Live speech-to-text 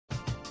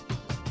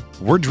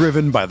We're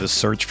driven by the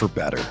search for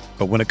better.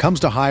 But when it comes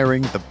to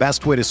hiring, the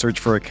best way to search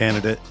for a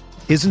candidate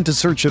isn't to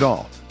search at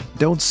all.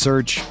 Don't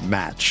search,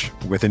 match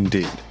with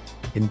Indeed.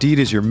 Indeed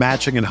is your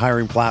matching and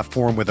hiring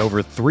platform with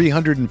over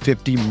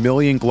 350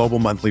 million global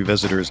monthly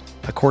visitors,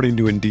 according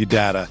to Indeed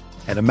data,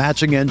 and a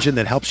matching engine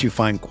that helps you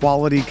find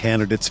quality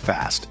candidates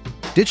fast.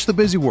 Ditch the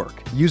busy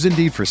work. Use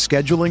Indeed for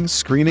scheduling,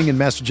 screening, and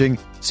messaging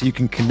so you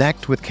can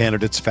connect with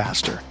candidates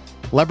faster.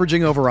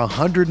 Leveraging over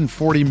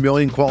 140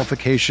 million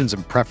qualifications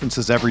and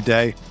preferences every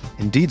day,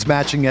 Indeed's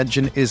matching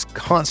engine is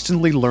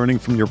constantly learning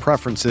from your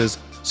preferences,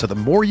 so the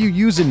more you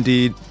use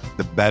Indeed,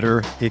 the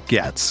better it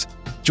gets.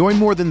 Join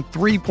more than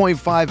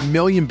 3.5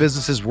 million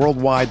businesses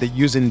worldwide that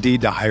use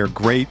Indeed to hire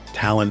great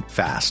talent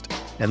fast.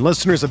 And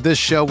listeners of this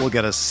show will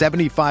get a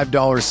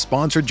 $75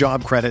 sponsored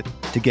job credit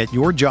to get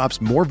your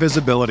jobs more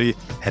visibility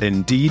at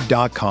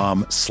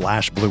Indeed.com/Blue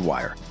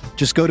Wire.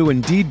 Just go to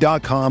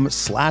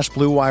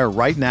Indeed.com/Blue Wire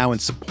right now and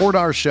support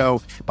our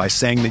show by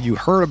saying that you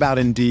heard about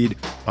Indeed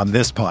on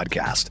this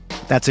podcast.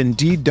 That's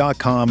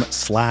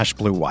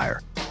Indeed.com/Blue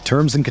Wire.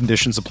 Terms and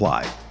conditions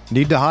apply.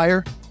 Need to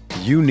hire?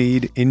 You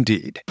need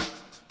Indeed.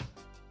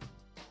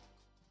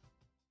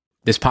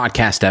 This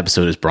podcast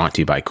episode is brought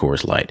to you by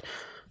Coors Light.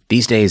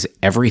 These days,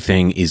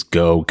 everything is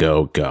go,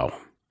 go, go.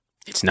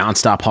 It's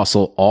nonstop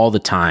hustle all the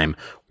time.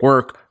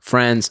 Work,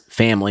 friends,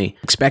 family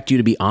expect you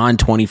to be on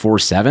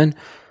 24/7.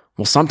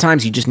 Well,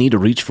 sometimes you just need to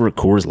reach for a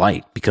Coors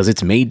Light because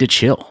it's made to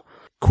chill.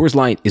 Coors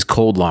Light is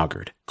cold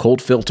lagered,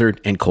 cold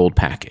filtered, and cold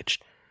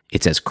packaged.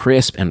 It's as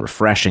crisp and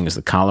refreshing as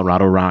the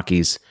Colorado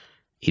Rockies.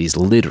 It is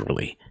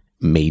literally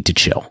made to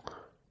chill.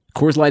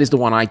 Coors Light is the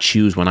one I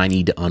choose when I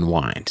need to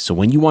unwind. So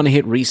when you want to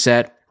hit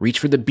reset, reach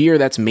for the beer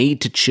that's made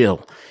to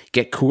chill.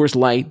 Get Coors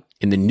Light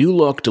in the new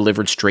look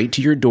delivered straight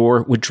to your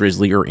door with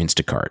Drizzly or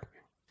Instacart.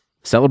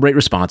 Celebrate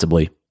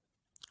responsibly.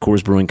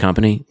 Coors Brewing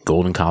Company,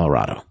 Golden,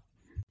 Colorado.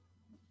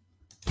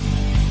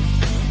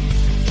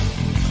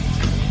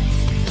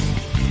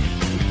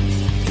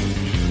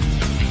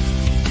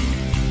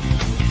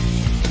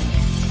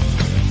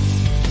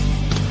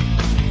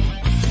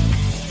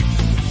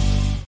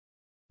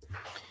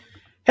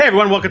 Hey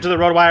everyone, welcome to the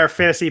RotoWire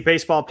Fantasy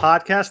Baseball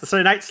Podcast, the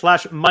Sunday night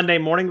 / Monday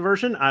morning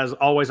version. As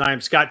always, I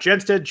am Scott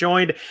Jenstead,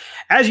 joined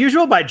as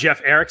usual by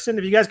Jeff Erickson.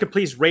 If you guys could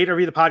please rate or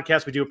review the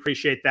podcast, we do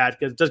appreciate that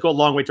because it does go a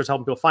long way towards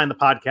helping people find the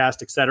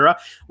podcast, etc.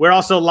 We're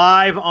also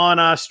live on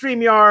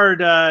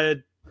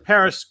StreamYard,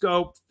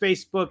 Periscope,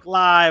 Facebook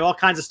Live, all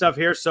kinds of stuff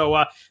here. So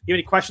if you have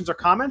any questions or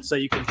comments,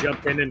 you can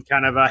jump in and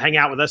kind of hang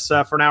out with us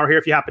for an hour here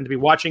if you happen to be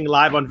watching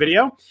live on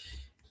video.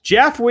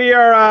 Jeff,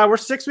 we're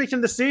 6 weeks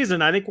into the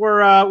season. I think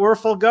we're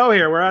full go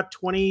here. We're at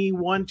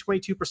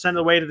 22% of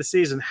the way to the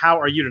season. How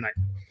are you tonight?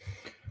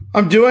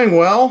 I'm doing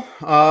well.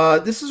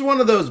 This is one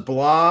of those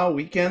blah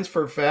weekends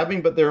for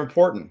fabbing, but they're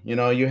important. You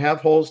know, you have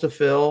holes to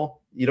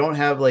fill. You don't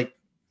have like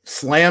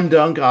slam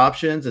dunk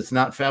options. It's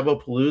not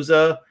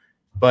Fabopalooza,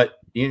 but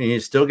you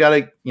still got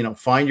to,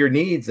 find your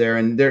needs there.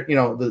 And there,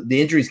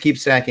 the injuries keep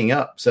stacking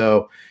up.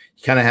 So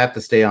you kind of have to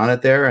stay on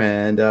it there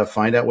and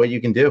find out what you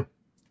can do.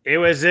 It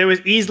was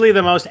easily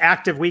the most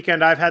active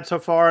weekend I've had so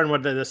far, and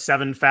what the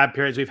 7 fab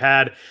periods we've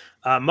had,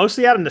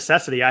 mostly out of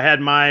necessity. I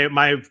had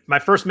my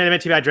first main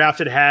event team I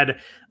drafted had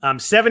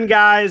 7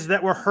 guys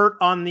that were hurt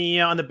on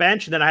the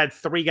bench, and then I had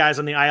 3 guys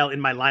on the IL in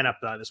my lineup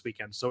this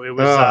weekend. So it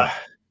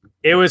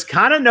was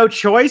kind of no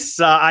choice.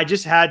 I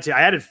just had to.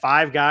 I added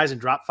 5 guys and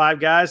dropped 5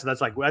 guys. So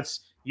that's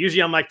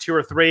usually I'm like 2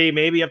 or 3,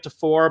 maybe up to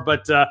 4,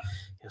 but.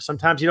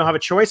 Sometimes you don't have a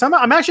choice.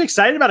 I'm actually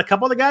excited about a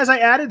couple of the guys I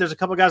added. There's a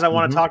couple of guys I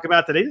want to talk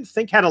about that I didn't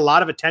think had a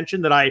lot of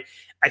attention that I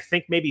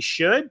think maybe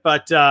should.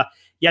 But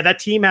that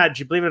team had,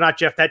 believe it or not,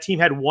 Jeff, that team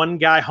had 1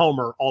 guy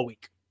homer all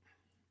week.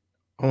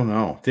 Oh,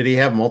 no. Did he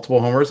have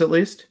multiple homers at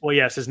least? Well,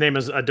 yes. His name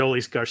is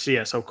Adolis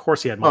Garcia. So, of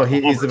course, he had multiple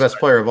homers. He's the best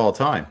player of all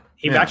time.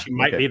 He actually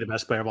might be the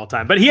best player of all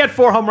time. But he had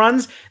 4 home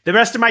runs. The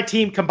rest of my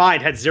team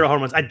combined had 0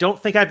 home runs. I don't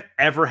think I've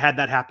ever had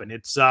that happen.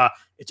 It's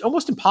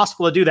almost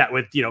impossible to do that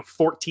with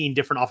 14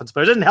 different offensive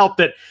players. It doesn't help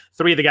that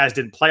 3 of the guys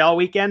didn't play all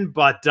weekend,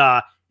 but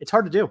it's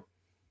hard to do.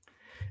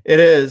 It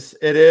is,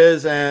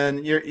 and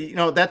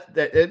that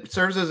it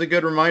serves as a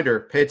good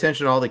reminder. Pay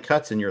attention to all the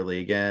cuts in your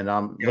league, and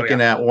I'm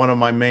looking at one of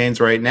my mains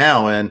right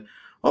now, and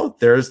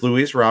there's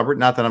Luis Robert.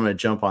 Not that I'm going to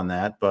jump on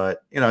that,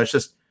 but it's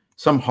just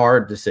some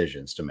hard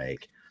decisions to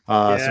make.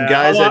 Some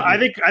guys. I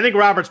think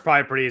Robert's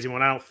probably a pretty easy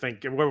one. I don't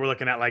think we're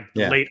looking at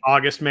late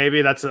August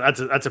maybe. That's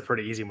a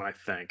pretty easy one, I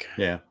think.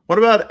 Yeah. What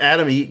about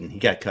Adam Eaton? He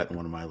got cut in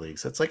one of my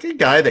leagues. That's like a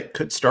guy that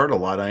could start a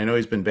lot. I know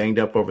he's been banged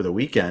up over the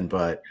weekend,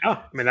 but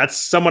that's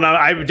someone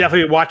I'm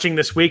definitely watching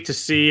this week to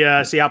see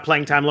how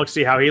playing time looks,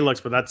 see how he looks.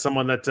 But that's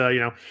someone that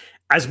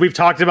as we've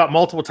talked about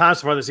multiple times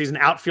so far this season,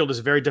 outfield is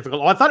very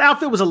difficult. I thought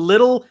outfield was a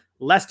little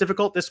less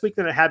difficult this week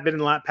than it had been in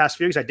the past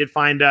few weeks. I did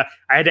find I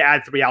had to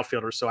add 3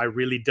 outfielders, so I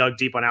really dug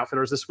deep on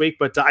outfielders this week.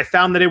 But I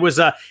found that it was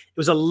a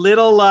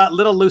little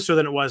looser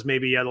than it was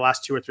maybe the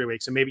last 2 or 3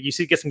 weeks. So maybe you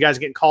get some guys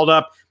getting called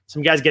up,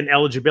 some guys getting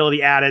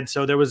eligibility added.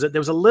 So there was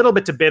a little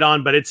bit to bid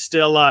on, but it's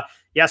still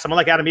someone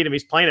like Adam Eaton,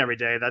 he's playing every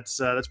day. That's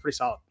pretty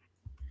solid.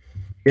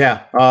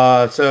 Yeah.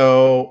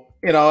 So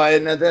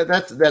and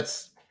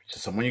that's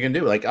just someone you can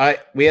do. Like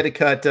we had to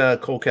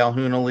cut Cole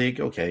Calhoun a league.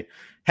 Okay.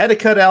 Had to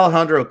cut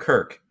Alejandro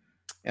Kirk.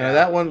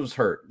 That one was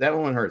hurt. That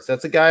one hurts.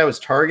 That's a guy I was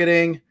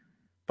targeting,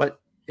 but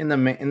in the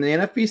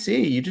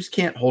NFBC, you just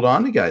can't hold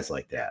on to guys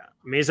like that.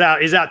 I mean, he's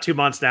out 2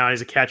 months now.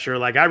 He's a catcher.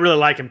 Like, I really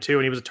like him too,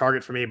 and he was a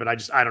target for me, but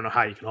I don't know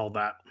how you can hold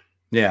that.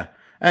 Yeah.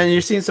 And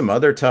you're seeing some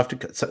other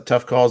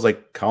tough calls,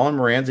 like Colin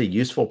Moran's a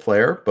useful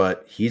player,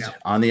 but he's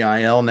on the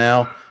IL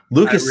now.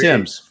 Lucas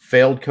Sims,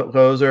 failed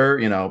closer,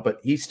 but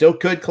he still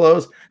could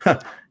close.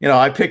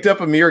 I picked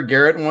up Amir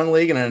Garrett in one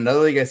league, and in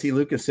another league, I see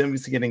Lucas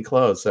Sims getting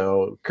close.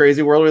 So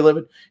crazy world we live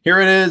in. Here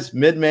it is,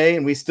 mid-May,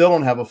 and we still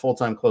don't have a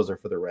full-time closer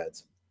for the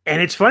Reds.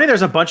 And it's funny,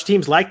 there's a bunch of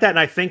teams like that, and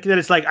I think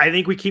that I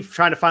think we keep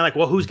trying to find,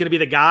 who's going to be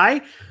the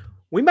guy?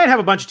 We might have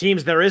a bunch of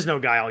teams there is no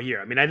guy all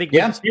year. I mean, I think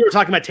we were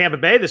talking about Tampa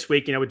Bay this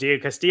week, with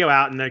Diego Castillo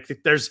out, and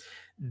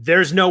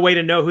there's no way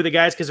to know who the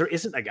guy is because there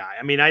isn't a guy.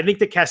 I mean, I think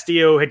that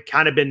Castillo had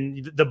kind of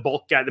been the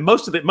bulk guy,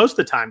 most of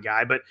the time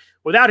guy, but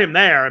without him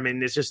there, I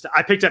mean, it's just,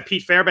 I picked up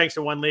Pete Fairbanks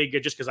in one league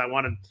just because I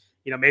wanted,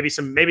 maybe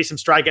some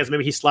strikeouts,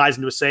 maybe he slides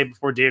into a save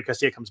before Diego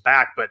Castillo comes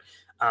back, but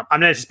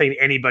I'm not anticipating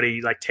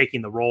anybody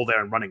taking the role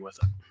there and running with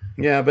it.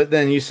 Yeah, but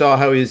then you saw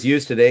how he was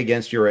used today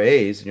against your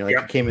A's, and he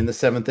came in the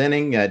 7th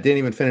inning, didn't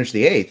even finish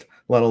the 8th,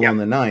 let alone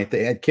the 9th.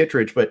 They had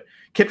Kittredge, but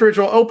Kittredge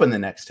will open the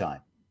next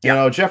time.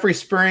 Jeffrey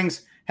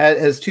Springs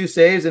has 2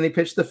 saves, and he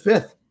pitched the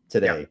 5th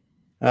today.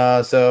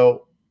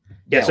 So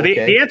the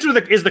answer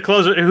is the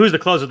closer. Who's the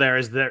closer there?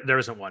 Is there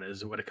isn't one,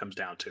 is what it comes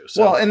down to.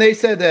 So. Well, and they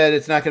said that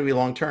it's not going to be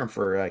long term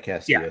for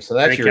Castillo. So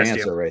that's your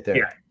answer right there.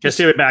 Yeah,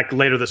 Castillo back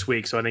later this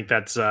week. So I think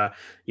that's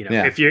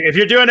if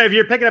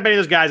you're picking up any of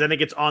those guys, I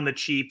think it's on the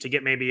cheap to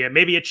get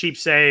maybe a cheap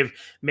save,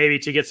 maybe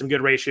to get some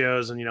good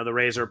ratios. And the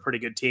Rays are a pretty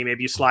good team.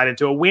 Maybe you slide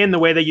into a win the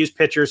way they use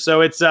pitchers. So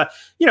it's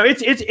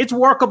it's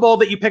workable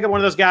that you pick up one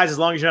of those guys as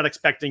long as you're not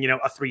expecting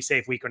a 3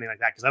 save week or anything like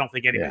that, because I don't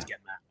think anybody's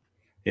getting that.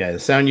 Yeah, the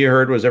sound you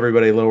heard was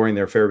everybody lowering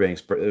their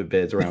Fairbanks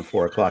bids around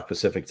 4:00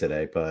 Pacific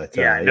today. But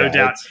no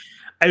doubt.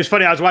 It was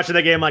funny. I was watching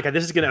that game.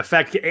 This is going to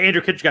affect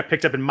Andrew Kittredge. Got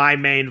picked up in my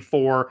main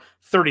for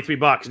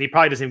 $33, and he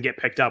probably doesn't even get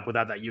picked up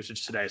without that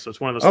usage today. So it's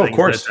one of those things. Of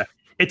course.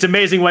 It's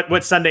amazing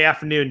what Sunday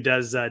afternoon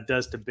does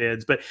to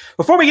bids. But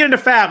before we get into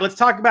Fab, let's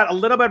talk a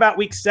little bit about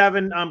Week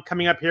 7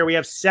 coming up here. We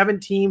have 7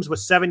 teams with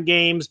 7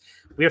 games.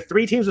 We have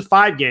 3 teams with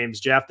 5 games.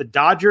 Jeff, the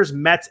Dodgers,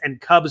 Mets,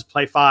 and Cubs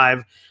play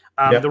 5.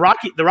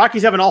 The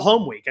Rockies have an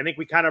all-home week. I think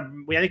we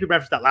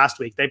referenced that last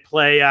week. They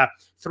play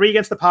 3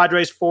 against the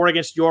Padres, 4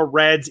 against your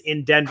Reds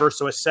in Denver.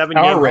 So a 7-game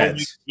our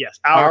Reds. Yes,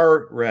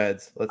 our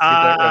Reds. Let's get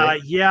that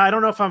right. Yeah, I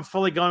don't know if I'm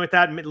fully going with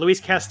that. Luis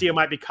Castillo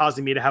might be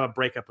causing me to have a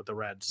breakup with the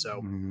Reds.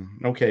 So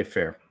okay,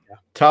 fair. Yeah.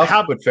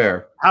 Tough, but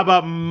fair. How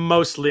about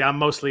mostly? I'm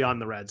mostly on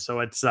the Reds. So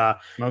it's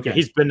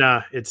he's been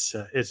it's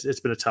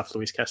been a tough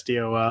Luis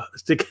Castillo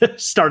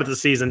start of the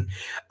season.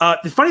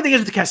 The funny thing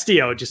is with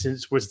Castillo,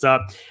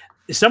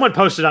 someone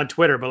posted on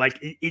Twitter, but I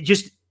think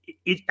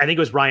it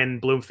was Ryan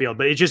Bloomfield,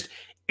 but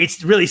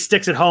it really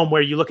sticks at home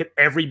where you look at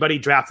everybody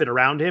drafted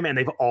around him and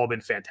they've all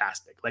been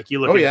fantastic. You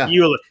look at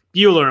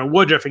Buehler and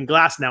Woodruff and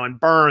Glasnow and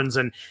Burns.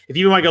 And if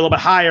you want to go a little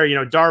bit higher,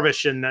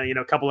 Darvish and,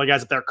 a couple of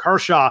guys up there,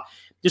 Kershaw,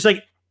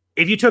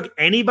 if you took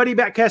anybody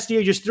back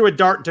Castillo, just threw a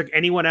dart and took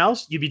anyone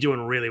else, you'd be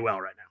doing really well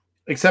right now.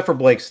 Except for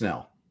Blake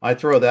Snell. I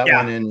throw that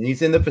one in.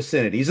 He's in the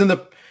vicinity. He's in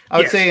the, I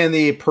would say in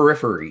the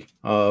periphery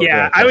of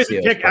I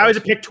was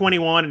a pick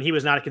 21 and he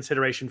was not a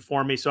consideration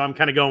for me. So I'm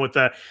kind of going with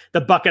the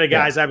bucket of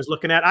guys I was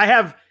looking at. I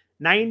have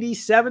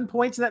 97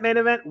 points in that main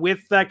event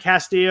with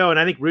Castillo. And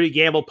I think Rudy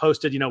Gamble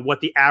posted, what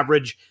the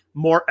average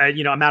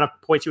amount of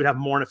points you would have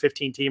more in a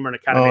 15 teamer. And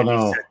it kind of made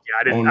me sick.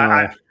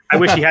 I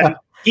wish he hadn't.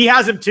 He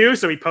has him too,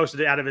 so he posted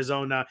it out of his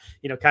own,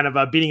 kind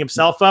of beating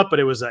himself up. But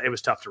it was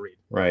tough to read.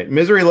 Right,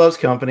 misery loves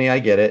company. I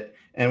get it,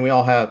 and we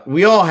all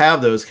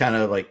have those kind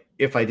of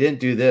if I didn't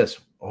do this,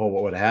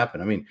 what would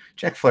happen? I mean,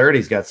 Jack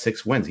Flaherty's got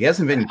 6 wins. He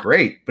hasn't been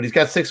great, but he's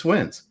got 6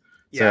 wins.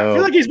 Yeah, so, I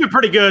feel like he's been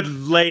pretty good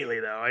lately,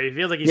 though. I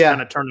feel like he's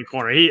kind of turned the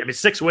corner.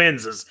 6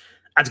 wins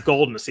that's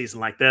gold in a season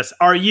like this.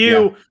 Are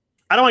you? Yeah.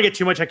 I don't want to get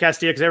too much on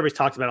Castillo because everybody's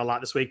talked about it a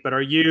lot this week. But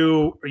are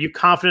you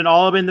confident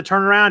all of in the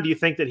turnaround? Do you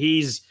think that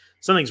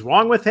something's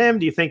wrong with him?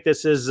 Do you think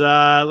this is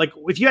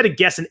if you had to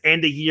guess an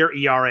end of year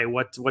ERA,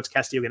 what's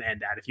Castillo going to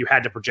end at if you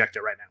had to project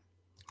it right now?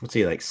 What's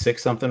he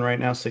 6 something right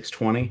now?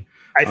 620.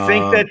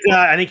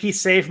 I think he's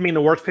saved from being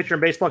the worst pitcher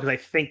in baseball because I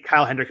think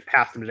Kyle Hendricks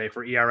passed him today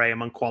for ERA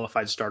among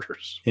qualified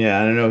starters.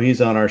 Yeah, I don't know.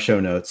 He's on our show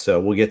notes, so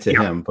we'll get to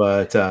him.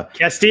 But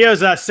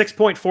Castillo's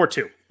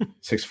 6.42.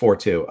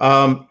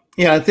 6.42.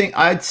 I think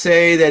I'd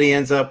say that he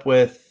ends up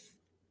with.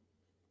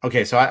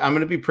 Okay, so I'm going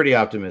to be pretty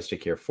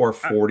optimistic here.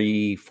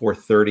 440,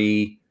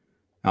 430.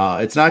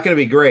 It's not going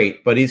to be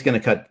great, but he's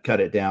going to cut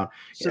it down.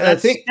 So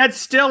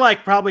that's still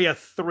probably a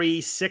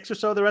 3.6 or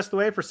so the rest of the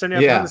way for sending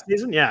up the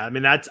season. Yeah, I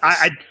mean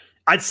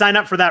I'd sign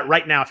up for that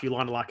right now if you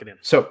want to lock it in.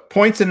 So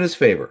points in his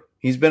favor.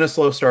 He's been a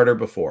slow starter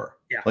before.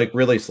 Yeah,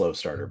 really slow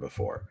starter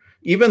before.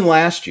 Even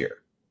last year,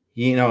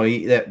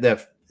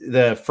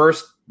 the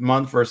first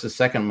month versus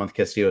second month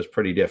Castillo is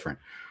pretty different.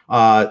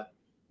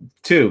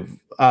 two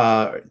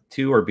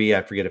or B.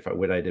 I forget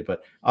what I did,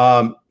 but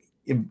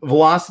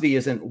velocity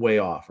isn't way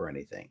off or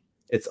anything.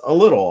 It's a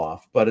little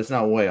off, but it's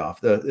not way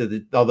off.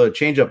 Although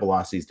changeup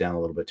velocity is down a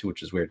little bit too,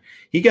 which is weird.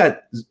 He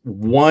got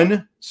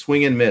one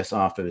swing and miss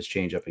off of his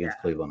changeup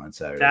against Cleveland on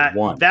Saturday.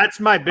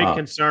 That's my big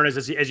concern is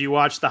as you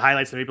watch the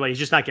highlights of the replay, he's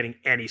just not getting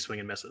any swing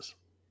and misses.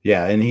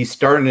 Yeah, and he's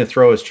starting to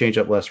throw his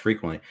changeup less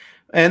frequently.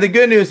 And the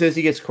good news is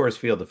he gets Coors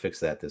Field to fix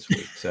that this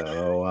week.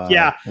 So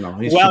yeah,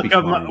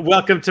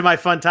 welcome to my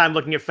fun time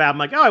looking at Fab. I'm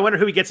like, oh, I wonder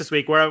who he gets this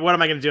week. What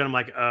am I going to do? And I'm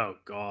like, oh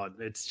God,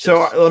 it's just...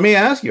 So let me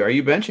ask you: are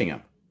you benching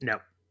him? No.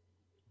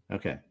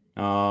 Okay.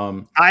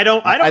 I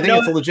don't. I think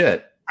it's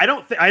legit. I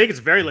think it's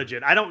very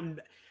legit.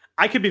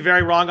 I could be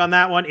very wrong on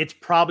that one. It's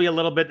probably a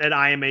little bit that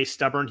I am a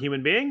stubborn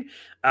human being.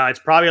 It's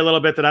probably a little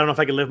bit that I don't know if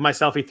I can live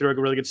myself through a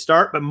really good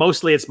start, but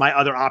mostly it's my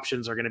other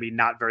options are going to be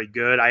not very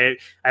good. I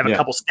have a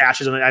couple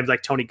stashes. I have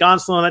like Tony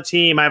Gonsolin on that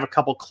team. I have a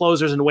couple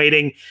closers in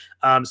waiting.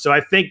 So I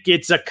think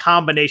it's a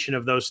combination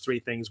of those three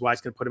things why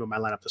it's going to put him in my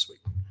lineup this week.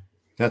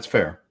 That's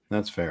fair.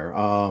 It's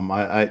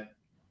a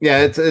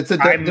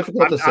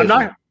difficult decision.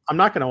 I'm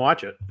not going to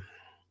watch it.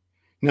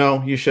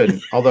 No, you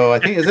shouldn't. Although I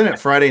think, isn't it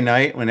Friday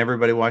night when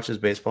everybody watches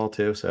baseball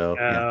too? So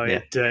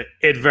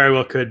it very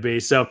well could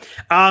be. So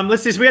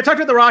let's see. So we got talked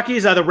about the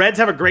Rockies. The Reds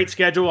have a great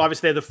schedule.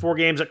 Obviously, they have the 4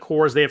 games at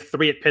Coors. They have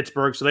 3 at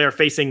Pittsburgh. So they are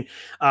facing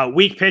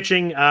weak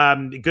pitching.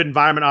 Good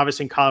environment,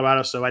 obviously, in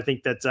Colorado. So I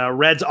think that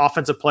Reds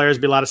offensive players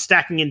be a lot of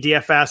stacking in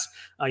DFS.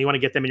 You want to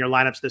get them in your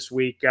lineups this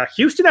week.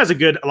 Houston has a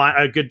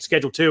good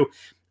schedule too.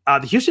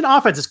 The Houston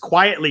offense is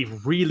quietly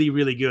really,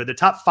 really good. The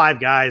top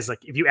 5 guys,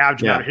 like if you average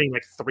them out, hitting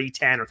like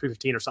 310 or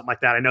 315 or something like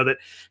that. I know that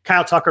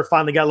Kyle Tucker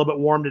finally got a little bit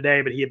warm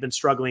today, but he had been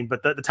struggling.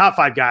 But the top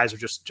 5 guys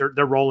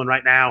they're rolling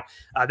right now.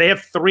 They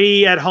have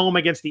 3 at home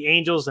against the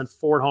Angels and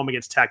 4 at home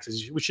against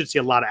Texas. We should see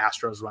a lot of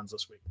Astros runs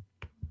this week.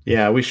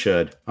 Yeah, we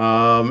should.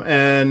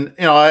 And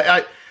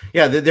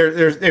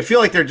they feel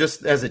like they're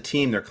just as a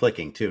team, they're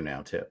clicking too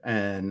now too,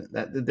 and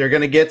they're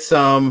going to get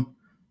some.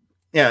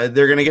 Yeah,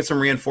 they're going to get some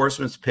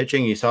reinforcements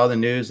pitching. You saw the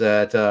news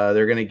that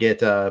they're going to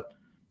get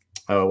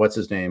what's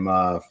his name,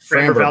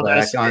 Framber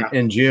back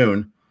in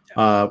June,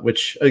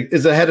 which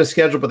is ahead of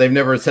schedule, but they've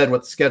never said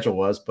what the schedule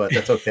was. But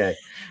that's okay.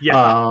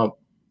 They're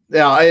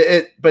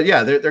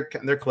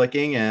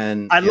clicking,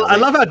 and I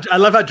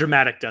love how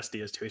dramatic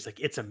Dusty is too. He's like,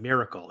 it's a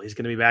miracle. He's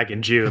going to be back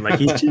in June. Like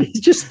he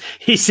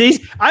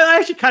sees.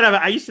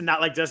 I used to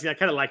not like Dusty. I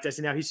kind of like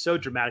Dusty now. He's so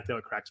dramatic though,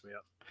 it cracks me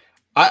up.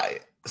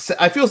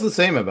 I feel the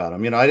same about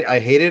him. I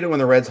hated it when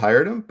the Reds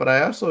hired him, but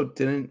I also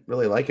didn't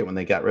really like it when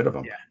they got rid of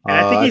him. Yeah, and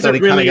I think he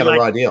kind of got a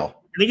raw deal.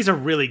 I think he's a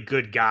really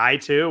good guy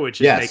too, which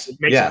makes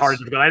it hard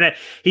to go. And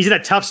he's in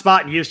a tough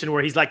spot in Houston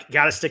where he's like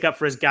got to stick up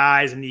for his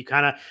guys, and he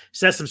kind of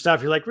says some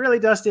stuff. You're like, really,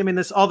 Dusty? I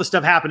mean, all the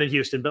stuff happened in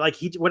Houston, but like,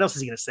 what else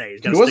is he going to say?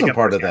 He wasn't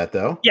part of that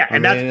though. Yeah,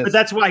 but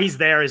that's why he's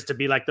there, is to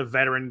be like the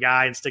veteran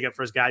guy and stick up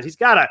for his guys.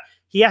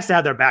 He has to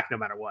have their back no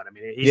matter what. I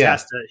mean,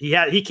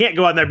 he can't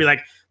go out there and be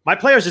like, my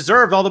players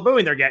deserved all the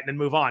booing they're getting and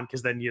move on,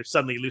 because then you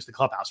suddenly lose the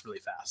clubhouse really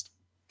fast.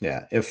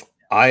 Yeah. If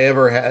I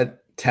ever had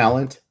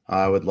talent,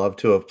 I would love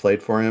to have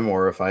played for him,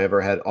 or if I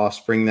ever had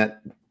offspring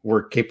that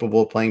were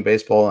capable of playing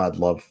baseball, I'd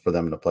love for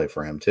them to play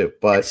for him too.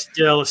 But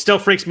it still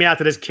freaks me out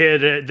that his kid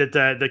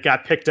that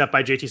got picked up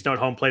by JT Snow at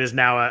home plate is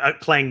now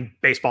playing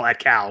baseball at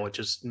Cal, it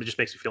just makes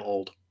me feel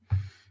old.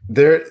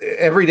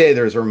 Every day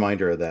there's a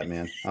reminder of that,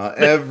 man.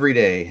 Every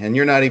day, and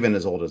you're not even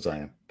as old as I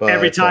am. But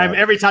every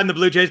time the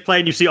Blue Jays play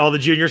and you see all the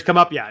juniors come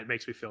up, it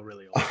makes me feel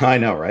really old. I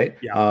know, right?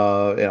 Yeah.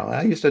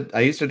 I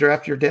used to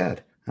draft your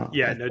dad.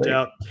 No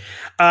doubt.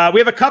 We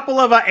have a couple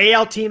of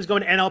AL teams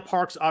going to NL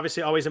Parks.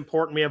 Obviously, always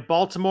important. We have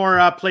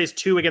Baltimore plays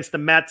 2 against the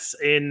Mets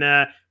in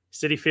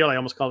Citi Field. I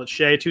almost called it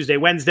Shea. Tuesday,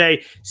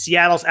 Wednesday.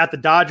 Seattle's at the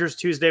Dodgers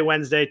Tuesday,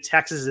 Wednesday.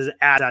 Texas is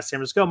at San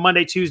Francisco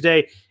Monday,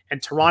 Tuesday.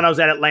 And Toronto's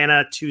at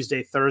Atlanta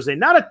Tuesday, Thursday.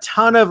 Not a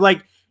ton of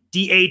like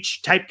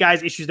DH type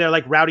guys issues there.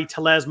 Like Rowdy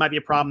Tellez might be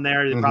a problem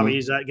there. Probably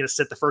he's going to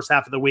sit the first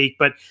half of the week.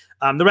 But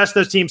the rest of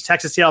those teams,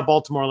 Texas, Seattle,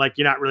 Baltimore, like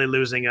you're not really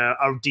losing a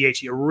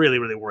DH you're really,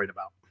 really worried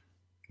about.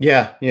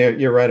 Yeah,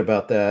 you're right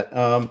about that.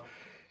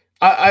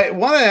 I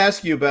want to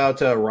ask you about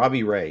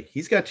Robbie Ray.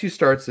 He's got 2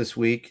 starts this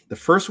week. The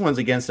first one's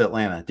against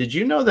Atlanta. Did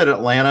you know that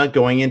Atlanta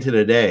going into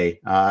today,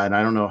 and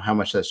I don't know how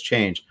much that's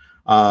changed,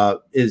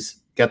 is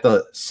got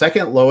the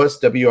second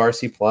lowest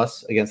WRC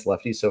plus against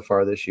lefties so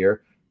far this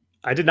year?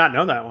 I did not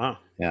know that. Wow.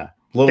 Yeah.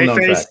 Little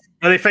known fact.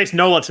 They faced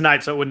Nola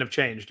tonight, so it wouldn't have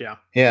changed. Yeah.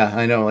 Yeah,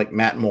 I know. Like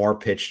Matt Moore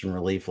pitched in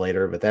relief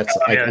later, but that's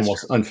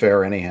almost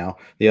unfair anyhow.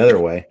 The other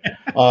way.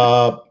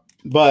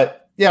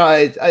 But yeah,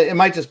 it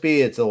might just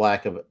be it's a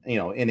lack of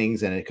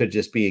innings, and it could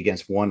just be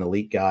against one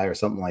elite guy or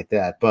something like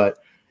that. But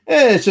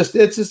it's just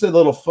a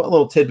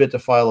little tidbit to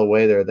file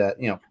away there that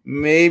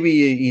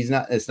maybe he's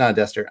not. It's not a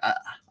duster.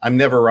 I'm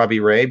never Robbie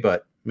Ray,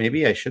 but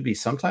maybe I should be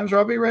sometimes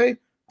Robbie Ray.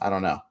 I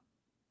don't know.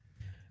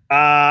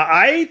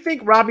 I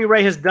think Robbie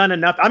Ray has done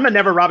enough. I'm a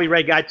never Robbie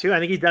Ray guy too. I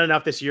think he's done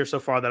enough this year so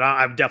far that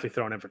I'm definitely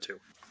throwing him for 2.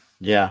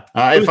 Yeah.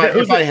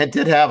 If I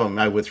did have him,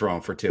 I would throw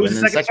him for 2. Who's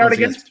and the second start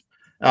against?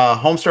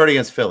 Home start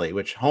against Philly,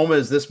 which home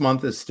is this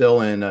month is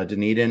still in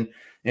Dunedin.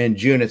 in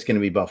June, it's going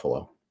to be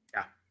Buffalo.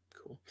 Yeah,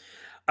 cool.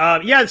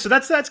 So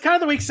that's kind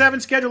of the week 7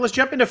 schedule. Let's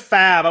jump into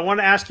Fab. I want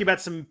to ask you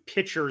about some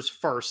pitchers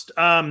first.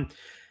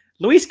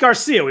 Luis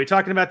Garcia, we were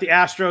talking about the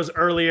Astros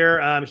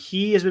earlier.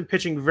 He has been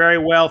pitching very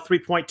well,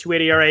 3.28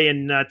 ERA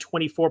in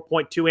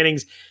 24.2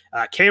 innings.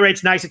 K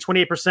rate's nice at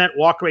 28%,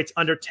 walk rate's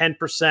under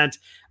 10%.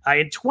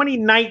 In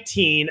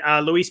 2019,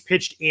 Luis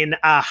pitched in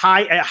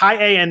high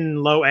A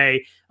and low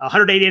A.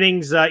 108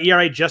 innings,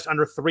 ERA just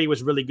under 3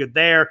 was really good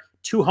there.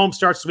 2 home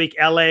starts this week,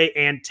 LA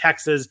and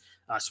Texas.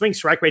 Swing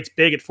strike rate's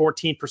big at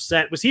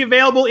 14%. Was he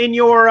available in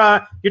your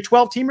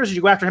 12-teamers? Did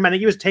you go after him? I think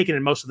he was taken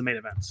in most of the main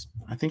events.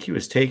 I think he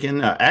was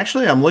taken.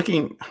 Actually, I'm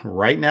looking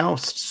right now,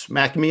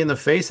 smacking me in the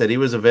face that he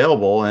was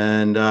available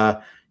and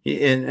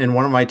in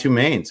one of my 2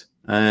 mains.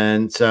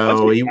 And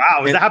so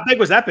how big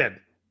was that bid?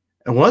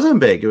 It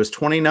wasn't big. It was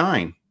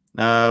 29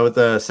 with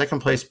a second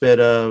place bid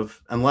of,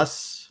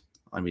 unless,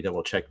 let me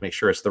double check, make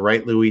sure it's the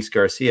right Luis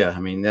Garcia. I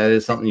mean, that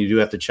is something you do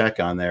have to check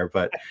on there,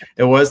 but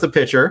it was the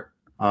pitcher.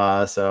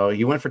 So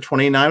he went for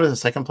 29 with a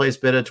second place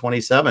bid of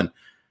 27.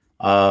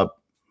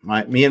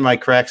 Me and my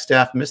crack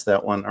staff missed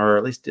that one,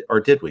 or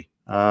did we?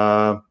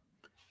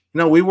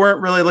 We weren't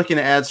really looking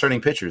to add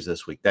starting pitchers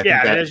this week.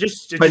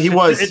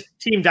 It's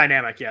team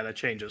dynamic. Yeah, that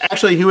changes.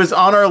 Actually, he was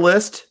on our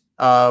list,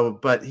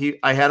 but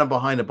I had him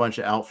behind a bunch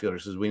of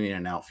outfielders because we need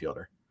an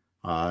outfielder,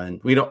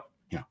 and we don't.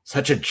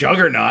 Such a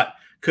juggernaut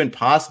couldn't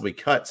possibly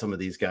cut some of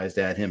these guys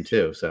to add him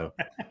too. So.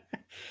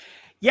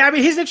 Yeah, I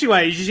mean, he's an interesting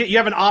one. You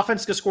have an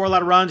offense to score a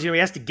lot of runs. He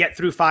has to get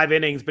through 5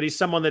 innings, but he's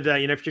someone that,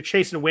 if you're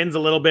chasing wins a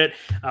little bit,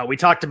 we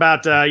talked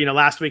about,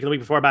 last week and the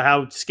week before about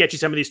how sketchy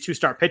some of these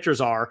 2-start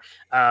pitchers are.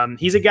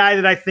 He's a guy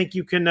that I think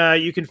you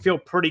can feel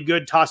pretty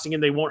good tossing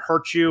in. They won't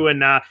hurt you.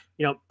 And,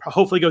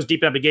 hopefully goes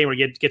deep enough the game where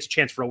he gets a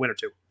chance for a win or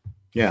 2.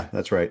 Yeah,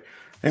 that's right.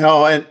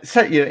 And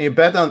so, you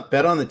bet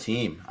on the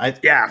team.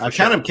 I'm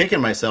kind of kicking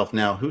myself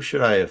now. Who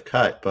should I have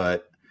cut?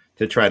 But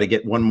to try to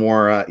get one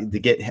more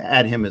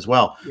add him as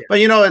well. Yeah.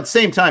 But at the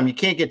same time, you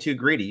can't get too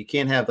greedy. You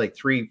can't have like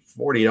 3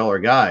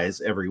 $40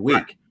 guys every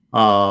week.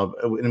 Right.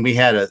 And we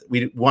had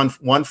one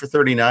for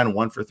 39 and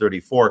one for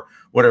 34.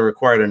 Would have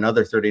required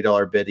another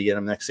 $30 bid to get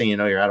him. Next thing you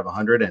know, you're out of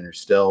 100 and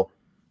there's still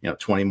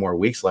 20 more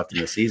weeks left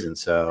in the season.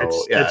 So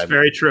that's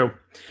very true.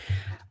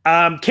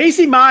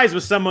 Casey Mize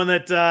was someone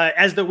that,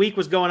 as the week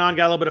was going on,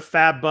 got a little bit of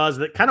Fab buzz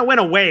that kind of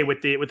went away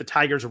with the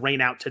Tigers'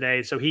 rain out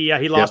today. So he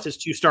lost his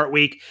 2-start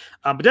week,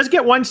 but does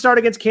get 1 start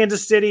against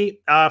Kansas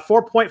City.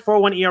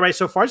 4.41 ERA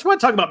so far. I just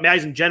want to talk about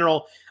Mize in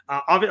general.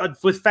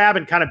 With Fab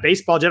and kind of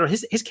baseball in general,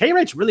 his K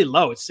rate's really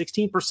low. It's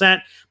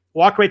 16%.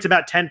 Walk rate's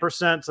about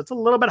 10%, so it's a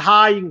little bit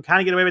high. You can kind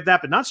of get away with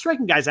that, but not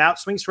striking guys out.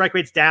 Swing strike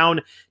rate's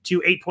down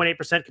to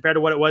 8.8% compared to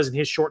what it was in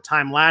his short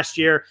time last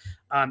year.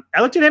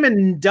 I looked at him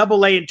in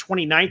Double-A in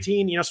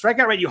 2019.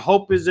 Strikeout rate you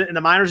hope is in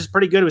the minors is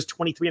pretty good. It was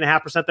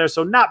 23.5% there,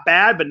 so not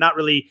bad, but not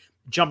really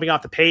jumping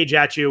off the page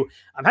at you.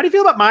 How do you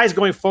feel about Mize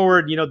going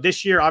forward?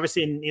 This year,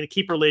 obviously in a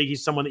keeper league,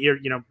 he's someone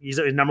that he's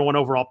a number 1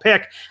 overall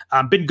pick.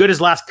 Been good his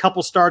last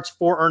couple starts,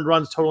 4 earned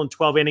runs total in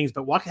 12 innings,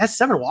 but has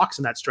 7 walks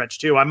in that stretch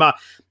too.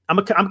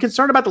 I'm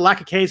concerned about the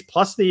lack of Ks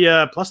plus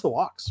the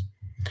walks.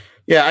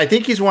 Yeah, I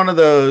think he's one of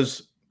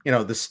those.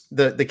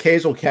 The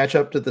Ks will catch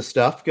up to the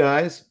stuff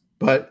guys,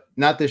 but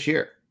not this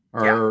year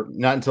or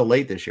not until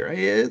late this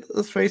year.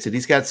 Let's face it,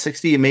 he's got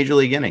 60 major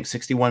league innings,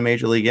 61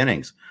 major league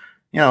innings.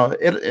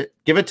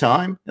 Give it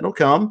time, it'll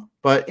come,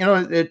 but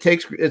it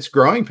takes its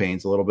growing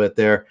pains a little bit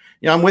there.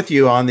 I'm with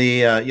you on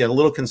the a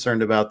little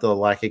concerned about the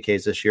lack of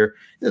Ks this year.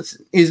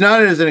 He's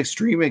not as an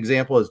extreme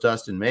example as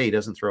Dustin May. He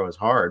doesn't throw as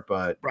hard,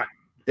 but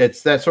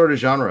it's that sort of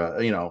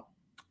genre.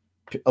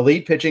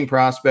 Elite pitching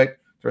prospect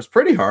throws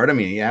pretty hard. I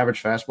mean, the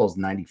average fastball is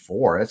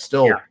 94. That's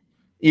still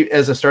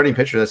as a starting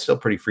pitcher, that's still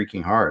pretty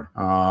freaking hard.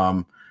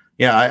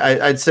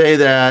 I'd say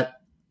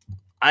that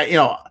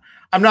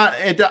I'm not.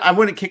 I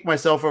wouldn't kick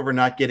myself over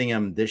not getting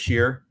him this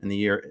year in the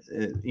year,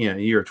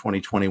 year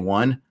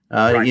 2021.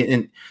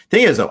 And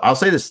thing is, though, I'll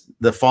say this: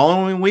 the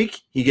following week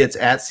he gets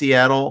at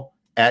Seattle,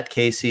 at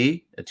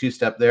KC, a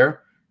 2-step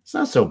there. It's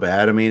not so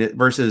bad. I mean,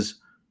 versus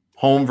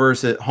home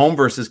versus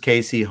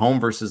KC, home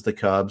versus the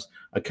Cubs,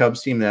 a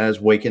Cubs team that has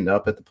wakened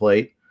up at the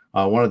plate.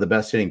 One of the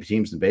best hitting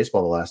teams in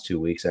baseball the last 2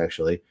 weeks,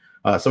 actually.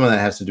 Some of that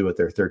has to do with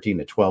their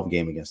 13-12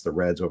 game against the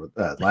Reds over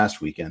last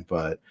weekend,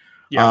 but.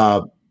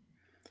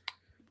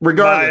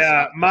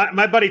 Regardless,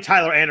 my buddy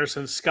Tyler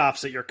Anderson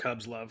scoffs at your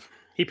Cubs love.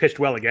 He pitched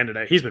well again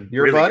today. He's been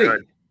your really buddy.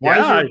 Good.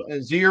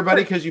 Is he your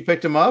buddy because you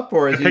picked him up,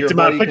 or is he your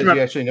buddy because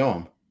you actually know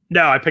him?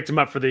 No, I picked him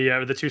up for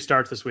the 2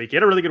 starts this week. He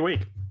had a really good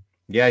week.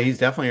 Yeah, he's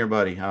definitely your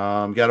buddy.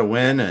 Got a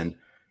win, and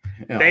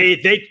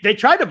they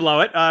tried to blow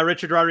it.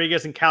 Richard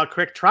Rodriguez and Cal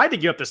Crick tried to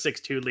give up the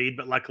 6-2 lead,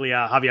 but luckily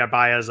Javier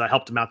Baez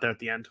helped him out there at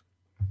the end.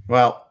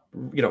 Well,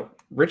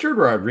 Richard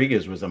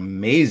Rodriguez was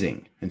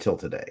amazing until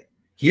today.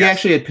 He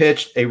actually had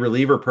pitched a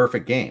reliever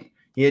perfect game.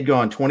 he had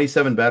gone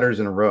 27 batters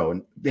in a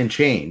row and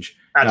change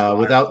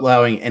Without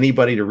allowing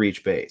anybody to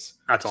reach base.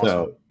 That's awesome.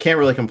 So can't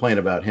really complain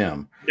about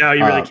him. No,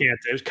 you really can't.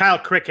 It was Kyle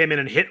Crick came in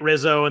and hit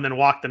Rizzo and then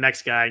walked the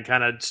next guy and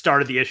kind of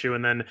started the issue.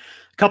 And then a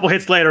couple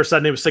hits later,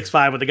 suddenly it was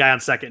 6-5 with the guy on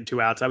second and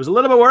 2 outs. I was a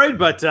little bit worried,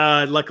 but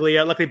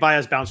luckily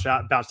Baez bounced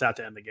out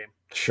to end the game.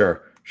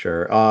 Sure.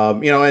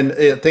 And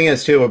the thing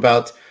is too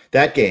about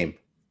that game,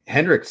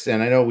 Hendricks,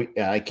 and I know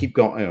I keep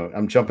going,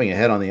 I'm jumping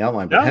ahead on the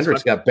outline, but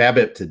Hendricks got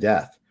BABIP to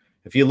death.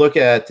 If you look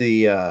at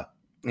the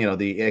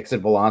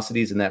exit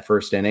velocities in that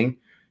first inning,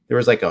 there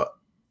was like a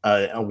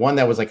one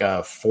that was like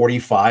a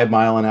 45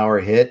 mile an hour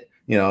hit.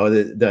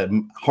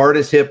 The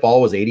hardest hit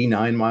ball was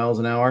 89 miles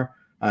an hour.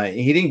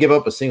 He didn't give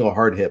up a single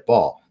hard hit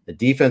ball. The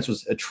defense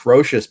was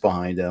atrocious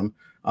behind him.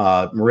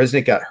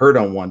 Marisnick got hurt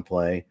on one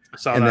play. I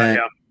saw that.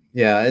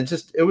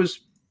 It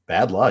was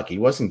bad luck. He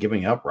wasn't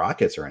giving up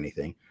rockets or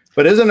anything.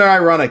 But isn't it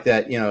ironic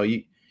that,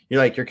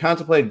 you're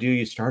contemplating, do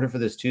you start it for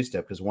this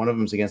two-step because one of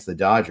them's against the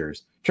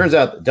Dodgers? Turns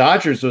out the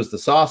Dodgers was the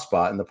soft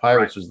spot and the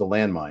Pirates was the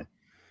landmine.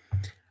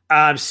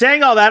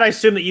 Saying all that, I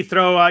assume that you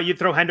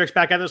throw Hendricks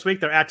back out this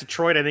week. They're at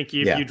Detroit. I think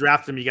if you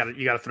draft them, you got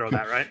to throw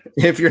that, right?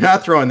 If you're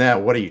not throwing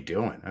that, what are you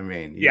doing? I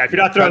mean, if you're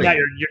not throwing that,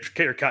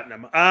 you're cutting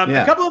them.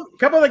 A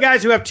couple of the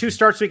guys who have 2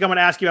 starts this week, I'm going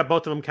to ask you about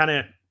both of them kind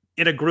of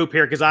in a group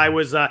here because I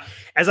was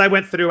as I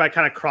went through, I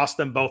kind of crossed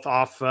them both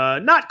off,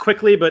 not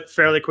quickly but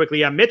fairly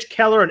quickly. Mitch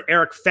Keller and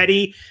Eric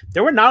Fetty.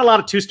 There were not a lot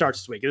of 2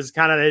 starts this week. This is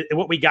kind of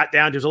what we got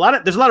down to. There's a lot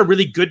of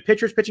really good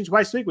pitchers pitching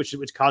twice this week,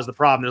 which caused the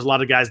problem. There's a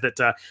lot of guys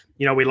that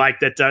we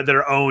like that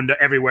are owned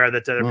everywhere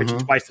that are pitching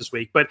twice this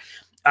week. But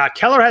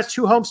Keller has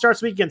 2 home starts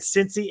this week against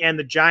Cincy and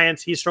the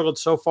Giants. He's struggled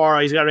so far.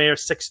 He's got an ERA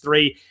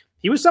 6.3.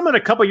 He was someone a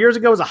couple years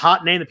ago was a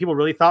hot name that people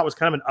really thought was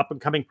kind of an up and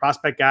coming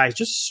prospect guy. He's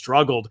just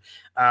struggled.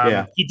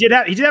 He did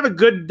have a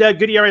good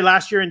ERA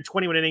last year in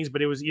 21 innings, but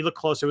he looked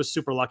close. It was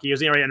super lucky. He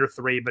was ERA under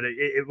 3, but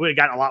it would have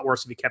gotten a lot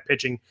worse if he kept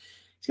pitching.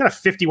 He's got a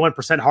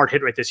 51% hard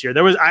hit rate this year.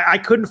 I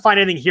couldn't find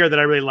anything here that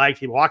I really liked.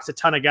 He walks a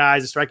ton of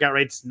guys. The strikeout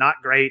rate's not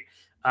great.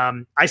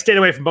 I stayed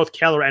away from both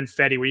Keller and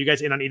Fetty. Were you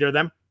guys in on either of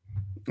them?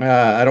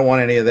 I don't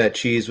want any of that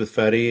cheese with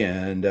Fetty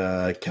and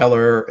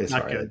Keller. It's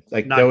not good.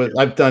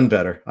 I've done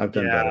better.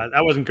 Yeah,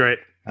 that wasn't great.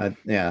 It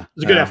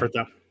was a good effort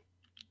though.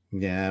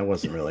 Yeah, it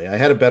wasn't really. I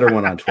had a better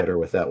one on Twitter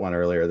with that one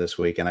earlier this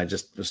week, and I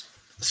just was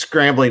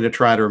scrambling to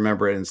try to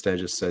remember it. Instead,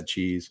 just said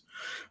cheese.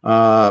 With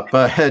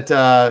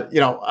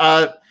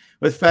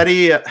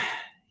Fetty,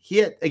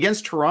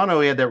 against Toronto,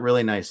 he had that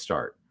really nice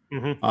start.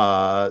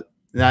 I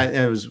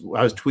was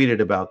tweeted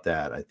about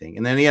that, I think,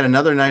 and then he had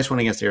another nice one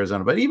against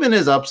Arizona. But even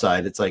his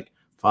upside, it's like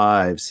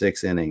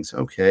 5-6 innings.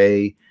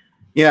 Okay.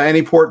 Yeah.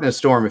 Any port in a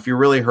storm. If you're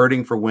really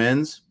hurting for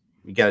wins,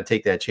 you got to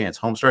take that chance.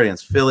 Home start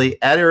against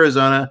Philly at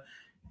Arizona,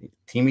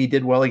 team he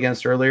did well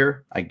against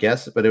earlier, I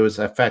guess, but it was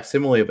a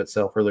facsimile of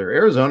itself earlier.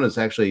 Arizona's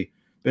actually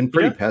been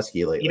pretty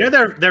pesky lately.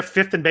 They're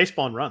 5th in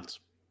baseball in runs.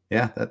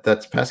 Yeah.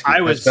 That's pesky.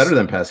 That's better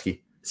than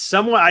pesky.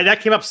 That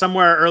came up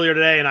somewhere earlier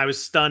today and I was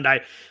stunned.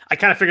 I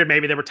kind of figured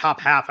maybe they were top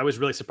half. I was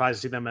really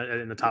surprised to see them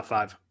in the top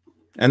 5.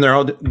 And they're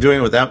all doing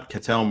it without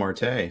Ketel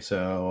Marte.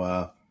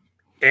 So,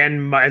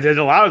 and there's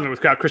a lot of them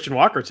without Christian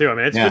Walker too. I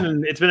mean,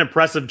 it's been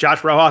impressive.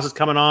 Josh Rojas is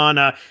coming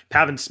on.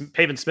 Pavin Smith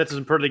has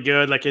been pretty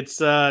good. Like they're just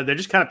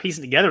kind of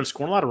piecing together and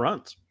scoring a lot of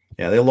runs.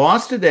 Yeah, they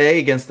lost today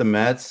against the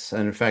Mets,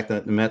 and in fact,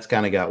 the Mets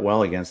kind of got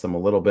well against them a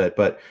little bit.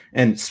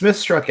 And Smith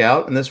struck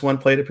out in this one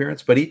plate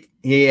appearance, but he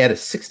had a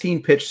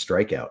 16-pitch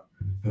strikeout.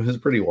 It was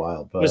pretty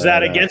wild. But, was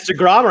that against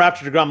DeGrom or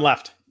after DeGrom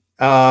left?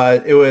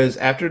 It was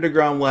after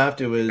DeGrom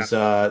left. It was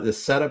the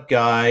setup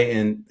guy,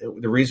 and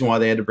the reason why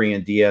they had to bring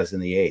in Diaz in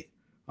the 8th.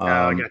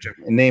 I gotcha.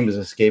 The name is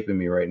escaping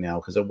me right now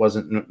because it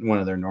wasn't one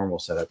of their normal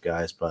setup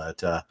guys,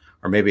 but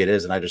or maybe it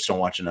is, and I just don't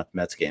watch enough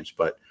Mets games.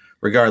 But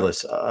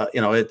regardless,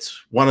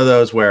 it's one of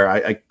those where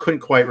I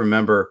couldn't quite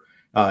remember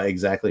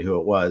exactly who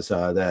it was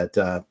that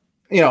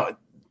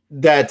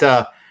did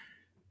that.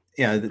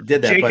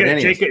 But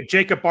anyways.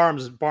 Jacob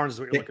Barnes is what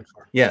you're looking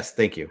for. Yes,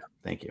 thank you.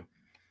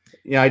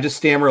 Yeah, I just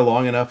stammer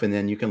long enough, and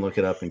then you can look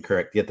it up and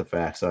get the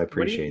facts. So I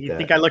appreciate that. You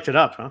think I looked it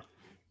up, huh?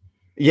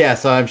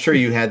 Yes, I'm sure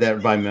you had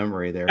that by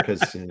memory there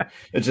because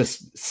it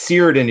just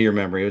seared into your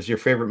memory. It was your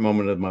favorite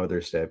moment of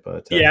Mother's Day,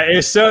 but and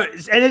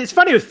it's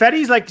funny with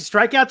Fetty's like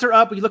strikeouts are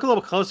up. You look a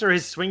little closer,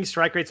 his swing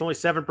strike rate's only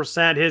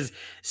 7%. His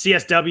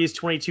CSW is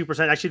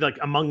 22%, actually like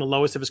among the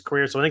lowest of his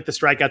career. So I think the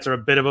strikeouts are a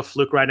bit of a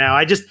fluke right now.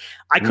 I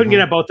couldn't get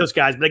at both those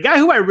guys, but a guy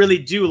who I really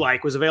do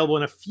like was available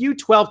in a few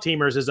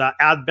 12-teamers is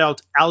Adbelt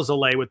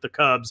Alzolay with the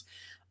Cubs.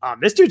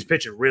 This dude's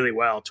pitching really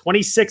well.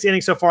 26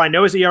 innings so far. I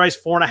know his ERA is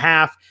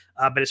 4.5,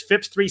 but his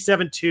FIP's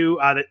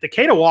 3.72. The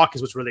K to walk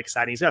is what's really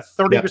exciting. He's got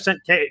a 30%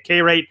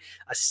 K rate,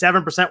 a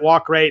 7%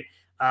 walk rate.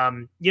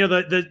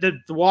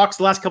 The walks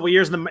the last couple of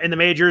years in the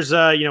majors,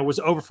 was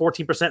over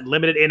 14%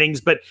 limited innings,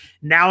 but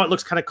now it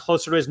looks kind of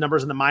closer to his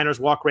numbers in the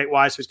minors walk rate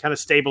wise. So he's kind of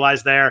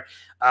stabilized there.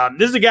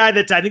 This is a guy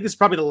that I think this is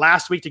probably the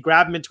last week to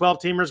grab him in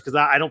 12-teamers because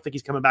I don't think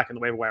he's coming back in the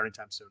waiver wire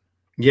anytime soon.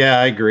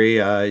 Yeah, I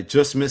agree. I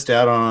just missed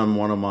out on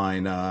one of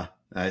mine.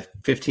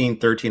 15,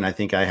 13, I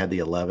think I had the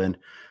 11.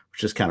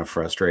 which is kind of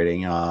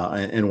frustrating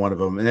in one of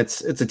them. And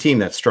it's a team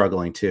that's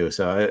struggling too.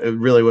 So it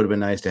really would have been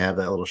nice to have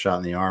that little shot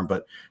in the arm,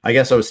 but I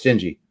guess I was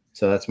stingy.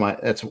 So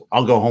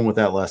I'll go home with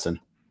that lesson.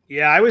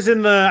 Yeah, I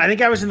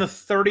think I was in the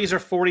 30s or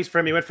 40s for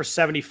him. He went for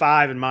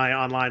 75 in my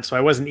online, so I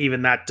wasn't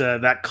even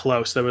that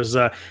close. There was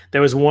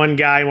one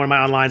guy in one of my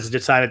onlines that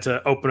decided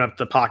to open up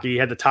the pocket. He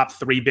had the top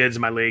 3 bids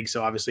in my league,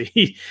 so obviously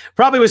he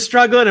probably was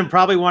struggling and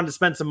probably wanted to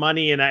spend some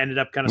money, and I ended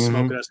up kind of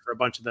smoking us for a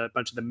bunch of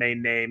the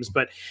main names.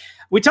 But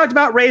we talked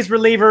about Rays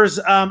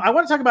relievers. I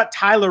want to talk about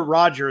Tyler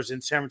Rogers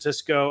in San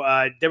Francisco.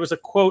 There was a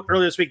quote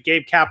earlier this week.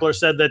 Gabe Kapler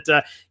said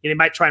that he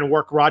might try and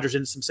work Rogers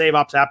into some save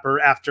ops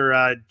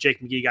after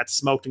Jake McGee got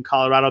smoked in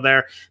Colorado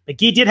there.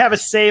 McGee did have a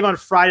save on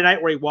Friday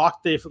night where he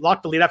locked the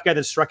leadoff guy,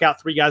 then struck out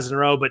 3 guys in a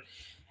row. But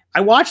I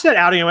watched that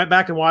outing. I went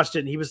back and watched it,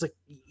 and he was like,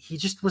 he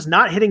just was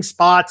not hitting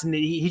spots, and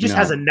he just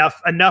has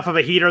enough of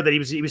a heater that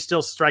he was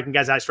still striking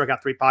guys out. He struck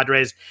out 3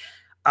 Padres.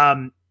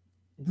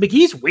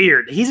 McGee's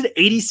weird. He's at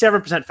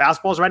 87%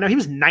 fastballs right now. He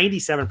was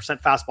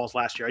 97% fastballs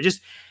last year.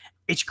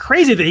 It's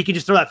crazy that he can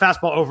just throw that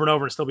fastball over and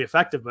over and still be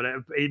effective. But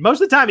most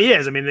of the time he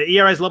is. I mean, the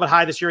ERA is a little bit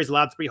high this year. He's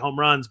allowed 3 home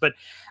runs. But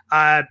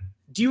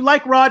do you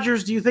like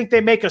Rogers? Do you think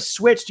they make a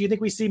switch? Do you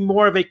think we see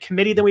more of a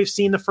committee than we've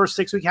seen the first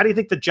 6 weeks? How do you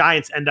think the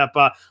Giants end up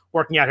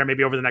working out here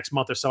maybe over the next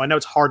month or so? I know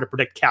it's hard to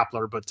predict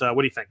Kapler, but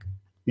what do you think?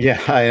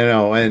 Yeah, I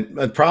know. And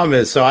the problem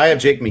is, so I have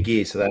Jake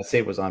McGee, so that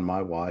save was on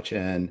my watch.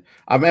 And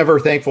I'm ever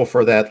thankful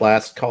for that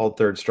last called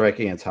third strike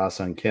against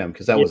Ha-Seong Kim,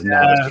 because that was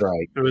not a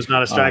strike. It was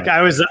not a strike.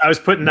 I was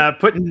putting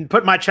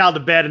my child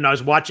to bed, and I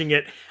was watching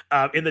it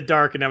in the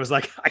dark, and I was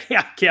like,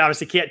 I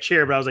obviously can't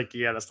cheer, but I was like,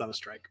 yeah, that's not a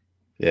strike.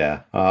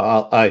 Yeah,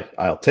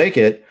 I'll take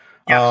it.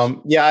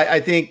 Yes. I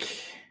think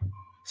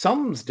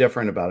something's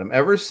different about him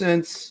ever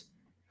since.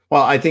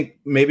 Well, I think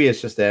maybe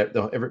it's just that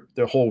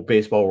the whole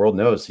baseball world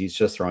knows he's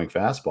just throwing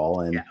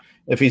fastball, and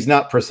if he's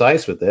not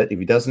precise with it, if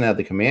he doesn't have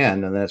the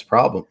command, then that's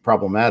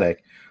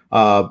problematic.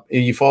 If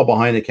you fall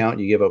behind the count,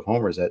 you give up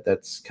homers.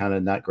 That's kind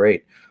of not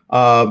great.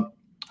 I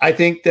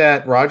think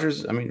that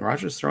Rogers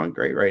throwing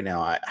great right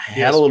now. I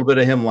had a little bit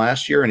of him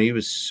last year, and he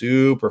was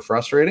super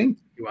frustrating.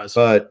 He was,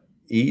 but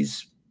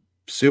he's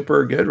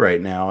super good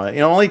right now.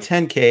 Only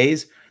 10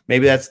 Ks.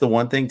 Maybe that's the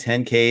one thing.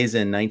 10 Ks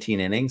in 19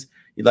 innings.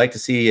 You'd like to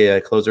see a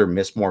closer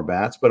miss more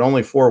bats, but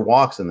only 4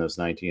 walks in those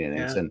 19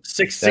 innings. And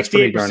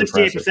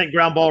 68%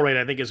 ground ball rate,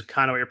 I think, is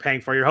kind of what you're paying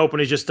for. You're hoping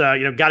he's just, got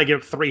to give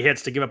up 3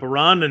 hits to give up a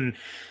run. And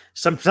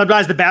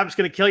sometimes the bat's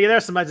going to kill you there.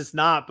 Sometimes it's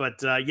not.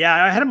 But I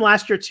had him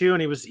last year too,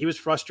 and he was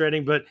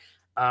frustrating, but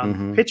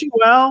pitching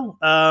well,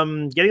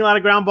 getting a lot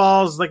of ground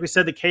balls. Like we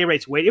said, the K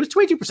rate's it was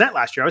 22%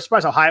 last year. I was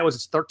surprised how high it was.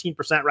 It's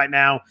 13% right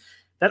now.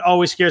 That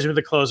always scares me with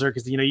the closer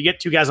because, you get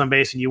 2 guys on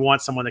base and you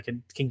want someone that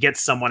can get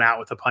someone out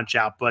with a punch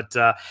out. But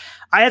I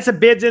had some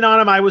bids in on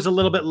him. I was a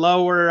little bit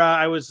lower.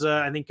 I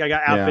think I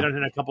got outbid on him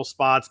in a couple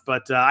spots.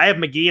 But I have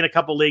McGee in a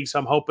couple leagues, so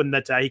I'm hoping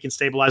that he can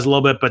stabilize a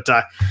little bit. But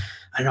I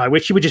don't know. I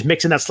wish he would just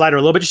mix in that slider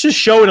a little bit, just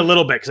show it a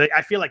little bit because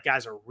I feel like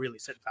guys are really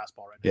sitting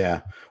fastball right now.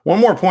 Yeah.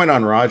 One more point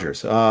on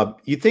Rogers.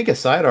 You'd think a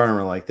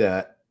sidearmer like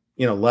that,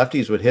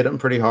 lefties would hit him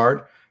pretty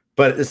hard.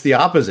 But it's the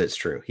opposite's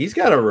true. He's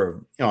got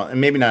and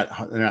maybe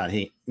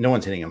no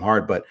one's hitting him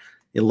hard, but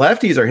the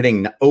lefties are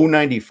hitting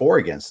 0.94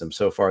 against him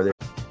so far.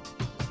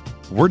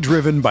 We're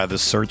driven by the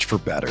search for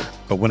better.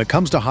 But when it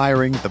comes to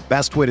hiring, the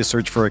best way to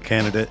search for a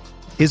candidate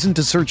isn't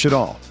to search at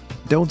all.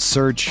 Don't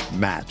search,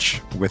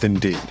 match with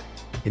Indeed.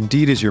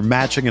 Indeed is your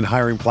matching and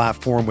hiring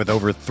platform with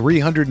over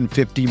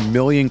 350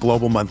 million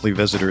global monthly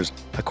visitors,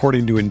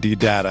 according to Indeed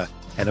data,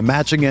 and a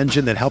matching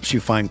engine that helps you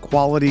find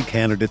quality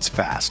candidates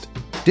fast.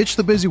 Ditch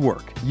the busy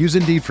work. Use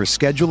Indeed for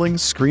scheduling,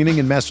 screening,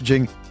 and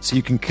messaging so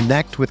you can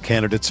connect with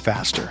candidates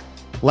faster.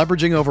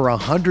 Leveraging over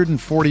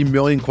 140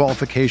 million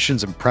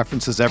qualifications and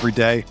preferences every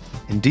day,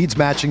 Indeed's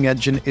matching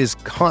engine is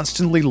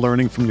constantly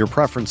learning from your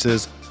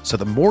preferences, so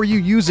the more you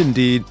use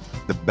Indeed,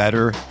 the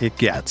better it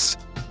gets.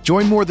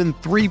 Join more than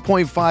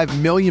 3.5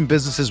 million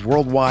businesses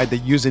worldwide that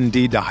use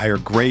Indeed to hire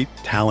great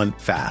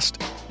talent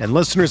fast. And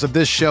listeners of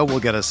this show will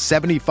get a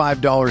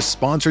 $75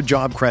 sponsored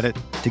job credit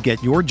to get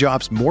your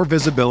jobs more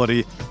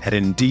visibility at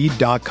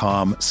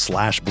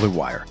Indeed.com/Blue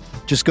Wire.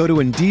 Just go to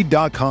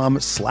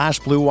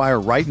Indeed.com/Blue Wire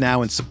right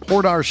now and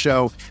support our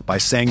show by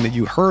saying that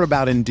you heard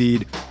about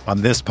Indeed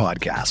on this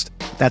podcast.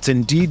 That's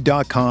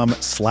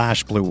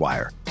Indeed.com/Blue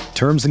Wire.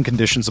 Terms and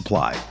conditions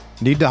apply.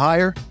 Need to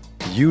hire?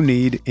 You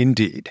need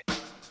Indeed.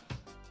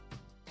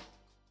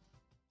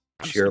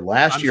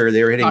 Last year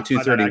they were hitting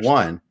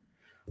 231.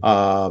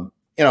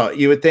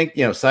 You would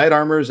think, side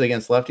armors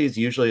against lefties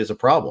usually is a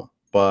problem,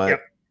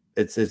 but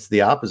it's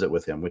the opposite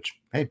with him, which,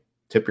 hey,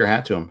 tip your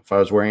hat to him. If I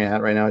was wearing a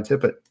hat right now, I'd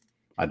tip it.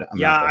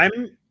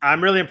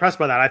 I'm really impressed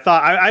by that.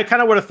 I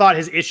kind of would have thought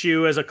his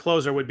issue as a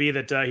closer would be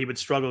that he would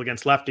struggle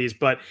against lefties,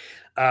 but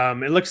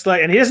it looks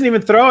like, and he doesn't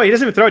even throw a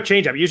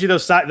changeup. Usually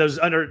those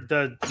under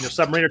the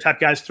submariner type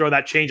guys throw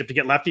that changeup to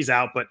get lefties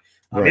out, but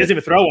he doesn't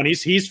even throw one.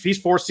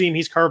 He's four seam,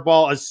 he's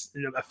curveball,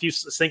 a few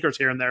sinkers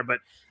here and there, but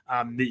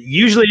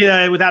usually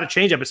without a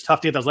changeup, it's tough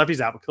to get those lefties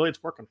out. But clearly,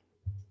 it's working.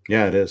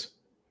 Yeah, it is.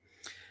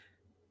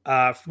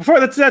 Before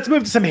let's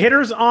move to some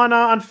hitters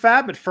on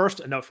Fab. But first,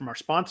 a note from our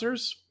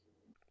sponsors.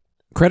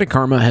 Credit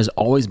Karma has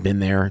always been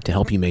there to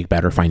help you make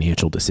better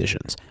financial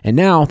decisions. And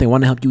now they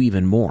want to help you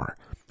even more.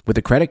 With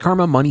the Credit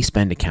Karma Money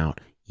Spend account,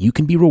 you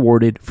can be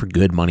rewarded for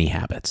good money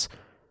habits.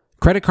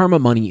 Credit Karma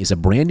Money is a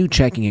brand new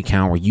checking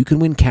account where you can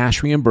win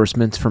cash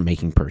reimbursements for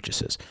making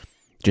purchases.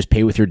 Just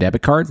pay with your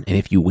debit card, and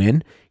if you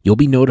win, you'll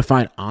be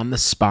notified on the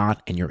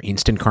spot, and your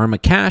Instant Karma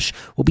cash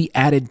will be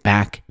added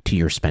back to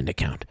your spend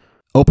account.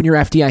 Open your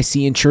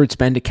FDIC insured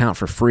spend account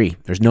for free.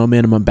 There's no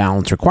minimum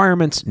balance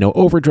requirements, no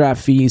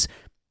overdraft fees,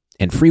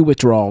 and free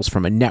withdrawals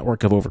from a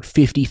network of over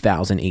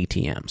 50,000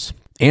 ATMs.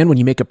 And when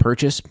you make a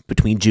purchase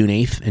between June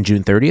 8th and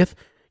June 30th,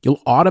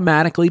 you'll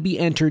automatically be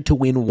entered to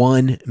win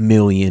 $1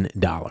 million.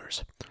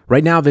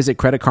 Right now, visit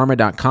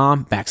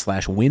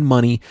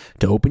creditkarma.com/winmoney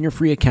to open your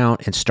free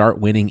account and start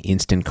winning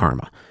instant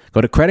karma. Go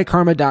to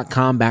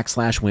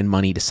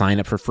creditkarma.com/winmoney to sign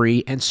up for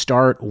free and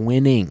start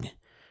winning.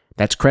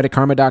 That's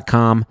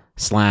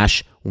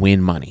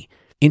creditkarma.com/winmoney.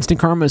 Instant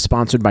Karma is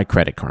sponsored by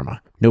Credit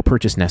Karma. No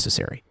purchase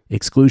necessary.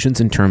 Exclusions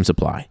and terms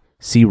apply.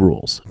 See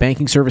rules.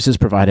 Banking services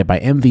provided by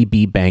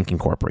MVB Bank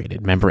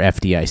Incorporated. Member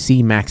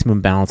FDIC. Maximum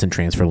balance and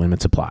transfer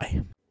limits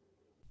apply.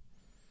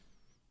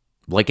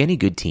 Like any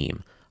good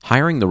team,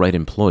 hiring the right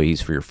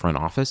employees for your front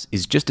office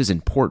is just as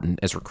important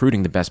as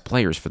recruiting the best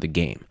players for the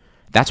game.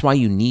 That's why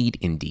you need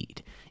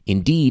Indeed.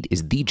 Indeed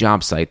is the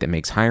job site that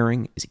makes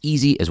hiring as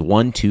easy as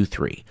 1, 2,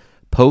 3.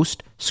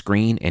 Post,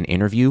 screen, and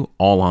interview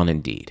all on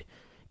Indeed.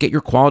 Get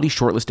your quality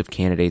shortlist of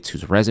candidates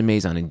whose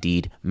resumes on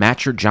Indeed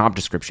match your job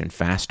description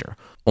faster.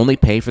 Only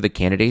pay for the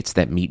candidates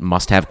that meet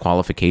must-have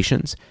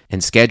qualifications,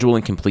 and schedule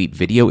and complete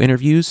video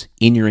interviews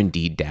in your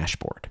Indeed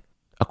dashboard.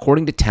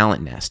 According to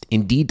Talent Nest,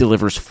 Indeed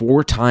delivers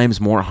 4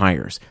 times more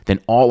hires than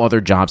all other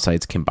job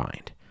sites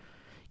combined.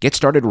 Get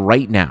started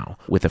right now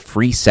with a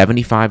free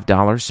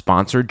 $75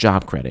 sponsored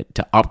job credit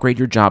to upgrade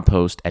your job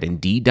post at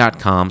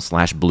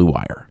Indeed.com/Blue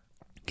Wire.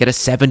 Get a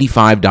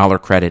 $75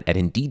 credit at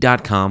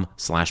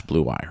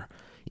Indeed.com/Blue Wire.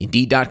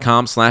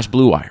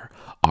 Indeed.com/Blue Wire.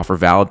 Offer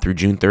valid through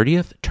June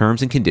 30th.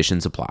 Terms and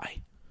conditions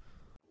apply.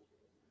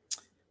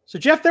 So,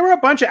 Jeff, there were a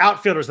bunch of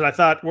outfielders that I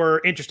thought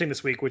were interesting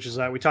this week, which is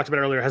we talked about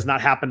earlier, has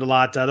not happened a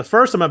lot. The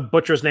first, I'm going to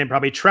butcher his name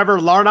probably, Trevor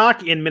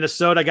Larnach in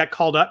Minnesota got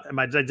called up.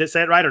 Did I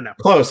say it right or no?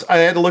 Close. I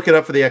had to look it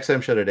up for the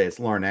XM show today. It's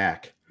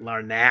Larnach.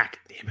 Larnach.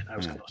 Damn it. I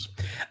was close.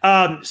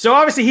 So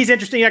obviously he's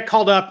interesting. He got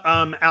called up.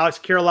 Alex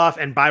Kirilloff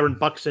and Byron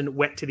Buxton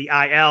went to the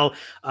IL.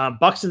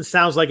 Buxton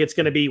sounds like it's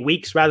going to be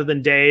weeks rather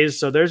than days.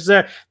 So there's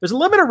a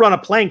little bit of run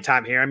of playing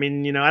time here. I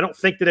mean, I don't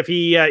think that if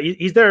he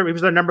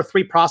was their number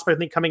 3 prospect, I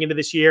think, coming into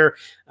this year.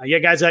 You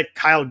got guys like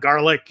Kyle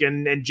Garlick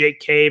and Jake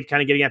Cave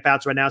kind of getting at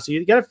bats right now. So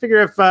you got to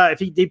figure if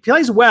he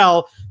plays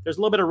well, there's a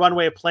little bit of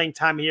runway of playing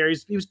time here.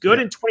 He was good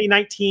in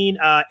 2019,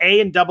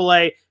 A and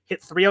AA. Hit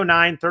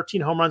 309,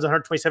 13 home runs,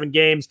 127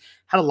 games,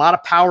 had a lot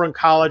of power in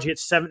college. He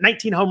hit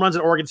 19 home runs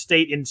at Oregon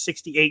State in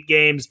 68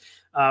 games.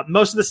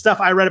 Most of the stuff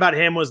I read about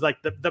him was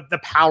like the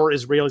power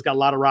is real. He's got a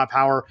lot of raw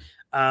power.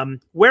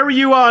 Where were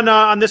you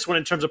on this one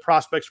in terms of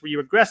prospects? Were you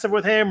aggressive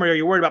with him, or are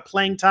you worried about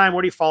playing time?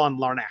 Where do you fall on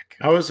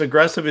Larnach? I was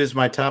aggressive as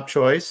my top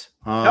choice.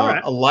 Right.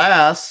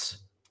 Alas,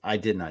 I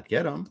did not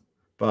get him,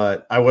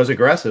 but I was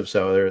aggressive,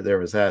 so there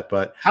was that.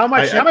 But how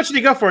much did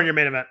he go for in your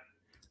main event?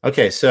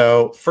 Okay,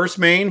 so first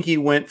main, he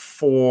went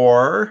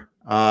for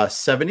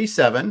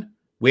 77.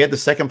 We had the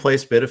second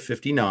place bid of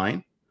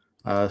 59.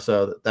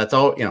 So that's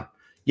all,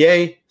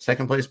 yay,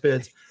 second place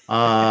bids.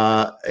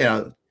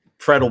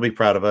 Fred will be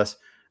proud of us.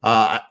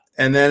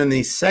 And then in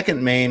the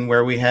second main,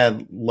 where we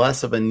had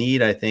less of a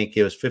need, I think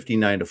it was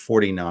 59 to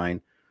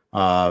 49.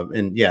 Although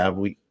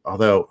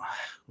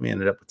we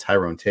ended up with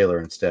Tyrone Taylor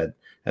instead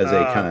as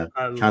a kind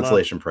of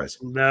consolation prize.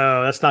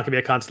 No, that's not going to be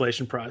a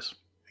consolation prize.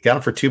 I got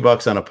him for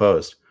 $2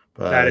 unopposed.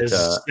 But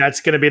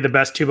that's going to be the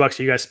best $2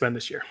 you guys spend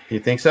this year.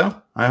 You think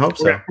so? I hope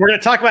so. We're going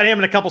to talk about him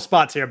in a couple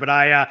spots here, but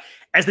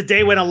as the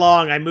day went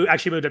along, I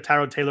actually moved up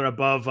Tyrone Taylor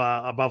above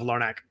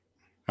Larnach.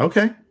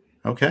 Okay.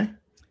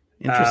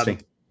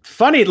 Interesting.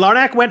 Funny,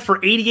 Larnach went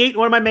for 88 in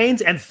one of my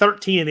mains and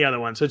 13 in the other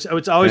one. So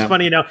it's always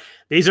funny,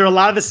 these are a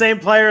lot of the same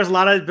players,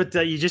 but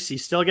you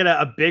still get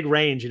a big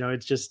range.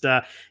 It's just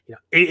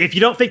if you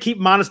don't think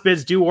keep honest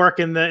bids do work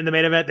in the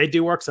main event, they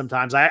do work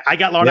sometimes. I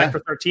got Larnach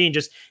for 13.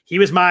 He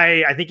was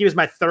my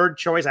third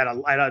choice. I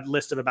had a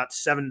list of about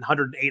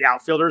 708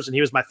 outfielders, and he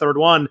was my third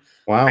one.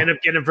 Wow. I ended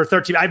up getting him for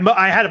 13.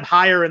 I had him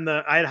higher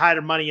I had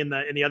higher money in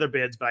the other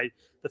bids, but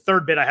the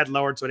third bid I had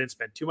lowered, so I didn't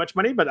spend too much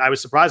money, but I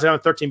was surprised I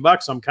got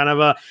 $13. So I'm kind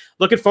of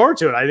looking forward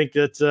to it. I think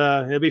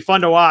that it'll be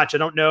fun to watch. I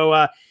don't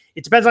know.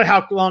 It depends on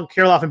how long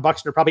Kirilloff and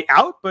Buxton are probably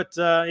out, but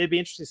it'd be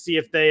interesting to see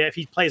if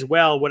he plays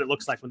well, what it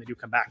looks like when they do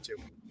come back too.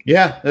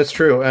 Yeah, that's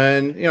true.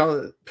 And,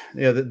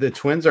 the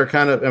Twins are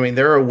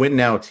they're a win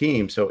now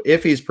team. So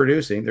if he's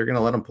producing, they're going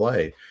to let him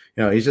play.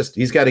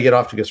 He's got to get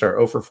off to start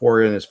 0 for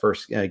 4 in his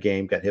first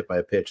game, got hit by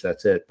a pitch.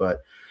 That's it.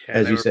 But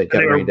as you said,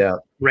 got rained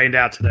out. Rained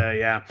out today,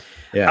 yeah.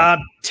 Yeah.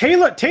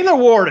 Taylor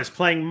Ward is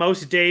playing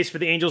most days for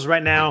the Angels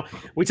right now.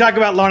 We talk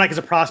about Larnach as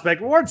a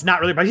prospect. Ward's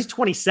not really, but he's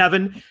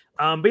 27.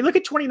 But you look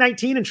at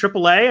 2019 in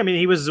AAA. I mean,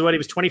 he was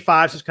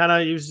 25, so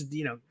he was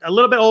a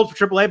little bit old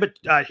for AAA,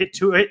 but hit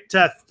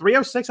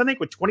 306, I think,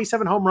 with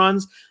 27 home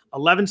runs,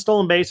 11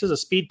 stolen bases, a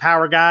speed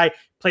power guy.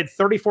 Played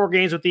 34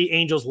 games with the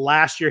Angels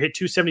last year, hit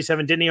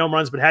 277, didn't hit home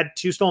runs, but had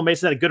 2 stolen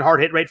bases, had a good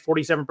hard hit rate,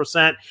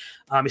 47%.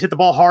 He's hit the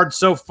ball hard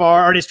so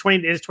far. In his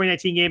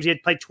 2019 games, he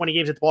had played 20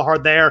 games, hit the ball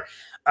hard there.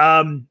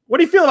 What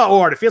do you feel about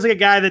Ward? It feels like a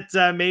guy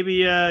that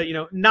maybe,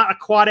 not a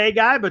quad A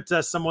guy, but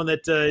someone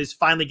that is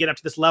finally getting up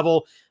to this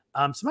level.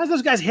 Sometimes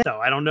those guys hit, though.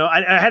 I don't know.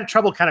 I had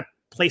trouble kind of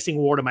placing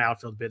Ward in my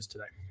outfield bids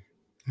today.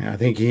 Yeah, I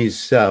think he's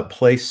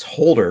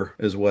placeholder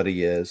is what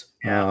he is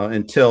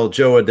until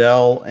Joe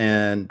Adell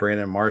and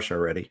Brandon Marsh are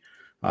ready.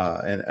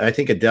 And I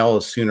think Adell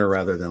is sooner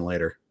rather than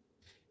later.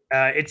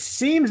 It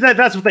seems that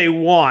that's what they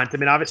want. I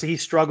mean, obviously he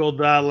struggled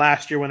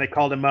last year when they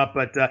called him up,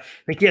 but I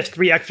think he has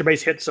 3 extra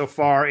base hits so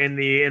far in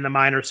the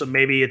minors. So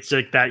maybe it's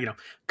like that,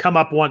 come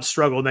up once,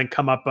 struggle, then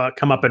come up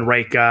and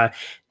rake.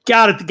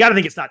 Gotta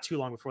think it's not too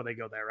long before they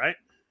go there, right?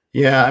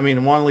 Yeah, I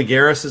mean, Juan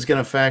Lagares is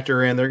going to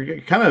factor in. They're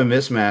kind of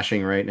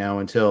mismashing right now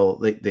until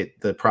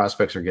the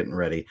prospects are getting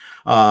ready.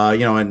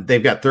 And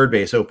they've got third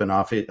base open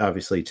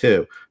obviously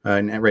too.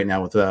 And right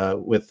now with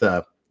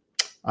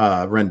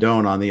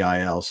Rendon on the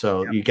IL,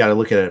 so you got to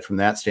look at it from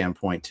that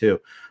standpoint too.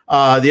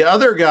 The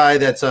other guy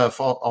that's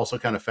also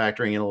kind of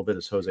factoring in a little bit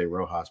is Jose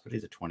Rojas, but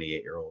he's a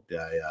 28-year-old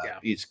guy.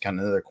 He's kind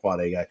of another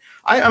quad A guy.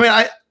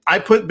 I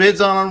put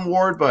bids on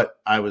Ward, but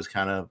I was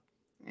kind of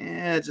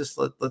just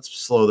let's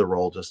slow the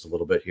roll just a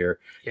little bit here.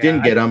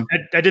 Didn't get him.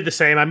 I did the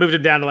same. I moved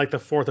him down to like the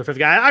 4th or 5th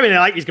guy. I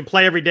mean, he can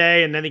play every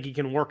day, and I think he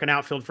can work an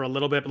outfield for a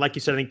little bit. But like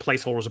you said, I think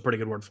placeholder is a pretty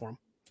good word for him.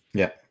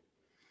 Yeah.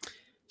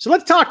 So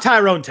let's talk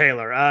Tyrone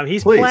Taylor.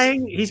 He's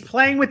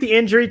playing with the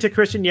injury to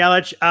Christian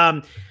Yelich.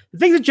 The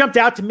thing that jumped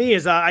out to me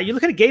is you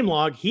look at a game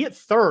log, he hit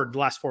 3rd the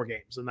last 4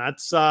 games, and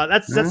that's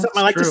something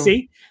I like to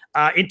see.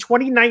 In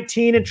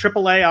 2019 in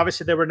AAA,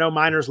 obviously there were no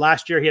minors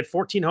last year. He had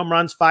 14 home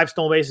runs, 5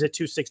 stolen bases at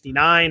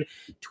 269.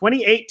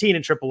 2018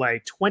 in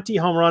AAA, 20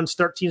 home runs,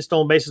 13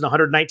 stolen bases,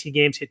 119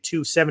 games, hit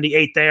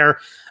 278 there.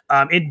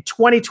 In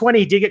 2020,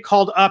 he did get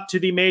called up to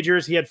the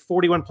majors. He had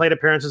 41 plate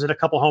appearances and a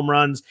couple home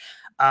runs.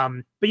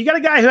 But you got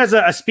a guy who has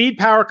a speed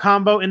power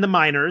combo in the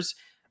minors.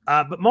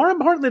 But more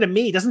importantly to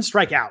me, he doesn't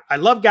strike out. I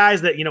love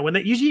guys that,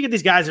 usually you get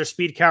these guys that are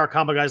speed power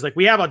combo guys. Like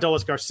we have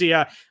Adolis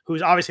Garcia,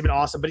 who's obviously been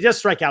awesome, but he does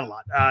strike out a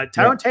lot.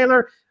 Tyrone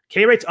Taylor,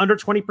 K rate's under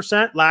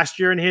 20% last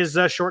year in his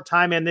short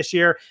time, and this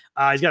year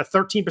he's got a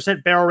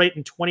 13% barrel rate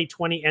in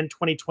 2020 and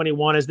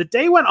 2021. As the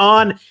day went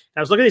on, I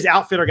was looking at these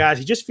outfielder guys.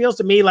 He just feels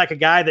to me like a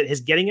guy that is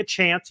getting a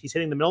chance. He's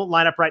hitting the middle of the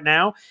lineup right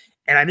now.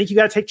 And I think you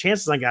got to take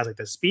chances on guys like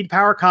this. Speed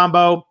power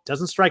combo,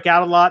 doesn't strike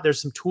out a lot.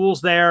 There's some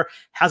tools there,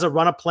 has a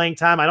run of playing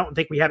time. I don't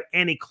think we have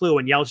any clue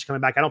when Yelich is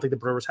coming back. I don't think the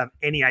Brewers have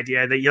any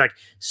idea that he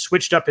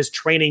switched up his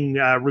training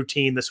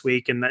routine this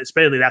week, and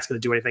especially that's going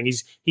to do anything.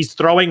 He's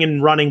throwing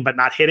and running, but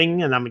not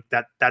hitting, and I mean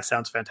that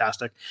sounds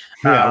fantastic.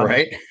 Yeah,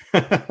 right.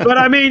 But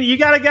I mean, you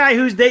got a guy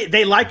who's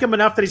they like him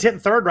enough that he's hitting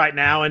 3rd right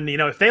now, and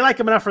if they like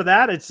him enough for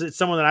that, it's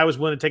someone that I was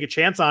willing to take a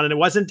chance on, and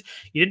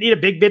you didn't need a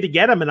big bid to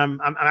get him, and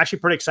I'm actually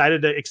pretty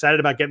excited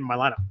about getting my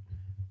lineup.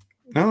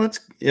 No, that's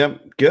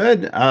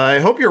good. I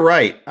hope you're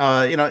right.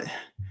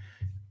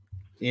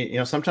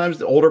 Sometimes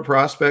the older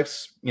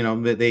prospects,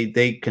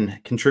 they can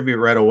contribute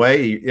right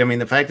away. I mean,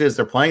 the fact is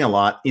they're playing a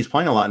lot. He's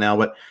playing a lot now,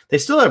 but they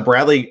still have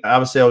Bradley,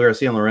 Avisail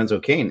Garcia, and Lorenzo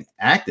Cain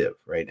active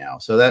right now.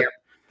 So that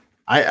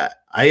I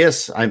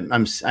guess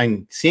I'm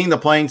seeing the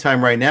playing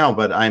time right now,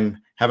 but I'm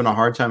having a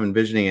hard time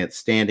envisioning it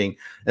standing,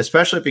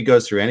 especially if he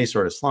goes through any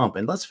sort of slump.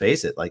 And let's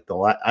face it, I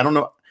don't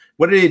know.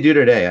 What did he do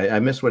today? I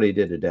missed what he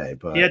did today,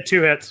 but he had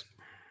 2 hits.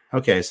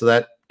 Okay, so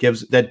that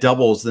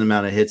doubles the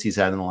amount of hits he's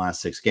had in the last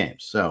 6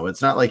 games. So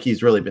it's not like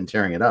he's really been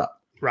tearing it up.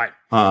 Right.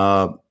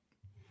 I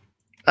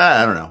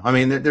don't know. I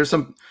mean, there's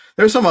some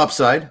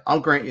upside. I'll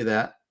grant you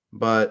that,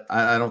 but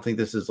I don't think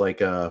this is I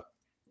don't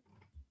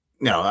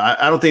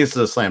think this is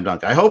a slam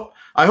dunk. I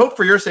hope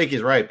for your sake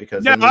he's right,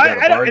 because I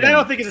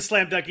don't think it's a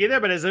slam dunk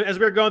either. But as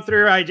we were going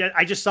through,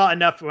 I just saw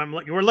enough.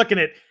 We're looking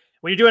at.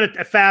 When you're doing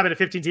a fab and a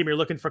 15 team, you're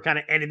looking for kind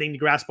of anything to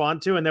grasp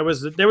onto. And there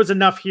was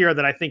enough here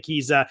that I think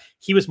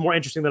he was more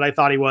interesting than I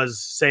thought he was,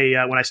 say,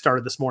 when I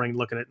started this morning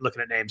looking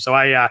at names. So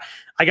I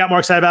got more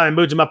excited about him and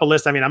moved him up a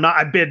list. I mean,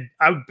 I've been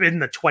in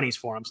the 20s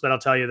for him. So that'll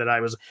tell you that I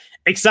was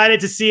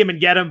excited to see him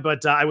and get him,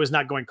 but I was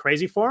not going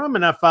crazy for him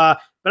enough. But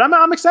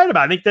I'm excited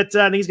about it. I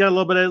think he's got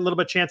a little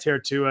bit chance here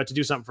to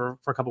do something for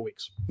a couple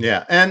weeks.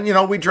 Yeah. And,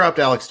 we dropped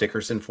Alex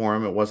Dickerson for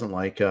him. It wasn't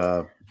like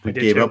we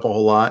gave up a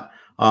whole lot.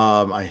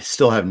 I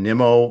still have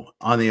Nimmo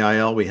on the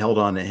IL. We held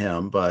on to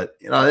him, but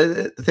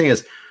the thing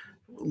is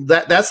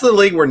that's the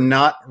league we're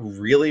not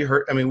really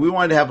hurt. I mean, we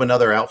wanted to have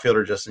another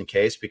outfielder just in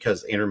case,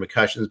 because Andrew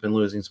McCutcheon's been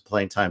losing some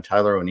playing time.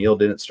 Tyler O'Neill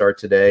didn't start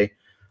today.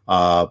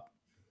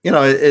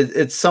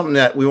 it's something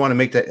that we want to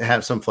make that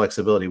have some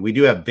flexibility. We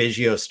do have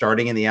Biggio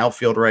starting in the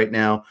outfield right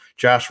now.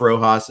 Josh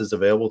Rojas is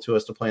available to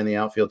us to play in the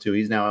outfield too.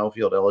 He's now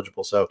outfield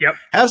eligible. So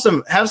have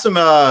some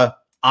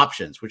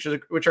options, which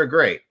are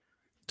great.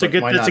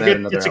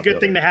 It's a good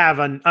thing to have.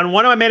 On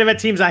one of my main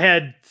event teams, I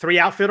had 3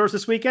 outfielders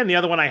this weekend. The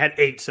other one I had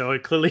 8. So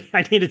clearly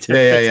I needed to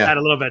fix that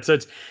a little bit. So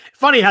it's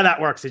funny how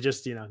that works. It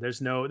just, there's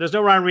no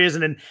rhyme or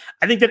reason. And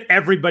I think that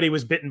everybody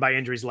was bitten by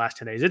injuries the last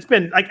 10 days. It's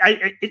been like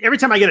every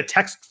time I get a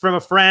text from a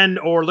friend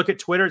or look at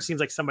Twitter, it seems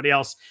like somebody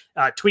else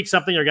tweaked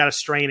something or got a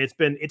strain. It's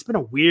been a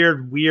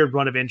weird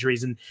run of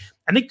injuries. And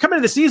I think coming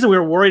into the season, we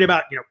were worried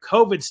about,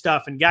 COVID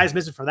stuff and guys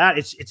missing for that.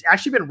 It's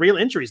actually been real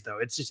injuries though.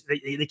 It's just,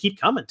 they keep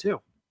coming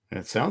too.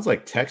 It sounds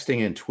like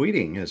texting and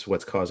tweeting is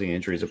what's causing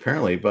injuries,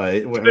 apparently. But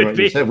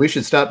you said we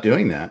should stop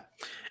doing that.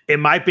 It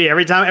might be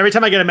every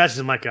time I get a message,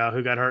 I'm like, "Oh,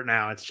 who got hurt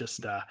now?" It's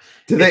just.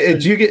 Do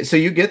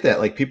you get that?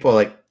 Like people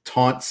like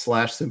taunt /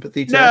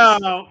 sympathy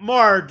text? No,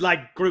 more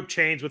like group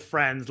chains with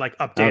friends, like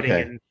updating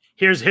and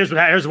here's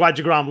why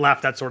DeGrom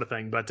left, that sort of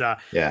thing. But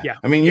yeah.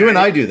 I mean, you and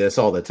I do this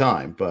all the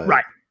time, but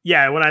right.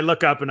 Yeah, when I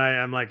look up and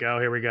I'm like, oh,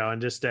 here we go. And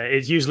just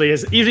it's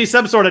usually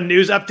some sort of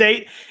news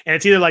update. And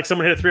it's either like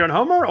someone hit a 3-run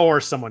homer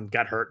or someone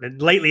got hurt.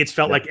 And lately it's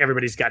felt like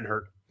everybody's gotten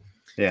hurt.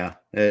 Yeah,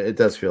 it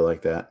does feel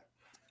like that.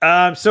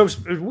 So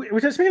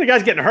speaking of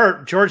guys getting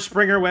hurt, George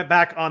Springer went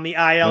back on the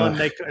IL and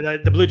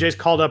the Blue Jays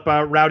called up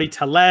Rowdy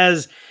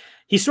Tellez.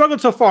 He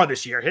struggled so far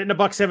this year, hitting a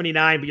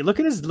 $179, but you look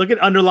at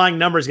underlying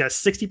numbers. He's got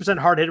a 60%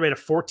 hard hit rate, a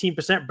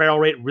 14% barrel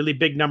rate, really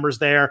big numbers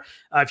there.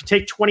 If you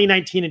take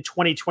 2019 and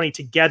 2020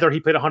 together,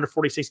 he played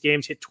 146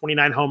 games, hit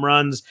 29 home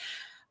runs.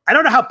 I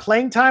don't know how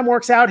playing time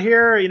works out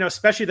here,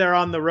 especially they're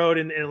on the road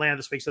in Atlanta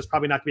this week, so it's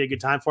probably not going to be a good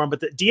time for him.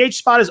 But the DH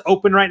spot is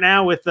open right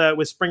now with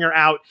Springer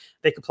out.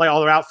 They can play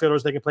all their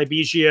outfielders. They can play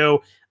Biggio.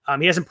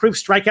 He has improved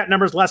strikeout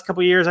numbers the last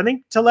couple of years. I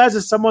think Tellez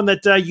is someone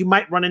that you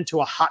might run into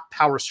a hot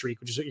power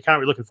streak, which is what you're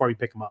kind of looking for if you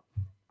pick him up.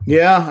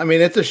 Yeah, I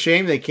mean, it's a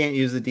shame they can't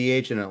use the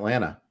DH in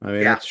Atlanta. I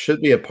mean, it should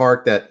be a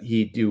park that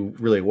he'd do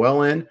really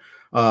well in.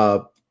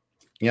 But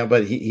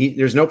he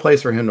there's no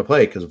place for him to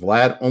play because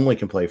Vlad only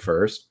can play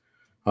first.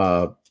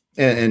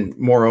 And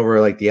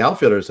moreover, like the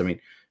outfielders, I mean,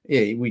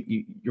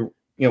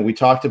 we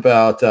talked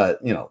about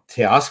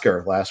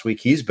Teoscar last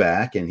week. He's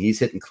back and he's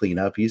hitting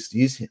cleanup.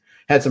 He's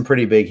had some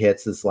pretty big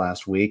hits this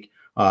last week.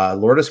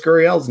 Lourdes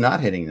Gurriel's not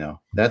hitting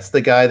though. That's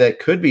the guy that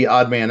could be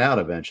odd man out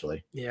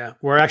eventually. Yeah,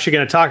 we're actually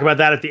going to talk about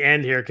that at the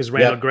end here because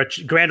Randall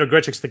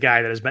Grichuk's the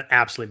guy that has been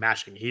absolutely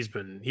mashing. He's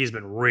been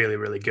really,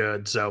 really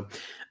good. So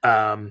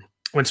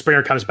when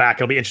Springer comes back,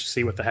 it'll be interesting to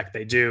see what the heck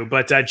they do.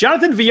 But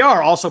Jonathan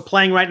Villar also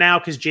playing right now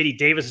because JD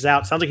Davis is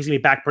out. Sounds like he's going to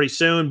be back pretty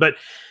soon. But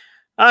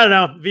I don't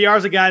know.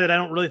 Villar's a guy that I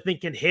don't really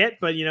think can hit.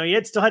 But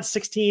he still had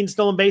 16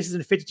 stolen bases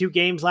in 52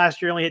 games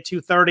last year. Only hit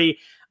 230.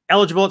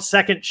 Eligible at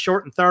second,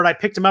 short, and third. I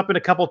picked him up in a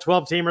couple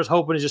 12-teamers,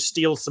 hoping to just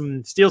steal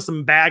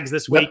some bags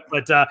this week.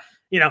 But I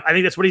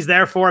think that's what he's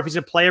there for. If he's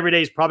going to play every day,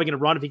 he's probably going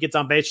to run if he gets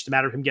on base. It's just a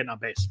matter of him getting on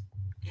base.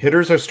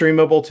 Hitters are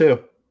streamable too.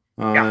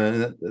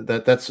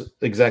 That's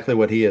exactly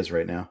what he is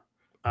right now.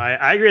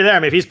 I agree there. I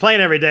mean, if he's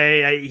playing every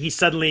day, he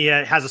suddenly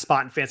has a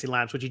spot in fantasy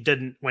lineups, which he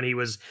didn't when he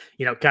was,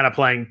 kind of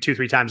playing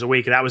 2-3 times a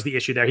week. And that was the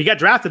issue there. He got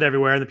drafted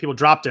everywhere, and the people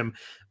dropped him.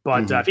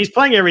 But if he's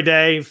playing every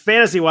day,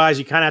 fantasy-wise,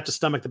 you kind of have to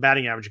stomach the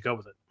batting average and go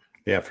with it.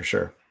 Yeah, for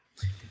sure.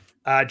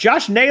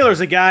 Josh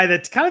Naylor's a guy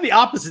that's kind of the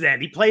opposite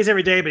end. He plays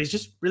every day, but he's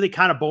just really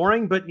kind of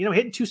boring. But,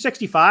 hitting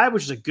 265,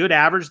 which is a good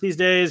average these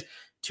days.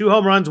 2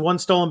 home runs, 1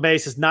 stolen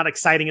base is not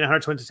exciting in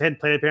 110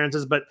 plate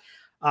appearances, but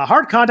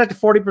hard contact at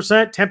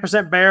 40%,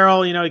 10%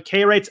 barrel.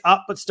 K rate's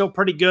up, but still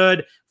pretty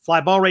good.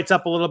 Fly ball rate's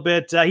up a little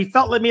bit. He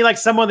felt to me like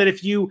someone that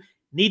if you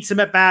need some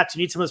at-bats,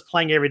 you need someone that's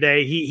playing every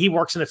day, he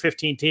works in a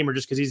 15-teamer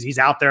just because he's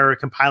out there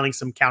compiling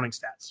some counting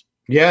stats.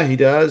 Yeah, he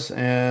does.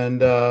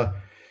 And, I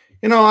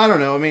don't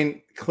know. I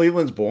mean,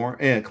 Cleveland's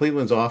boring. Yeah,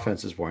 Cleveland's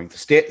offense is boring.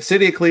 The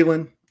city of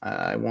Cleveland,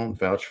 I won't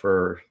vouch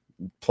for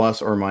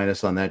plus or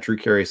minus on that. Drew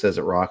Carey says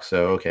it rocks,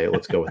 so okay,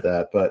 let's go with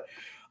that. But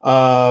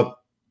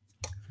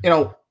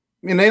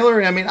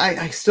Naylor, I mean,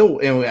 I still,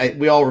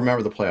 we all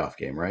remember the playoff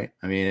game, right?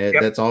 I mean,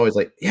 that's always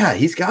like, yeah,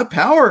 he's got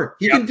power.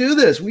 He can do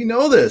this. We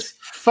know this.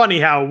 Funny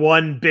how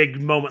one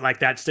big moment like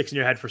that sticks in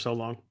your head for so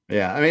long.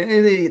 Yeah, I mean,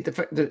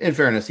 in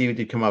fairness, he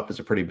did come up as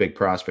a pretty big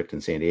prospect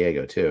in San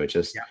Diego too. It's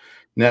just.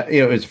 Now, I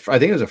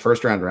think it was a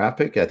first-round draft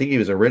pick. I think he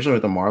was originally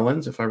with the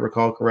Marlins, if I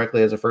recall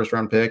correctly, as a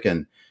first-round pick.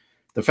 And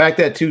the fact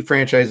that 2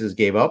 franchises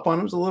gave up on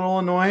him is a little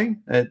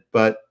annoying,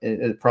 but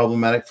it's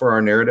problematic for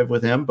our narrative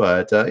with him.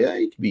 But,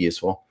 he could be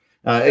useful.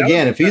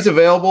 Again, if he's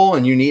available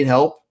and you need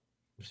help,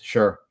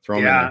 sure, throw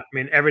him in there. I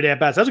mean, every day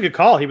at bats. That was a good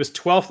call. He was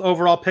 12th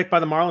overall pick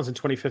by the Marlins in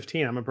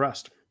 2015. I'm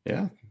impressed.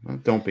 Yeah,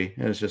 don't be.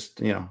 It was just,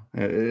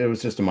 it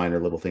was just a minor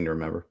little thing to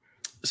remember.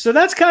 So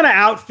that's kind of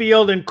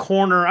outfield and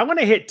corner. I want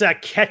to hit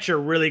catcher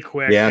really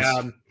quick. Yes.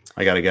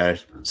 I got a guy,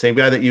 same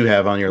guy that you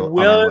have on your on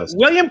our list.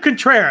 William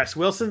Contreras,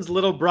 Wilson's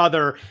little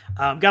brother,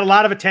 got a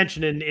lot of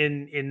attention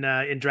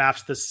in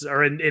drafts this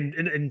or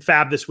in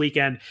Fab this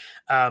weekend.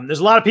 There's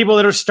a lot of people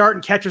that are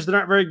starting catchers that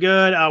aren't very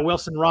good.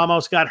 Wilson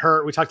Ramos got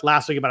hurt. We talked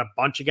last week about a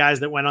bunch of guys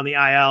that went on the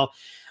IL.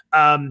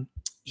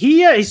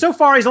 He so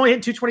far he's only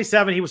hit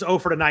 227. He was 0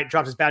 for tonight,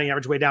 dropped his batting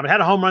average way down, but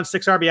had a home run,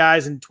 6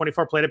 RBIs, and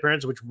 24 plate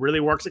appearances, which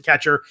really works at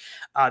catcher.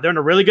 They're in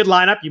a really good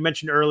lineup. You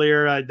mentioned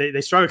earlier they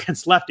struggle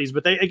against lefties,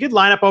 but a good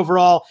lineup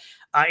overall.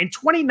 In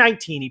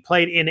 2019, he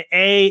played in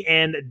A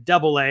and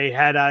AA,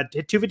 had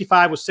hit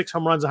 255 with 6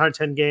 home runs,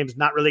 110 games.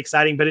 Not really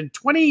exciting, but in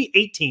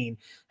 2018,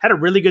 had a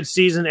really good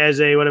season as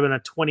would have been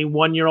a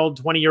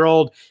 21-year-old,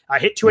 20-year-old.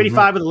 Hit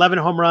 285 with 11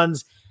 home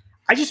runs.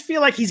 I just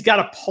feel like he's got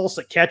a pulse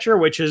at catcher,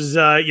 which is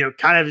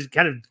kind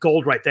of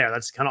gold right there.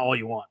 That's kind of all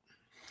you want.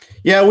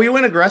 Yeah, we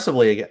went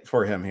aggressively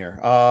for him here.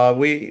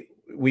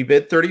 We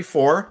bid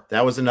 34.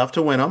 That was enough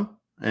to win him,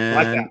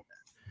 and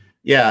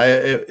yeah,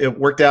 it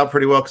worked out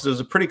pretty well because it was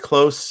a pretty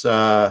close.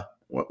 What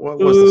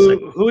was the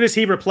signal? Who does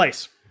he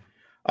replace?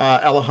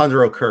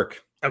 Alejandro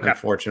Kirk. Okay,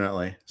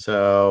 unfortunately,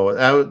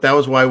 so that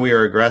was why we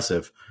were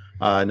aggressive.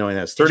 Knowing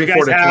that's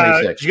 34 to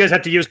 26. Did you guys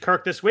have to use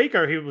Kirk this week,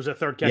 or he was a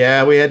third catcher?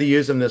 Yeah, we had to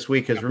use him this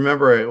week because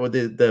remember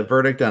the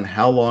verdict on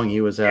how long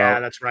he was out. Yeah,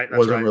 that's right.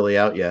 Wasn't really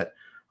out yet.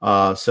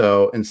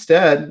 So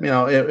instead,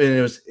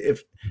 it was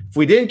if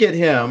we didn't get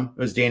him,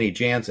 it was Danny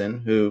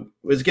Jansen, who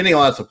was getting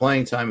lots of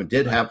playing time and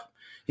did have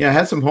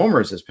had some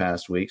homers this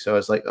past week. So I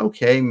was like,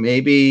 okay,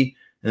 maybe,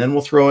 and then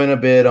we'll throw in a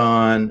bid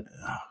on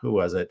who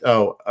was it?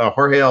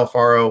 Jorge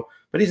Alfaro,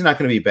 but he's not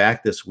going to be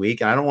back this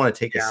week, and I don't want to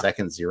take a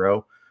second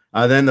zero.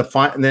 Then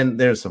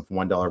there's some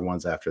 $1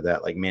 ones after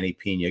that, like Manny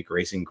Pena,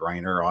 Grayson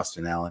Greiner,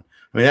 Austin Allen.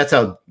 I mean, that's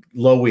how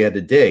low we had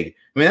to dig.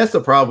 I mean, that's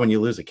the problem when you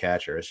lose a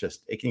catcher.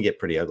 It can get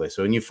pretty ugly.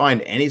 So when you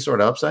find any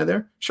sort of upside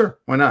there, sure,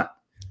 why not?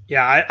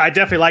 Yeah, I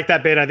definitely like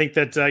that bid. I think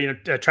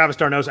that Travis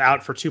d'Arnaud's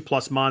out for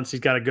 2+ months.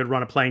 He's got a good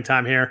run of playing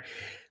time here.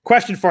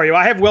 Question for you: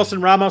 I have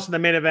Wilson Ramos in the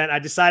main event. I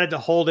decided to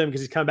hold him because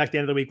he's coming back at the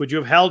end of the week. Would you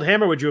have held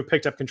him, or would you have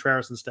picked up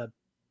Contreras instead?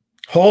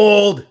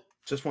 Hold.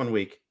 Just 1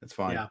 week. It's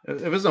fine. Yeah.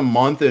 If it was a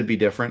month, it'd be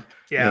different.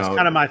 Yeah, it's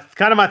kind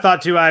of my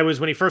thought too. I was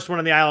when he first went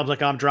on the aisle, I was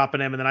like, I'm dropping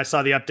him, and then I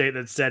saw the update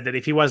that said that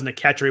if he wasn't a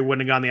catcher, he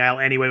wouldn't have gone the aisle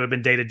anyway. It would have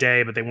been day to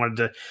day, but they wanted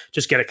to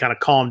just get it kind of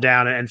calmed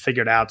down and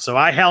figured out. So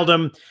I held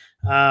him.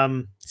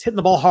 He's hitting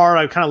the ball hard.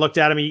 I kind of looked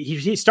at him.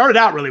 He started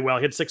out really well.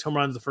 He had 6 home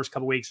runs the first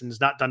couple of weeks and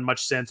has not done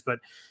much since, but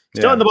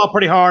still hitting the ball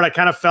pretty hard. I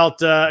kind of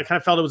felt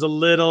it was a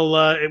little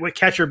with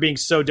catcher being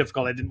so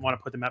difficult. I didn't want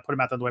to put him out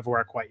on the waiver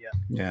wire quite yet.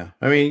 Yeah,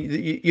 I mean,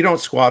 you don't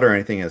squat or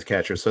anything as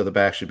catcher, so the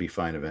back should be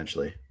fine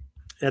eventually.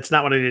 That's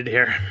not what I needed to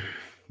hear.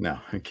 No,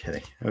 I'm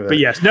kidding. But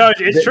yes, no,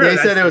 it's true. They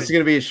said it was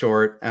going to be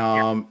short.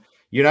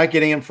 You're not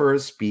getting him for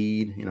his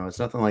speed. It's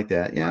nothing like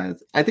that. Yeah,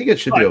 I think it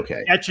should be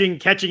okay.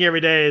 Catching every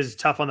day is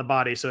tough on the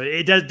body, so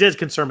it does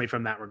concern me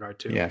from that regard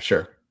too. Yeah,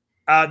 sure.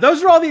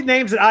 Those are all the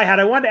names that I had.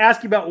 I wanted to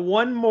ask you about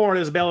one more,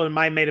 Isabella, in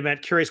my main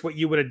event. Curious what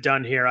you would have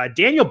done here.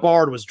 Daniel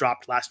Bard was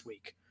dropped last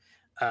week.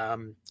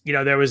 He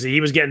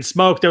was getting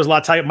smoked. There was a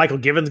lot of time. Michael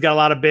Givens got a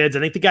lot of bids. I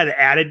think the guy that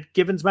added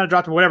Givens might have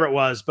dropped him, whatever it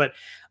was. But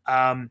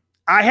I'm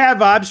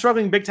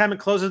struggling big time in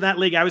closers in that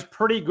league. I was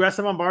pretty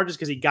aggressive on Bard just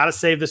because he got a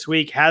save this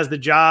week, has the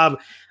job.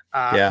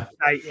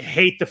 I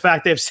hate the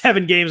fact they have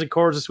 7 games in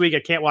Coors this week.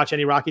 I can't watch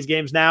any Rockies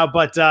games now.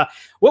 But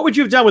what would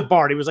you have done with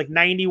Bard? He was like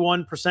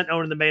 91%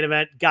 owned in the main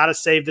event. Got a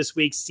save this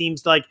week.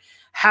 Seems like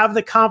have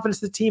the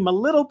confidence of the team a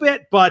little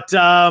bit, but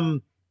I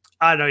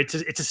don't know. It's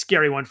a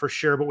scary one for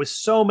sure. But with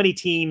so many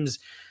teams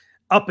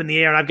up in the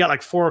air, and I've got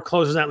like 4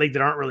 closers in that league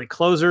that aren't really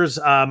closers.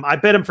 I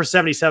bet him for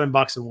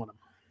 $77 and won him.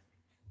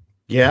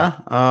 Yeah,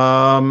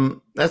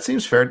 that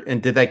seems fair.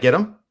 And did that get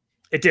him?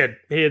 It did.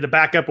 The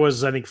backup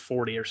was I think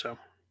 40 or so.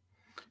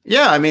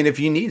 Yeah, I mean, if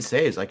you need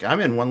saves, like I'm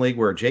in one league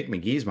where Jake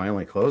McGee's my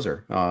only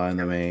closer in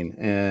the main,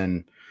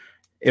 and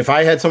if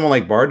I had someone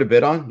like Bard to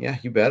bid on, yeah,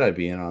 you bet I'd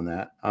be in on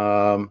that.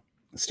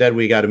 Instead,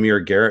 we got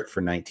Amir Garrett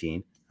for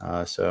 19,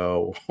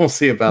 so we'll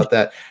see about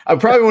that. I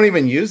probably won't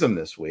even use him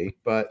this week,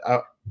 but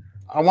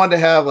I wanted to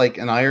have like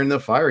an iron in the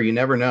fire. You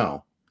never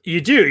know. You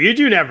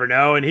do never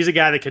know, and he's a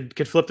guy that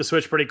could flip the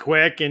switch pretty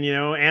quick. And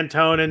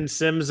Antone and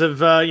Sims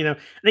have I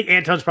think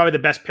Antone's probably the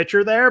best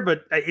pitcher there,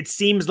 but it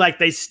seems like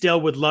they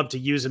still would love to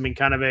use him in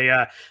kind of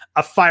a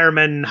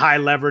fireman, high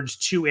leverage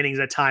 2 innings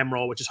at a time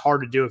role, which is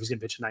hard to do if he's going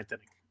to pitch a 9th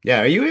inning.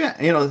 Yeah, are you?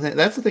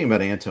 That's the thing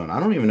about Antone. I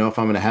don't even know if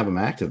I'm going to have him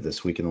active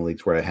this week in the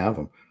leagues where I have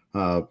him.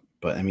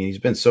 But I mean, he's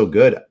been so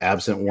good,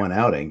 absent one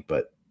outing,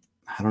 but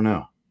I don't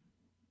know.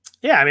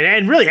 Yeah, I mean,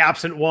 and really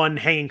absent one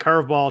hanging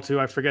curveball to,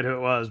 I forget who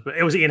it was, but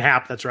it was Ian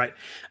Happ. That's right.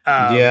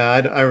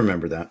 I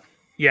remember that.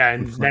 Yeah,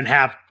 and then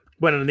Happ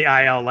went on the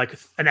IL like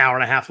an hour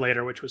and a half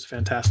later, which was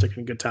fantastic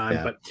and a good time.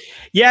 Yeah. But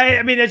yeah,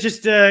 I mean, it's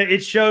just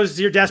it shows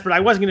you're desperate. I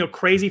wasn't going to go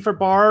crazy for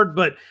Bard,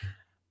 but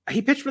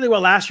he pitched really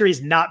well last year.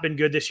 He's not been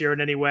good this year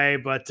in any way,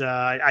 but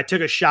I took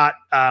a shot.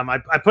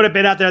 I put a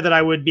bid out there that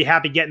I would be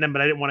happy getting him,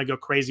 but I didn't want to go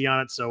crazy on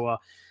it. So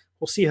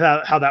we'll see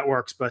how that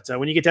works. But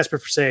when you get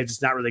desperate for saves,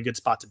 it's not really a good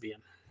spot to be in.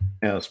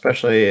 Yeah,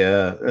 especially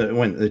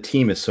when the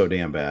team is so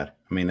damn bad.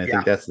 I mean, I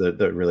think that's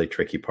the really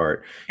tricky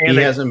part. And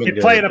he hasn't been good.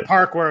 They play in a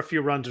park where a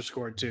few runs are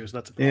scored too, so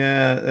that's a problem.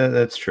 Yeah,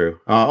 that's true.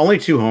 Only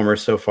 2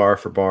 homers so far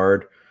for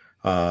Bard.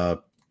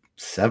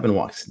 7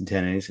 walks in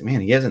 10 innings.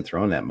 Man, he hasn't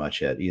thrown that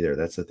much yet either.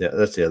 That's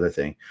the other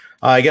thing.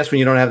 I guess when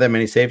you don't have that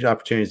many save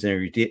opportunities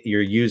and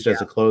you're used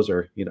as a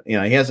closer, he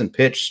hasn't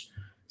pitched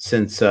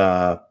since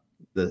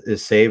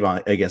his save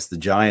against the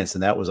Giants,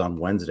 and that was on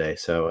Wednesday.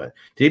 So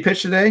did he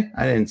pitch today?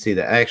 I didn't see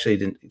that. I actually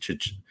didn't.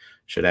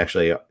 Should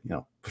actually,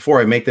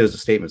 before I make those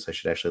statements, I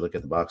should actually look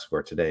at the box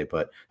score today.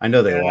 But I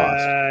know they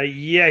lost.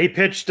 Yeah, he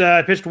pitched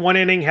 1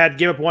 inning,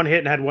 gave up 1 hit,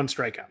 and had 1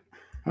 strikeout.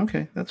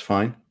 Okay, that's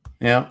fine.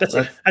 Yeah, that's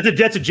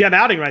a gem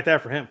outing right there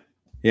for him.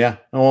 Yeah,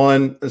 well,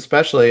 and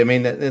especially, I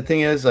mean, the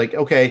thing is, like,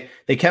 okay,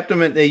 they kept him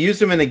they used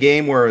him in a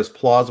game where it was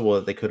plausible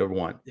that they could have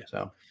won. Yeah.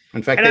 So,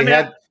 in fact,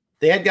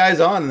 they had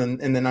guys on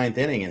in the 9th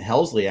inning, and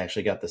Helsley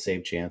actually got the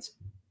save chance.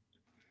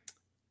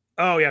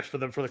 Oh yes, for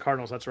the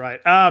Cardinals, that's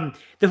right.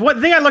 The one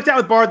thing I looked at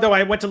with Bard, though,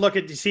 I went to look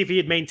to see if he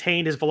had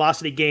maintained his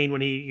velocity gain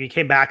when he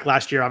came back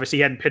last year. Obviously,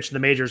 he hadn't pitched in the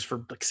majors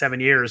for like 7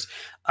 years.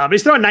 But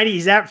he's throwing 90.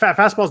 He's at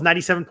fastball is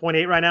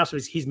 97.8 right now, so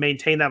he's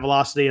maintained that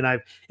velocity.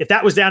 And if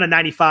that was down to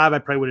 95, I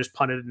probably would have just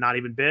punted and not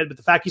even bid. But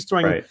the fact he's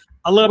throwing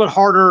a little bit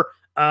harder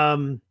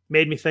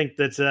made me think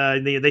that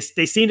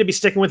they seem to be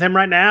sticking with him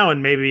right now,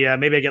 and maybe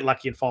I get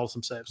lucky and fall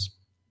some saves.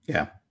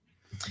 Yeah.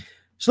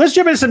 So let's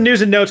jump into some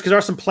news and notes because there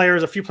are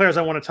a few players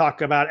I want to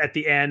talk about at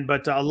the end,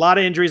 but a lot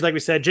of injuries, like we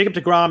said. Jacob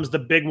deGrom's the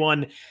big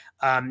one.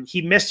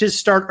 He missed his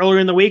start earlier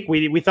in the week.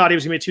 We thought he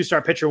was going to be a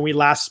 2-star pitcher when we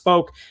last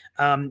spoke.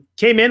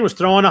 Came in, was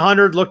throwing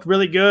 100, looked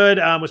really good,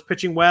 was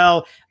pitching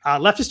well.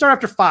 Left his start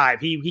after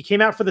 5. He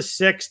came out for the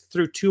 6th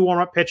through 2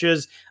 warm-up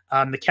pitches.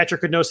 The catcher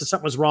could notice that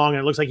something was wrong,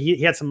 and it looks like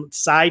he had some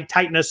side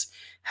tightness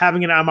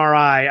having an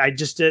MRI.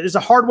 It's a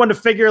hard one to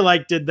figure.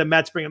 Like, did the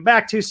Mets bring him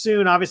back too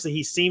soon? Obviously,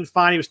 he seemed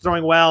fine. He was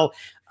throwing well.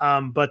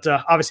 But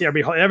obviously,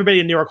 everybody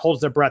in New York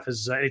holds their breath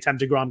as anytime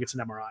deGrom gets an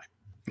MRI.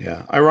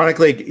 Yeah.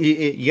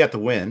 Ironically, you got the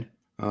win.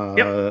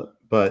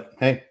 But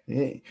hey,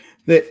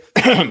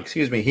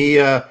 excuse me.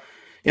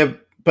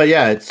 But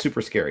yeah, it's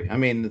super scary. I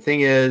mean, the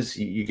thing is,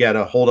 you got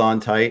to hold on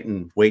tight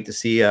and wait to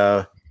see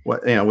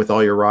with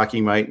all your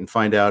rocking might and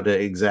find out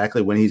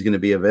exactly when he's going to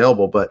be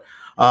available. But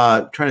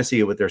trying to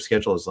see what their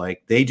schedule is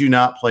like. They do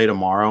not play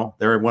tomorrow.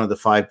 They're one of the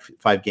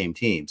five game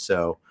teams,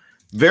 so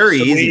very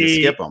easy to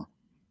skip them.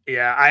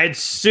 Yeah, I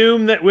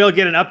assume that we'll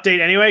get an update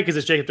anyway because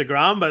it's Jacob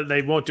deGrom, but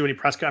they won't do any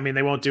press. I mean,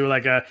 they won't do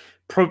like a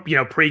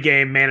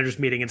pre-game managers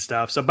meeting and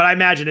stuff. So, but I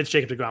imagine it's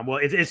Jacob deGrom. Well,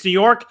 it's New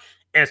York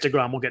and it's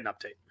deGrom. We'll get an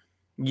update.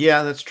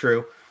 Yeah, that's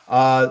true.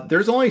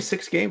 There's only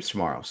 6 games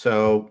tomorrow,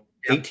 so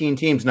 18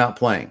 teams not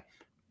playing.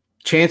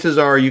 Chances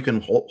are you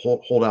can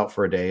hold out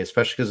for a day,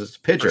 especially because it's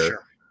a pitcher,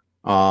 sure.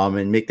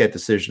 And make that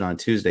decision on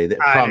Tuesday. The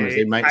problem is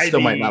they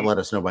might not let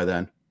us know by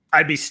then.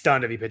 I'd be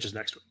stunned if he pitches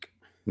next week.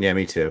 Yeah,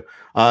 me too.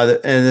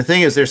 And the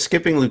thing is, they're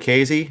skipping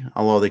Lucchesi,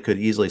 although they could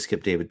easily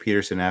skip David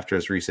Peterson after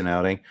his recent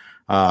outing.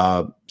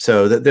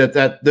 So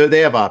they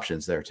have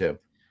options there too.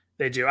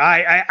 They do.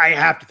 I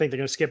have to think they're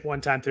going to skip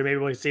one time through. Maybe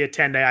we'll see a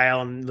 10-day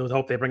IL and we'll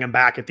hope they bring him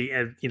back at the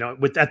end,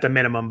 at the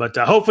minimum. But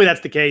hopefully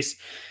that's the case.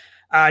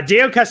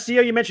 Diego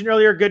Castillo, you mentioned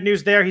earlier, good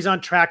news there. He's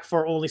on track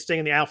for only staying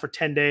in the IL for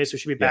 10 days, so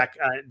should be back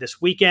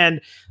this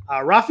weekend.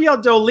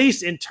 Rafael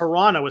Dolis in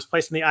Toronto was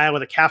placed in the IL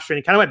with a calf strain.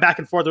 He kind of went back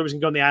and forth. He was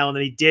going to go in the IL, and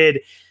then he did.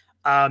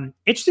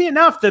 Interesting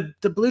enough,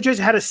 the Blue Jays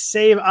had a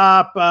save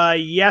op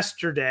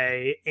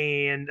yesterday,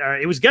 and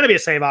it was going to be a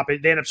save op. They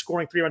ended up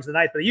scoring 3 runs in the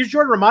 9th, but they used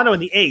Jordan Romano in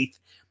the 8th,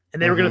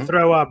 and they were going to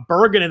throw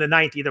Bergen in the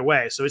 9th either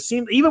way. So it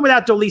seemed, even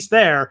without Dolis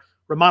there,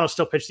 Romano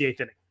still pitched the 8th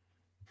inning.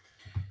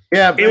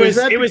 Yeah, it was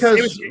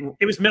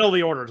middle of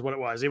the order is what it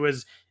was. It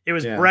was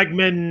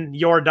Bregman,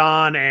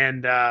 Jordan,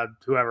 and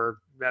whoever.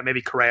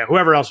 Maybe Correa,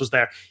 whoever else was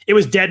there. It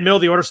was dead middle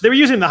of the order. So they were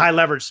using the high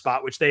leverage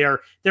spot, which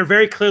they're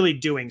very clearly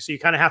doing. So you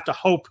kind of have to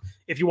hope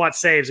if you want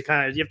saves, you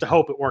have to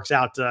hope it works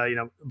out,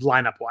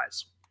 lineup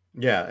wise.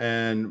 Yeah.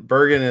 And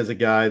Bergen is a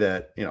guy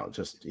that,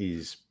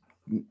 he's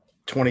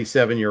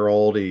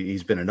 27-year-old.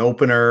 He's been an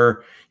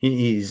opener.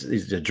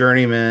 He's a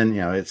journeyman.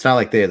 It's not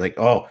like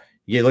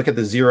you look at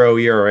the 0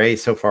 ERA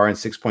so far in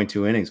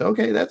 6.2 innings.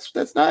 Okay.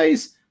 That's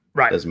nice.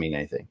 Right. Doesn't mean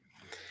anything.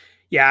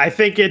 Yeah. I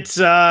think it's,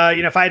 if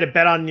I had to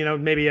bet on,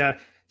 maybe a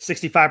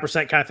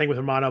 65% kind of thing with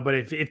Romano, but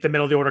if the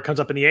middle of the order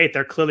comes up in the 8th,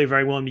 they're clearly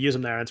very willing to use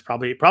him there. It's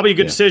probably a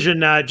good decision,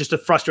 just a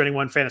frustrating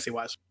one fantasy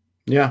wise.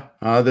 Yeah,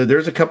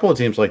 there's a couple of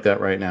teams like that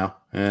right now,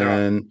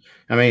 and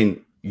I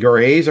mean your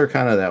A's are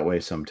kind of that way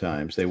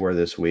sometimes. They were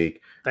this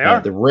week. They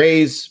are. The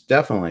Rays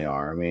definitely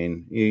are. I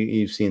mean,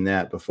 you've seen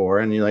that before,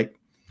 and you're like,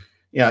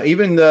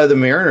 even the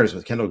Mariners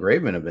with Kendall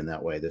Graveman have been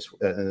that way this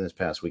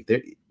past week.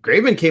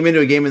 Graveman came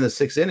into a game in the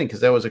 6th inning because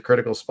that was a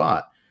critical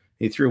spot.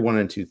 He threw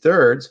 1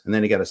 2/3, and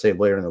then he got a save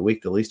later in the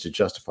week, at least to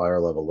justify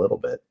our love a little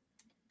bit.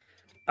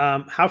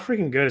 How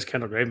freaking good has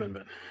Kendall Graveman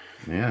been?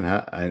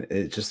 Man,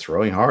 it's just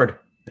throwing hard.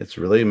 It's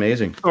really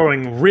amazing.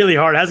 Throwing really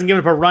hard. Hasn't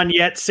given up a run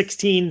yet.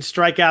 16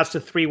 strikeouts to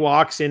 3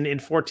 walks in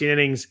 14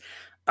 innings.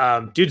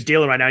 Dude's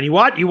dealing right now. And you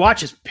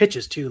watch his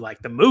pitches too,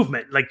 like the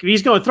movement. Like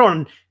he's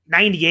throwing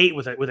 98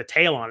 with a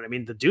tail on it. I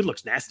mean, the dude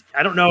looks nasty.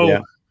 I don't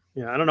know.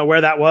 Yeah. I don't know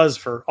where that was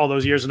for all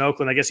those years in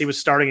Oakland. I guess he was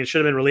starting and should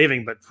have been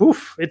relieving, but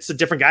it's a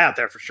different guy out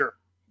there for sure.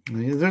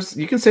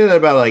 You can say that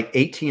about like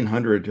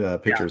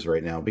 1,800 pitchers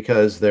right now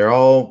because they're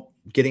all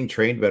getting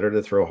trained better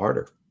to throw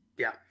harder.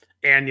 Yeah.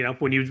 And,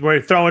 when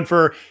you're throwing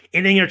for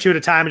inning or two at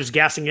a time and just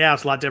gassing it out,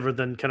 it's a lot different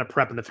than kind of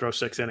prepping to throw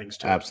 6 innings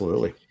too.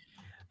 Absolutely.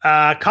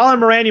 Colin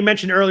Moran, you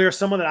mentioned earlier,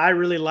 someone that I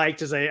really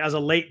liked as a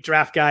late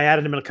draft guy. I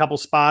added him in a couple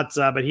spots,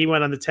 but he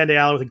went on the 10-day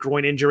IL with a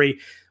groin injury.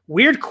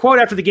 Weird quote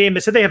after the game.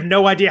 They said they have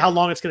no idea how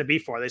long it's going to be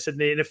for. They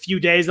said in a few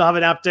days they'll have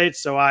an update.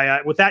 So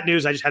with that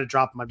news, I just had to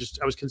drop him.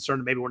 I was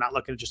concerned that maybe we're not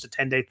looking at just a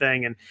 10-day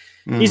thing. And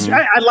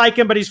I like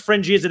him, but he's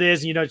fringy as it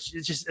is.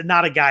 It's just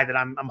not a guy that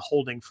I'm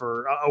holding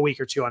for a week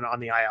or two on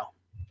the IL.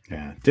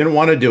 Yeah, didn't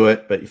want to do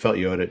it, but you felt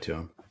you owed it to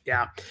him.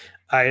 Yeah.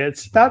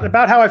 It's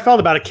about how I felt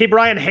about it. K.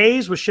 Brian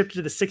Hayes was shifted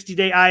to the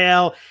 60-day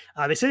IL.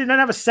 They said he didn't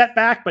have a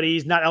setback, but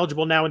he's not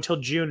eligible now until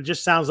June. It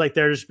just sounds like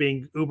they're just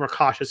being uber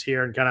cautious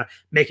here and kind of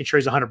making sure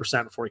he's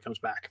 100% before he comes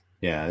back.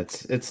 Yeah,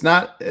 it's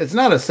not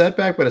a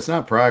setback, but it's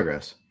not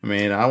progress. I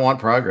mean, I want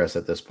progress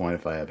at this point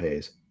if I have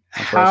Hayes.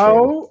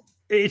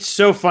 It's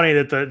so funny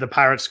that the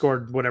Pirates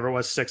scored whatever it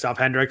was 6 off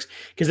Hendricks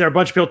because there are a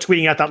bunch of people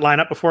tweeting out that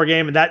lineup before a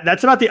game, and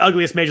that's about the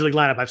ugliest major league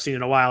lineup I've seen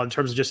in a while in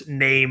terms of just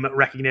name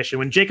recognition.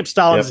 When Jacob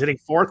Stallings is hitting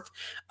 4th,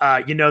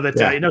 you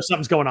know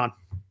something's going on.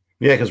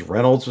 Yeah, because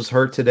Reynolds was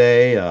hurt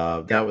today.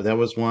 That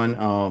was one.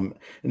 And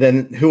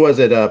then who was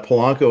it?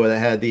 Polanco that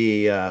had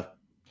the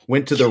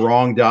went to the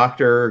wrong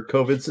doctor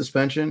COVID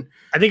suspension.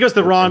 I think it was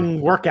the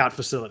wrong workout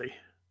facility.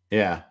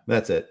 Yeah,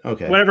 that's it.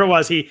 Okay. Whatever it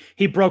was,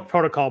 he broke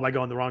protocol by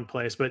going the wrong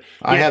place. But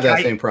I have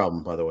that same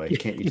problem, by the way.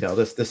 Can't you tell?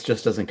 This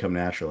just doesn't come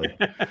naturally.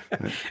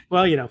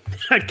 Well,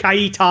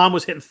 Kai Tom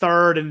was hitting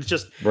 3rd, and it's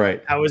just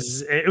right.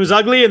 It was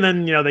ugly, and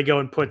then they go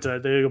and put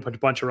a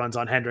bunch of runs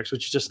on Hendricks,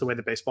 which is just the way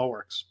the baseball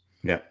works.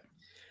 Yeah.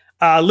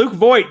 Luke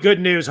Voigt,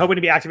 good news. Hoping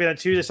to be activated on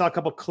Tuesday. Saw a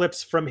couple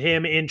clips from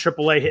him in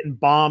AAA hitting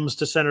bombs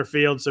to center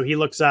field, so he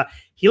looks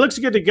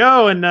good to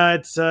go, and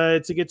it's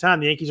a good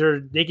time. The Yankees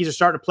are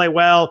starting to play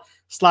well.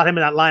 Slot him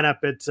in that lineup.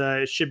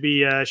 It should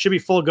be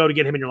full go to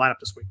get him in your lineup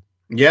this week.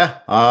 Yeah,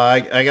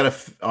 I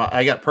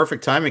got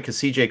perfect timing because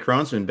CJ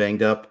Cron's been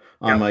banged up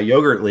on my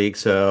yogurt league,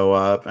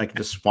 so I can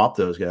just swap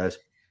those guys.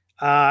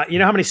 You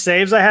know how many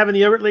saves I have in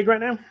the yogurt league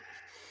right now?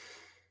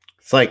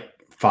 It's like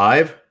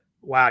 5.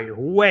 Wow, you're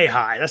way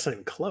high. That's not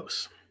even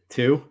close.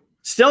 2.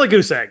 Still a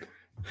goose egg.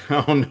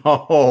 Oh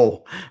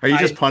no! Are you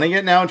just punting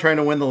it now and trying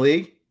to win the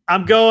league?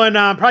 I'm going.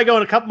 Probably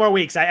going a couple more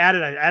weeks. I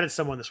added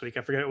someone this week.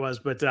 I forget who it was,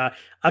 but a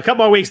couple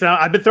more weeks now.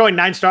 I've been throwing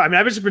 9-star. I mean,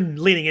 I've just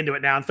been leaning into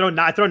it now.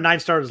 I throw 9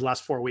 stars the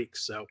last 4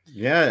 weeks. So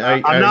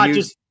yeah, are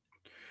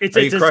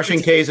you crushing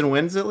Ks and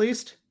wins at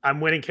least? I'm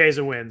winning Ks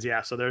and wins.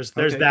 Yeah. So there's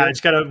okay, that. Good. I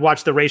just got to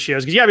watch the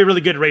ratios because you got to be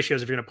really good at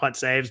ratios if you're going to punt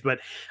saves. But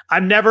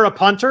I'm never a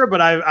punter.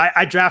 But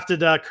I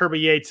drafted Kirby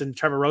Yates and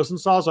Trevor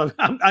Rosenthal, so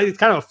it's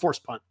kind of a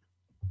forced punt.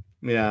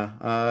 Yeah.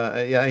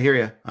 I hear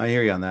you. I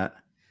hear you on that.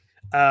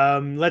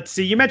 Let's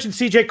see. You mentioned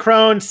CJ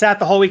Cron sat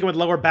the whole weekend with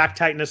lower back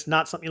tightness.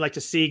 Not something you like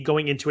to see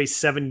going into a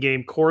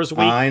 7-game Coors week.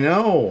 I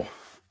know.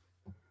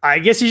 I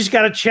guess you just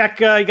got to check.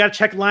 You got to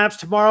check lineups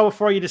tomorrow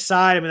before you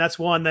decide. I mean, that's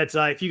one that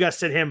if you got to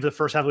sit him for the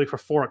first half of the week for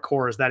 4 at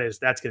Coors,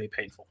 that's going to be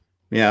painful.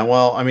 Yeah.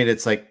 Well, I mean,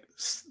 it's like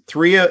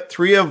 3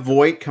 of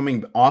Voigt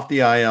coming off the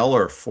IL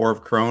or 4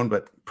 of Cron,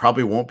 but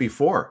probably won't be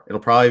 4.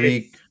 It'll probably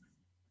be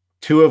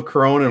 2 of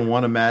Cron and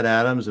 1 of Matt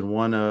Adams and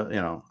 1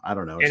 I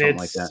don't know, something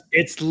like that.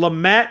 It's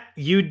Lamet,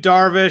 Yu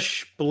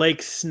Darvish,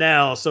 Blake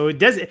Snell. So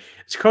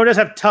Cron does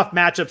have tough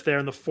matchups there,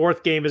 and the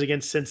 4th game is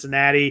against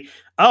Cincinnati.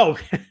 Oh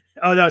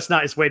no, it's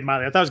not. It's Wade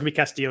Miley. I thought it was gonna be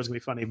Castillo. It was gonna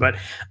be funny, but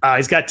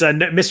he's got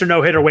Mr.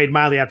 No Hitter Wade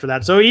Miley after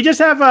that. So he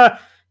just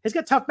he's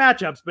got tough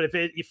matchups. But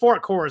if you 4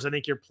 at Coors, I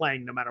think you're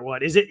playing no matter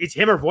what. It's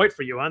him or Voigt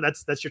for you, huh?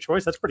 That's your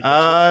choice. That's pretty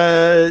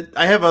good.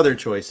 I have other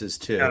choices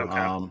too. Oh,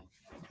 okay.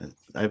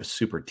 I have a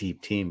super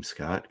deep team,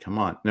 Scott. Come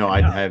on. No,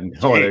 I have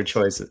no other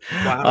choices.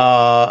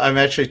 Wow. I'm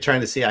actually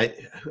trying to see. I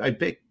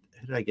picked.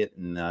 Who did I get?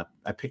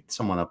 I picked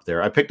someone up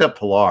there. I picked up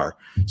Pilar,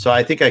 so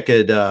I think I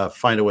could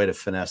find a way to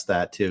finesse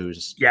that too.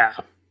 Yeah.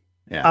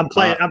 I'm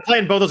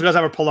playing both those guys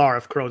over Pilar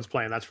if Cron's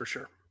playing. That's for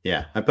sure.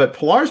 Yeah, but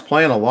Pilar's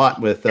playing a lot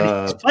with.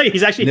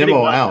 He's actually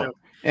Nimmo out. Too.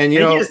 And he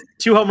has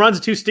 2 home runs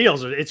and 2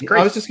 steals. It's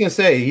crazy. I was just gonna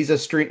say he's a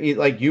stream,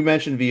 like you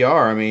mentioned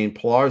VR. I mean,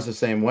 Pilar's the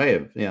same way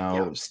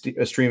of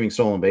streaming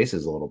stolen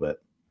bases a little bit.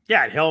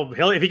 Yeah, he'll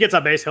if he gets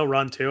on base, he'll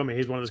run too. I mean,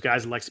 he's one of those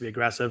guys that likes to be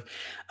aggressive.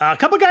 A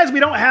couple of guys we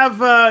don't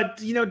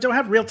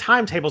have real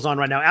timetables on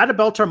right now.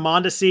 Adalberto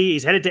Mondesi,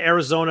 he's headed to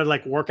Arizona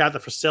to work out the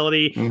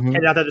facility,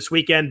 headed out there this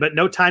weekend, but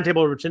no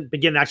timetable to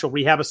begin an actual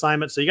rehab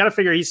assignment. So you got to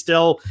figure he's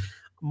still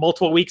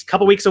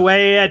couple weeks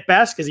away at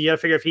best, because you got to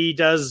figure if he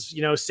does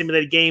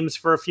simulated games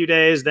for a few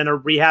days, then a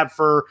rehab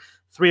for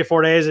 3 or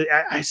 4 days.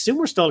 I assume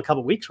we're still a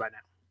couple weeks right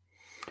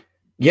now.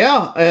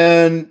 Yeah,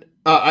 and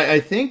I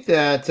think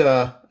that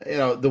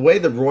the way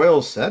the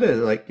Royals said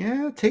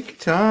it, take your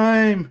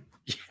time,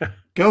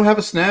 go have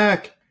a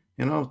snack,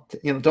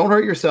 don't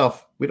hurt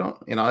yourself. We don't,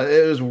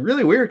 it was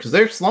really weird because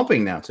they're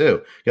slumping now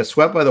too. Got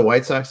swept by the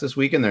White Sox this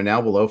weekend. They're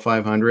now below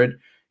 500.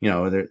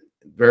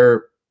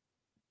 They're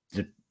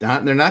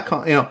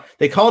not,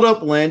 they called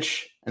up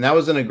Lynch, and that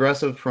was an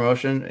aggressive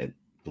promotion. It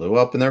blew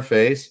up in their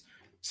face.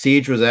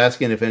 Siege was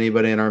asking if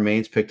anybody in our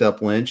mains picked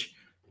up Lynch.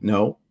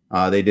 No,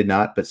 they did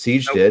not, but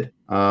Siege did.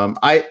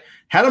 I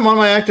had him on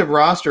my active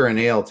roster in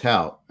AL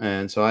Tout,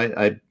 and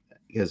so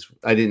because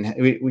I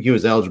didn't, he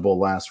was eligible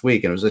last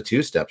week, and it was a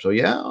 2-step. So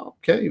yeah,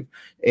 okay,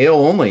 AL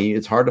only.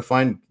 It's hard to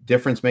find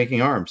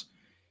difference-making arms.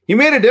 He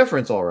made a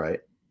difference, all right.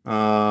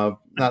 Not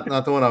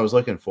the one I was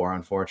looking for,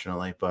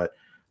 unfortunately, but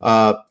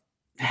I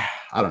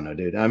don't know,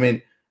 dude. I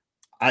mean,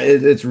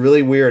 it's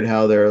really weird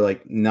how they're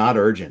like not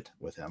urgent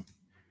with him.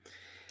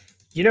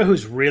 You know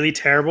who's really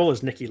terrible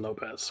is Nicky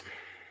Lopez.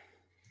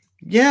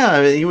 Yeah,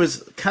 I mean, he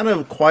was kind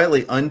of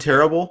quietly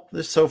unterrible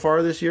so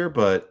far this year,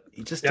 but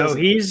he just doesn't.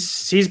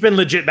 He's been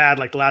legit bad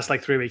like the last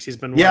 3 weeks. He's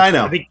been I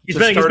know. I think he's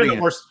been the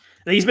worst.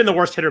 He's been the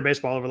worst hitter in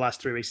baseball over the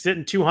last 3 weeks. He's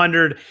hitting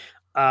 200.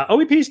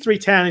 OBP's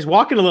 310. He's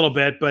walking a little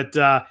bit, but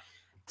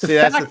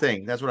that's the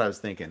thing. That's what I was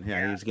thinking.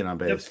 Yeah, he's getting on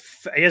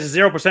base. He has a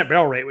 0%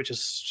 barrel rate, which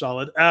is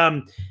solid.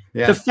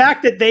 The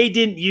fact that they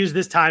didn't use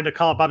this time to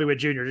call up Bobby Witt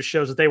Jr. just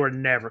shows that they were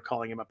never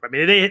calling him up. I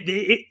mean,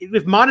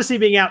 with Mondesi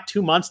being out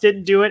 2 months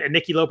didn't do it, and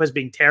Nicky Lopez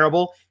being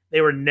terrible, they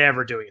were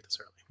never doing it this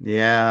early.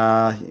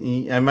 Yeah,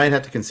 I might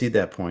have to concede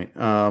that point.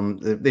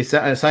 They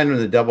signed him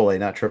to Double-A,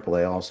 not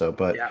Triple-A, also.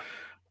 But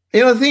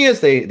the thing is,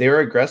 they were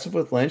aggressive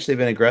with Lynch. They've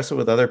been aggressive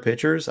with other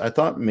pitchers. I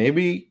thought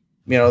maybe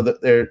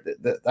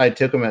I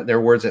took them at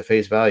their words at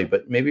face value,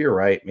 but maybe you're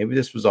right. Maybe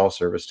this was all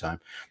service time.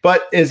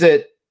 But is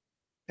it?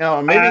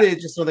 Maybe they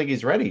just don't think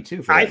he's ready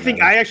too. I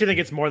actually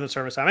think it's more than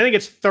service time. I think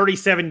it's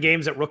 37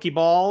 games at rookie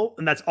ball,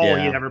 and that's all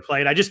he had ever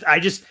played. I just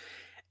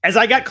as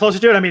I got closer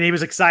to it, I mean, he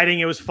was exciting.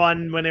 It was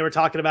fun when they were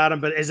talking about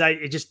him, but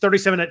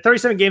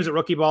 37 games at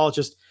rookie ball, it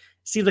just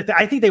seems like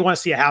I think they want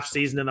to see a half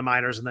season in the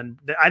minors, and then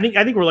I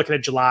think we're looking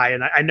at July.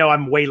 And I know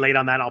I'm way late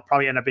on that. I'll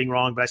probably end up being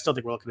wrong, but I still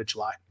think we're looking at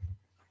July.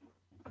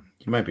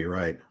 You might be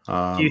right.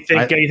 Do you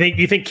think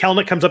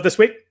Kelenic comes up this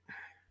week?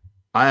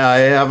 I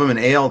have him in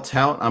AL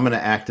Tout. I'm going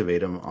to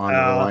activate him on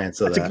reliance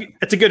of that.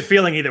 It's a good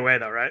feeling either way,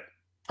 though, right?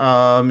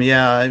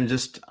 Yeah, I'm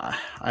just,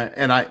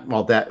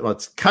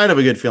 that's kind of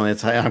a good feeling.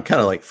 I'm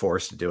kind of like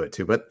forced to do it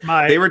too, but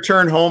they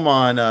return home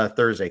on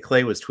Thursday.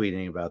 Clay was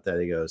tweeting about that.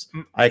 He goes,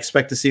 I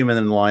expect to see him in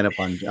the lineup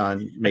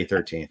on May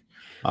 13th.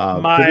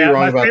 Could be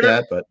wrong about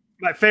that, but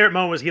my favorite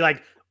moment was he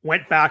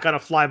went back on a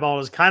fly ball. It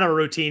was kind of a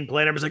routine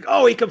play. And I was like,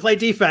 oh, he can play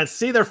defense.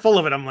 See, they're full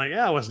of it. I'm like,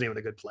 yeah, it wasn't even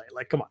a good play.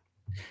 Like, come on.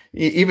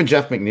 Even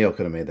Jeff McNeil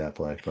could have made that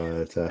play,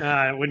 but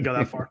I wouldn't go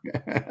that far.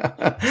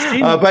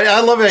 But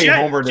I love how you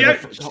homered.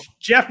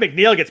 Jeff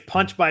McNeil gets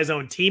punched by his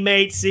own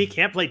teammates. See,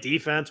 can't play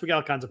defense. We got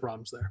all kinds of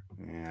problems there.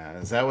 Yeah,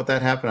 is that what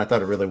that happened? I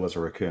thought it really was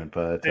a raccoon,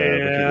 but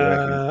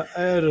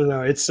I don't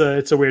know. It's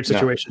a weird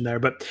situation there.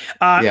 But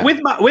with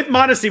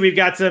Mondesi, we've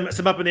got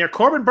some up in the air.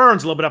 Corbin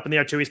Burns a little bit up in the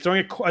air too. He's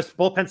throwing a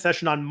bullpen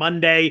session on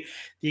Monday.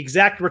 The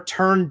exact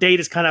return date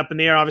is kind of up in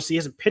the air. Obviously, he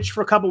hasn't pitched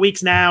for a couple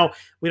weeks now.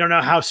 We don't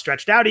know how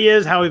stretched out he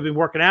is, how he's been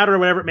working out, or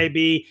whatever it may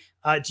be.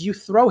 Do you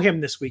throw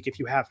him this week if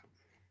you have him?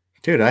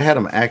 Dude, I had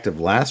him active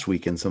last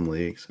week in some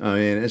leagues. I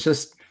mean, it's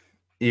just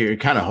you're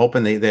kind of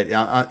hoping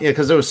that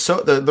because it was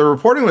so the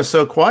reporting was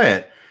so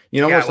quiet.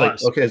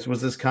 Okay,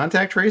 was this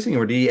contact tracing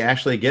or did he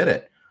actually get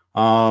it?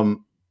 I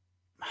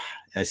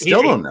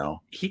still don't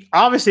know. He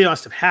obviously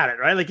must have had it,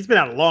 right? Like he's been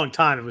out a long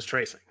time and was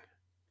tracing.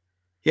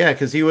 Yeah,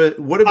 because he would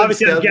have been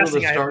scheduled to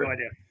start. I have no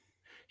idea.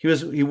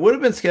 He would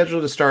have been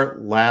scheduled to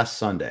start last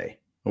Sunday,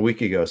 a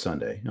week ago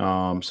Sunday.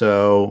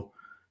 So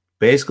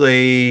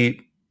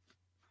basically,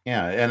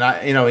 yeah,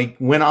 and he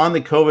went on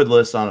the COVID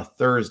list on a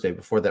Thursday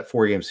before that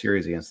 4-game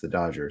series against the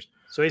Dodgers.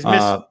 So he's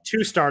missed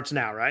 2 starts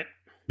now, right?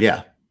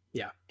 Yeah.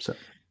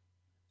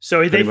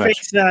 So they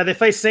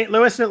face St.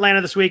 Louis and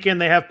Atlanta this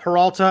weekend. They have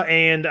Peralta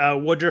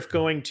and Woodruff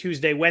going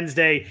Tuesday,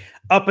 Wednesday,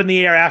 up in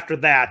the air after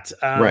that.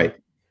 Right.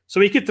 So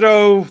he could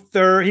throw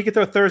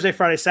Thursday,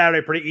 Friday,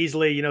 Saturday pretty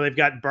easily. They've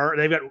got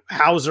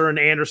Hauser and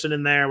Anderson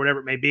in there, whatever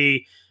it may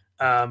be.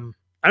 I don't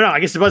know. I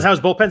guess it depends how his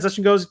bullpen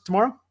session goes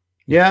tomorrow.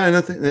 Yeah,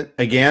 and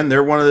again,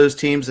 they're one of those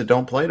teams that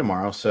don't play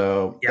tomorrow,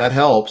 so that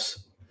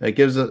helps. It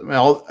gives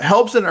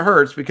helps and it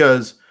hurts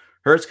because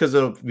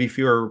there'll be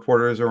fewer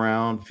reporters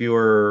around,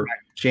 fewer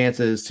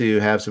chances to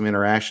have some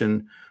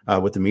interaction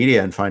with the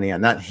media and finding out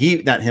not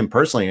him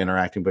personally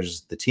interacting, but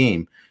just the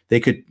team.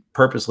 They could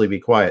purposely be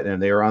quiet,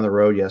 and they were on the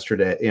road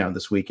yesterday.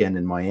 This weekend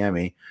in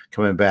Miami,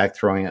 coming back,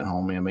 throwing it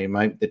home. I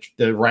mean,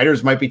 the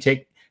writers might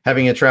be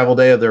having a travel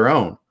day of their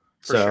own.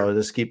 So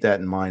just keep that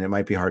in mind. It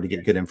might be hard to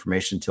get good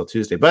information until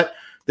Tuesday, but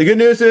the good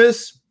news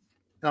is,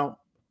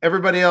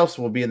 everybody else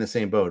will be in the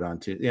same boat on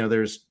Tuesday.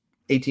 There's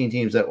 18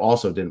 teams that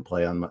also didn't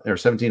play or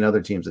 17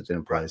 other teams that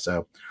didn't play.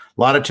 So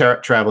a lot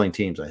of traveling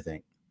teams, I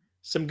think.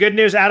 Some good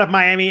news out of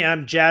Miami.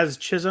 Jazz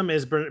Chisholm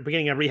is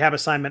beginning a rehab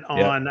assignment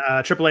on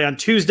AAA on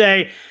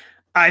Tuesday.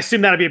 I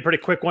assume that'll be a pretty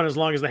quick one as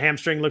long as the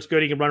hamstring looks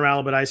good. He can run around a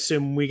little bit. I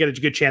assume we get a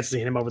good chance to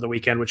see him over the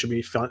weekend, which would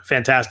be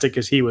fantastic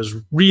because he was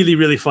really,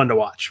 really fun to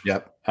watch.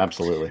 Yep,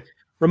 absolutely.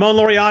 Ramon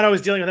Laureano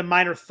is dealing with a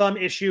minor thumb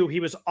issue.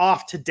 He was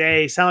off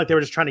today. Sounded like they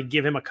were just trying to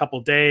give him a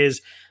couple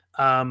days.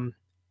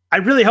 I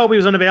really hope he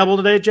was unavailable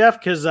today, Jeff,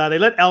 because they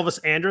let Elvis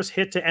Andrus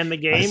hit to end the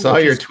game. I saw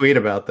your tweet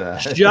about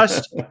that.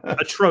 Just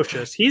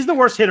atrocious. He's the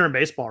worst hitter in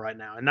baseball right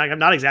now. And I'm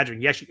not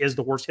exaggerating. He actually is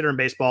the worst hitter in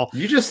baseball.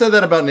 You just said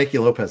that about Nicky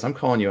Lopez. I'm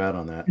calling you out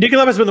on that. Nicky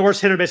Lopez has been the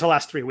worst hitter in baseball the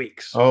last 3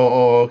 weeks.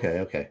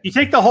 Okay. You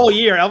take the whole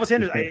year, Elvis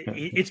Andrus,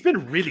 it's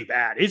been really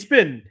bad. It's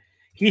been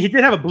he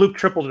did have a bloop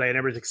triple today, and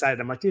everybody's excited.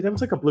 I'm like, dude, that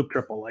was like a bloop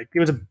triple. Like it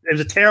was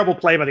a terrible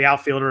play by the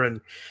outfielder.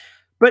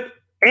 But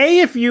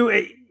if you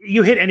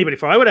hit anybody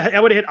for him, I would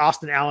have hit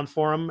Austin Allen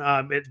for him.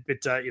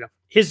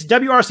 His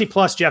WRC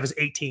plus, Jeff, is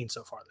 18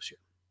 so far this year.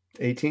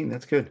 18,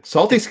 that's good.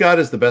 Salty Scott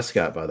is the best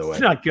Scott, by the way.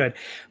 It's not good,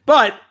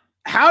 but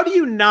how do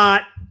you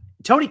not?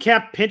 Tony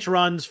Kemp pinch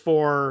runs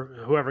for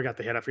whoever got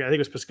the hit. I forget. I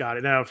think it was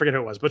Piscotty. No, I forget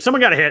who it was, but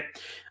someone got a hit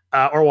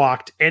or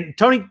walked, and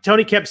Tony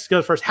Kemp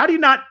goes first. How do you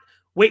not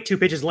wait 2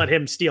 pitches and let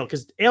him steal?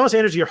 Because Elvis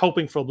Andrus, you're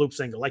hoping for a loop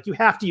single. Like you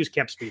have to use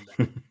Kemp speed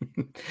there.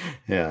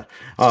 Yeah,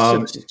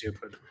 so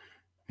stupid.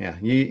 Yeah,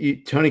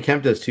 Tony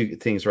Kemp does 2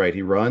 things right.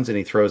 He runs and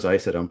he throws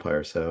ice at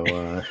umpires. So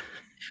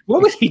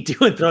what was he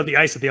doing throwing the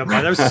ice at the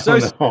umpire? That was so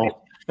stupid.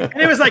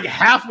 And it was like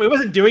halfway. It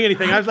wasn't doing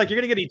anything. I was like, you're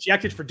going to get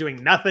ejected for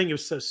doing nothing. It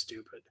was so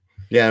stupid.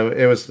 Yeah,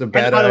 it was a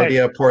bad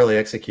idea, poorly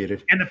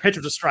executed. And the pitch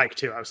was a strike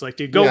too. I was like,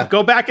 dude,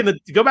 go back in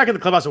the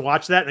clubhouse and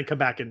watch that, and then come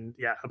back and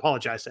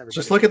apologize to everybody.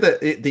 Just look at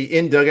the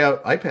in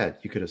dugout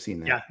iPad. You could have seen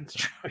that. Yeah, it's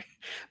true.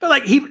 But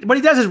like what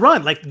he does is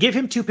run. Like give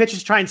him 2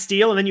 pitches, try and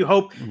steal, and then you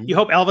hope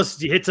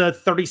Elvis hits a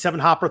 37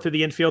 hopper through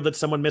the infield that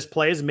someone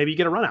misplays, and maybe you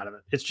get a run out of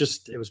it.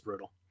 It was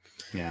brutal.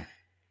 Yeah.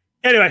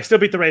 Anyway, still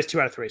beat the Rays 2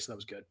 out of 3, so that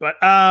was good. But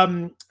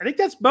I think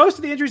that's most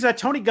of the injuries.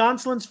 Tony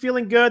Gonsolin's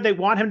feeling good. They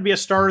want him to be a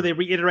starter. They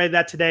reiterated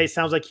that today.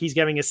 Sounds like he's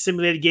having a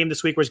simulated game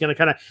this week where he's going to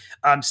kind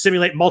of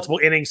simulate multiple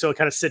innings, so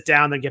kind of sit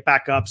down, then get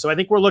back up. So I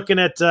think we're looking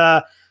at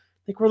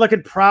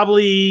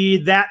probably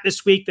that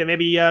this week. Then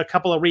maybe a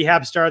couple of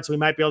rehab starts. We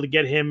might be able to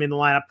get him in the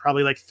lineup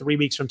probably like 3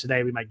 weeks from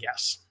today, we might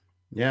guess.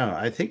 Yeah,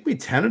 I think we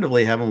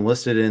tentatively have him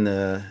listed in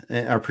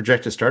our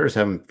projected starters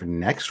have him for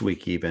next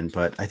week even,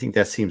 but I think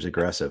that seems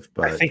aggressive.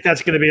 But I think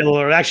that's going to be a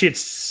little. Actually,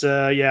 it's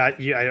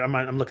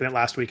I'm looking at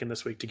last week and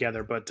this week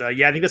together, but I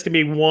think that's going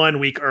to be 1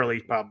 week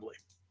early probably.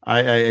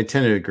 I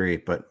tend to agree,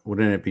 but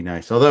wouldn't it be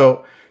nice?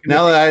 Although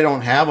now that I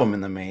don't have him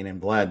in the main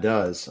and Vlad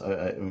does,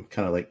 I'm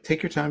kind of like,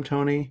 take your time,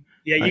 Tony.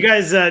 Yeah, you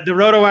guys, the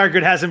RotoWire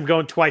grid has him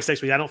going twice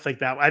next week. I don't think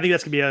that. I think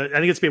it's going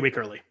to be a week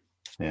early.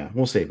 Yeah,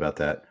 we'll see about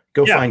that.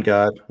 Go find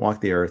God,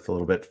 walk the earth a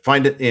little bit,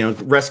 find it,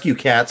 rescue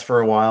cats for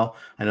a while.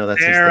 I know that's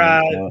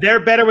they're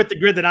better with the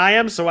grid than I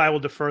am, so I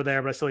will defer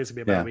there, but I still think it's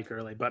going to be about a week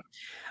early. But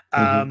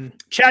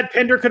Chad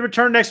Pinder could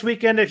return next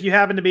weekend if you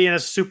happen to be in a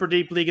super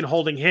deep league and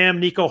holding him.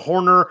 Nico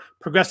Horner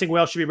progressing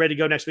well, should be ready to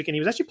go next weekend. He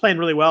was actually playing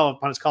really well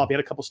upon his call up. He had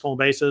a couple stolen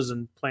bases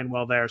and playing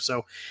well there.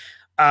 So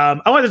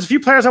there's a few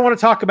players I want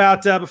to talk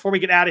about before we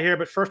get out of here.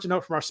 But first, a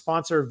note from our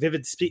sponsor,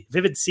 Vivid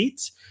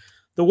Seats.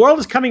 The world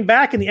is coming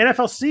back, and the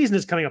NFL season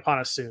is coming upon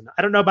us soon.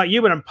 I don't know about you,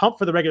 but I'm pumped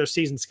for the regular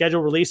season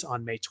schedule release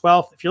on May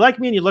 12th. If you're like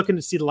me and you're looking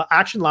to see the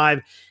action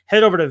live,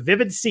 head over to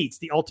Vivid Seats,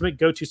 the ultimate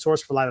go-to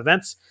source for live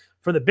events.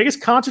 From the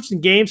biggest concerts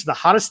and games to the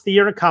hottest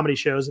theater and comedy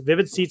shows,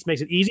 Vivid Seats makes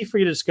it easy for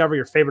you to discover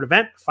your favorite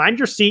event, find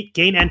your seat,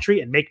 gain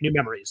entry, and make new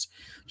memories.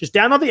 Just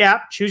download the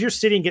app, choose your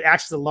city, and get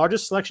access to the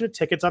largest selection of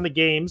tickets on the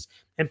games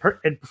and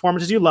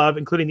performances you love,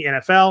 including the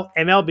NFL,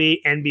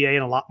 MLB, NBA,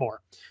 and a lot more.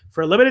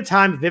 For a limited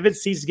time, Vivid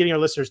Seats is giving our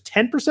listeners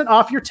 10%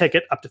 off your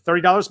ticket, up to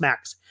 $30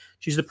 max.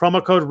 Use the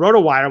promo code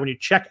ROTOWIRE when you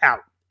check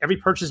out. Every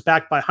purchase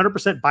backed by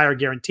 100% buyer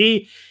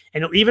guarantee,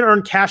 and you'll even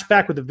earn cash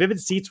back with the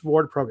Vivid Seats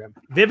reward program.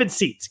 Vivid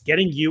Seats,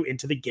 getting you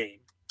into the game.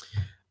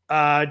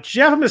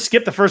 Jeff, I'm going to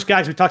skip the first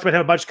guys. We talked about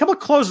him a bunch. A couple of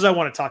closes I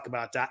want to talk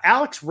about.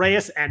 Alex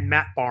Reyes and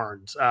Matt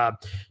Barnes.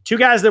 2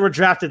 guys that were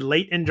drafted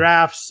late in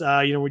drafts.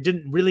 We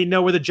didn't really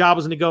know where the job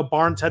was going to go.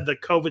 Barnes had the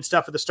COVID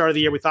stuff at the start of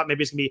the year. We thought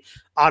maybe it's going to be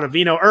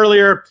Ottavino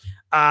earlier.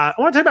 I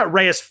want to talk about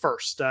Reyes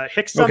first. Jordan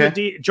Hicks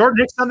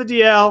on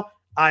the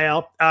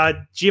IL.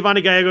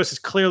 Giovanni Gallegos is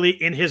clearly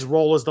in his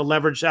role as the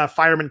leverage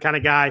fireman kind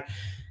of guy.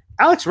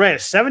 Alex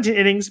Reyes, 17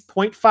 innings,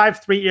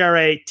 .53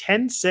 ERA,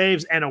 10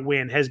 saves, and a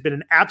win has been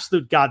an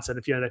absolute godsend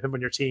if you have him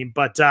on your team.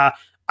 But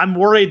I'm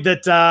worried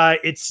that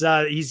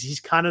he's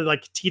kind of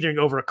like teetering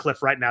over a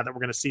cliff right now, that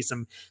we're going to see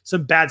some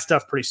bad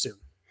stuff pretty soon.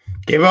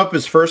 Gave up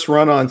his first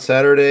run on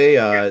Saturday.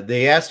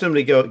 They asked him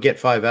to go get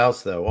 5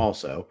 outs, though,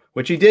 also,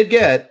 which he did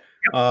get.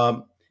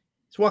 Yep.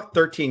 He's walked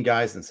 13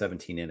 guys in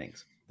 17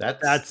 innings.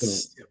 That's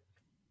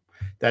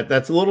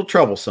a little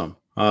troublesome.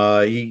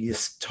 He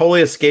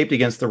totally escaped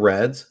against the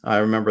Reds. I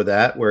remember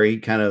that, where he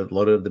kind of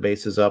loaded the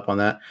bases up on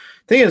that.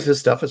 Thing is, his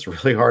stuff is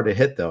really hard to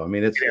hit, though. I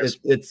mean,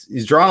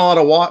 he's drawing a lot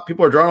of walks.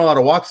 People are drawing a lot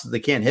of walks, so they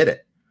can't hit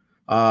it.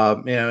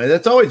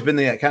 That's always been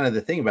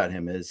the thing about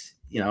him is,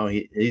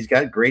 he's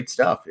got great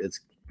stuff.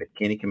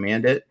 Can he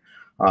command it?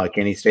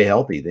 Can he stay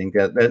healthy? I think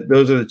that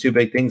those are the two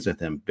big things with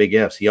him. Big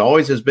ifs. He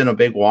always has been a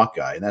big walk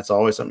guy, and that's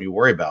always something you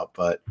worry about.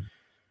 But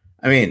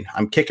I mean,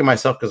 I'm kicking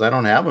myself because I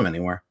don't have him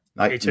anywhere.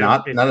 Not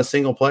a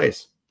single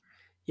place.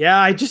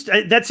 Yeah,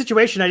 that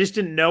situation, I just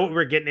didn't know what we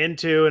were getting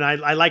into. And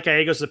I like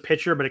Gallegos as a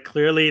pitcher, but it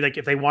clearly, like,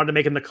 if they wanted to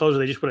make him the closer,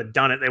 they just would have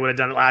done it. They would have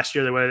done it last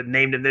year. They would have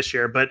named him this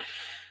year. But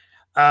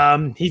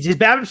his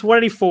BABIP's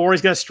 184.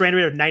 He's got a strand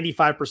rate of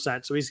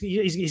 95%. So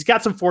he's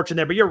got some fortune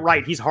there. But you're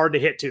right, he's hard to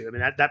hit too. I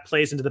mean, that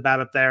plays into the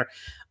BABIP there.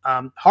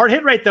 Hard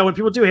hit rate though, when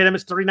people do hit him,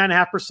 it's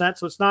 39.5%.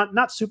 So it's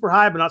not super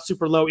high, but not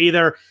super low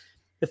either.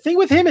 The thing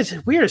with him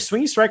is weird. His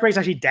swinging strike rate is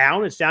actually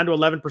down. It's down to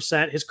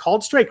 11%. His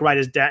called strike rate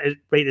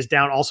is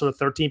down also to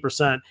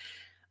 13%.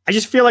 I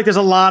just feel like there's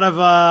a lot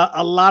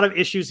of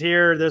issues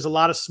here. There's a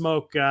lot of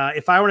smoke.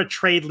 If I were in a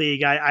trade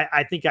league,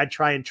 I think I'd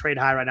try and trade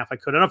high right now if I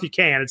could. I don't know if you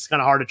can. It's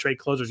kind of hard to trade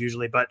closers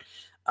usually, but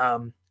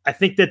I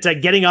think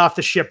that getting off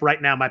the ship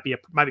right now might be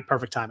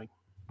perfect timing.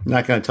 I'm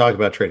not going to talk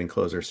about trading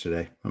closers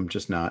today. I'm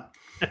just not.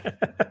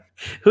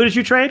 Who did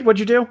you trade? What'd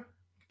you do?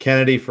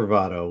 Kennedy for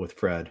Votto with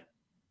Fred.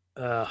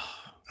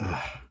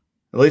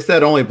 At least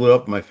that only blew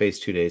up in my face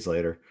 2 days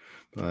later.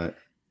 But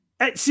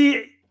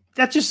see,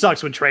 that just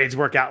sucks when trades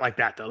work out like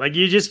that, though. Like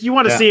you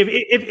want to see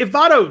if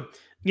Votto,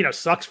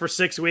 sucks for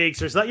 6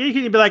 weeks or something. You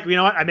can be like, you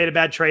know what, I made a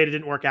bad trade, it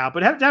didn't work out.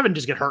 But have him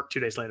just get hurt 2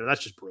 days later,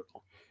 that's just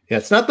brutal. Yeah,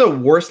 it's not the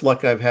worst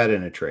luck I've had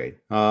in a trade.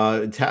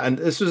 And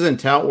this was in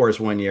Tout Wars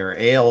one year,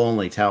 AL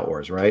only Tout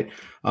Wars, right?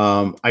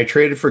 I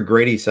traded for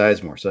Grady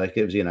Sizemore, so that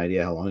gives you an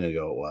idea how long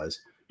ago it was.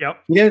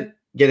 Yep. He didn't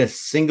get a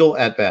single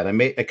at bat.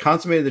 I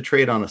consummated the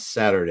trade on a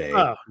Saturday.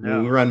 Oh,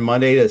 no. We run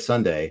Monday to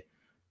Sunday.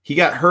 He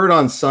got hurt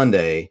on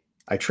Sunday.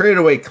 I traded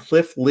away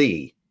Cliff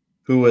Lee,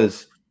 who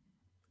was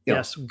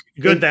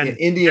good then. An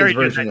Indians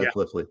version of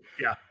Cliff Lee.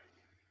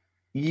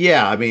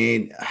 Yeah. I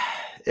mean,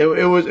 it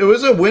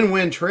was a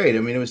win-win trade. I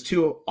mean, it was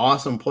two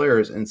awesome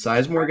players, and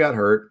Sizemore got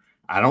hurt.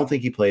 I don't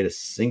think he had a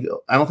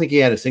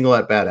single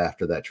at bat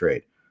after that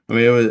trade. I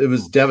mean, it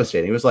was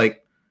devastating. It was like,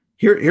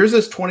 here's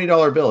this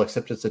 $20 bill,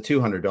 except it's a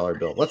 $200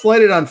 bill. Let's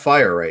light it on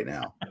fire right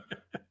now.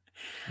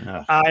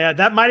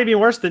 That might have been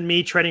worse than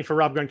me trading for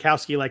Rob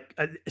Gronkowski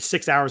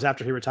 6 hours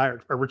after he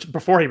retired or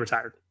before he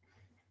retired.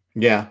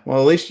 Yeah. Well,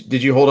 at least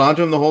did you hold on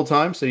to him the whole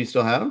time? So you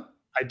still had him?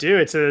 I do.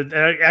 It's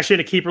actually in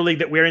a keeper league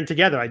that we're in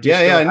together. I do.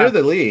 I knew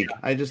the league. Yeah.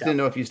 I just didn't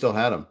know if you still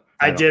had him.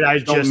 I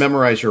don't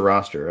memorize your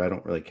roster. I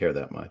don't really care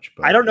that much.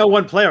 But I don't know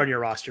one player on your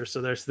roster, so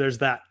there's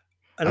that.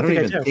 I don't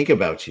even think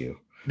about you.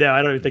 No,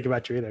 I don't even think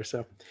about you either.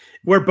 So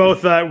we're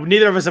both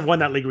neither of us have won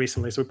that league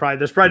recently. So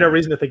there's probably no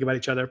reason to think about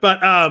each other. But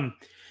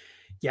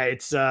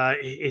it's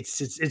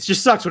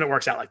just sucks when it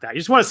works out like that. You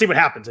just want to see what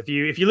happens. If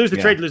you lose the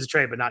trade, you lose the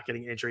trade, but not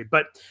getting an injury.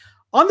 But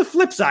on the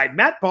flip side,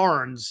 Matt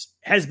Barnes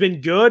has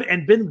been good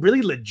and been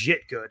really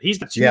legit good. He's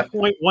got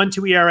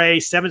 2.12 ERA,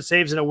 7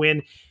 saves and a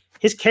win.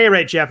 His K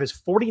rate, Jeff, is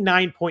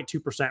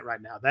 49.2%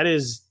 right now. That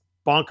is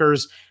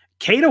bonkers.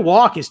 K to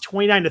walk is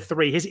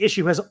 29-3. His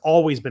issue has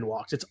always been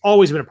walks. It's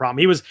always been a problem.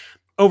 He was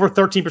over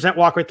 13%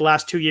 walk rate the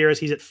last 2 years.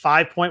 He's at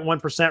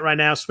 5.1% right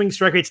now. Swing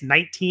strike rate's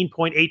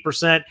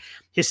 19.8%.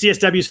 His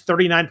CSW is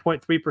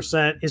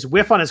 39.3%. His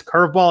whiff on his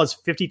curveball is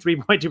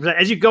 53.2%.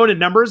 As you go into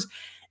numbers,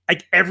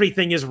 like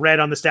everything is red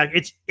on the stack.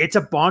 It's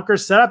a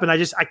bonkers setup, and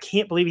I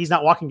can't believe he's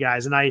not walking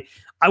guys. And I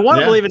want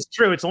to believe it's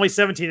true. It's only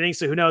 17 innings,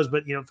 so who knows?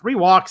 But 3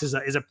 walks is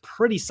a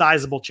pretty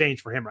sizable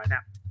change for him right now.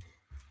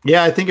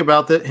 Yeah, I think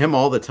about him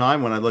all the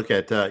time when I look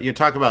at you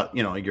talk about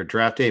your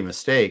draft day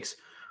mistakes.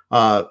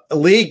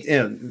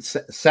 League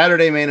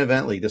Saturday main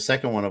event league, the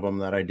second one of them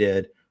that I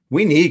did.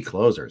 We need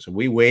closers.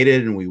 We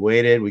waited and we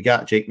waited. We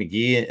got Jake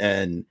McGee,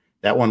 and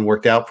that one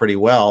worked out pretty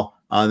well.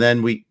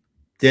 Then we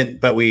didn't,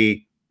 but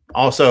we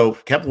also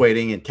kept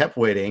waiting and kept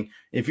waiting.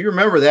 If you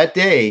remember that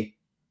day,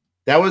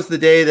 that was the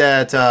day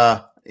that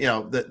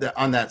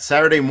on that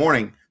Saturday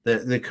morning,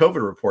 the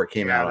COVID report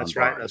came out. That's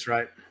right. That's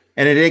right.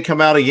 And it didn't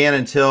come out again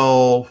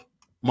until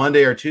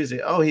Monday or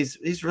Tuesday. Oh,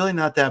 he's really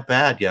not that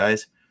bad,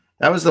 guys.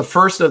 That was the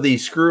first of the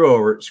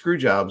screw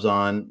jobs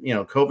on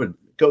COVID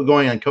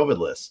going on COVID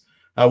lists.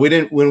 We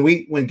didn't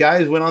when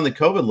guys went on the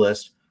COVID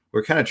list,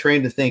 we're kind of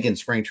trained to think in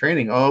spring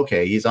training. Oh,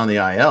 okay, he's on the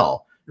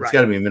IL. It's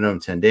got to be minimum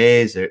 10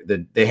 days.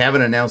 They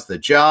haven't announced the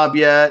job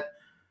yet.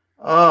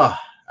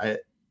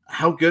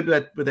 How good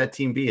would that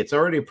team be? It's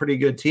already a pretty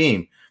good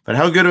team, but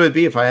how good would it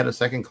be if I had a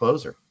second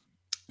closer?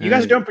 You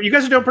guys are doing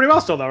pretty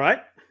well still, though,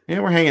 right? Yeah,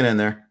 we're hanging in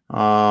there.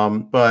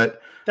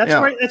 But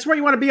that's where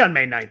you want to be on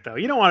May 9th, though.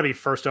 You don't want to be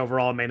first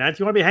overall on May 9th.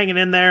 You want to be hanging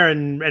in there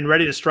and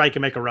ready to strike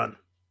and make a run.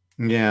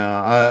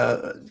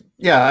 Yeah.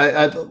 We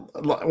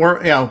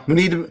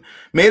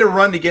made a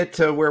run to get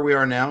to where we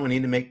are now. We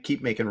need to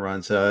keep making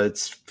runs.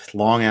 It's a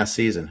long ass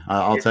season.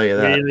 I'll tell you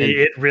that.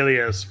 It really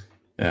is.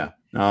 Yeah.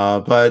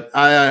 But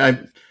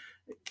I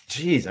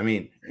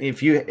mean,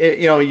 if you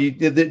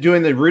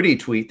doing the Rudy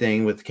tweet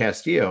thing with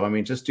Castillo, I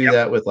mean, just do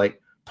that with like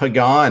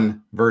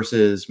Pagan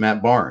versus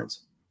Matt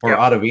Barnes. or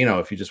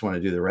Ottavino if you just want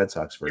to do the Red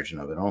Sox version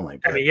of it only.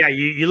 But, I mean,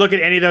 you look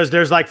at any of those,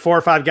 there's like 4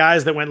 or 5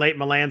 guys that went late,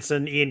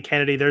 Melanson, Ian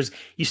Kennedy.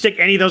 You stick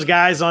any of those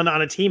guys on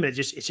a team,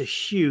 it's a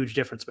huge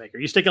difference maker.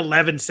 You stick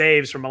 11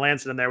 saves from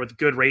Melanson in there with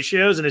good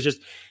ratios, and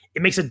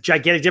it makes a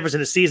gigantic difference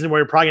in a season where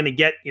you're probably going to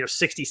get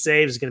 60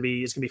 saves. It's going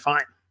to be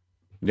fine.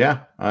 Yeah,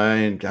 I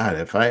mean, God,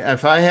 if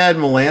I had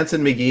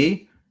Melanson,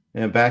 McGee,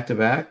 and back to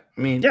back,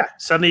 I mean, yeah.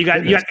 Suddenly you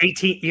got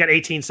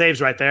 18 saves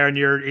right there, and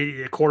you're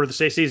a quarter of the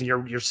season.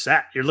 You're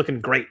set. You're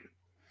looking great.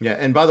 Yeah,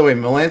 and by the way,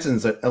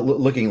 Melanson's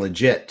looking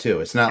legit too.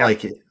 It's not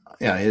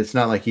it's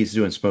not like he's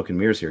doing smoke and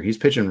mirrors here. He's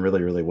pitching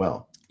really, really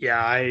well.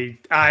 Yeah,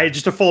 I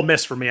just a full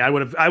miss for me. I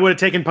would have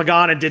taken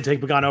Pagan and did take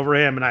Pagan over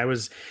him, and I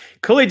was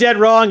clearly dead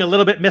wrong. A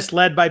little bit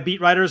misled by beat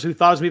writers who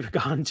thought it was me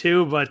Pagan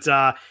too, but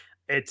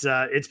it's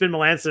been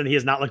Melanson, and he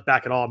has not looked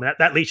back at all. I mean,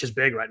 that leash is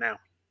big right now.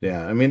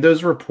 Yeah, I mean,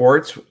 those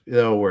reports,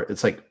 where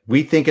it's like,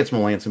 we think it's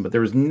Melanson, but there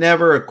was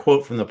never a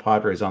quote from the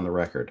Padres on the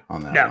record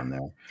on that one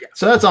there. Yeah.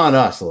 So that's on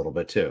us a little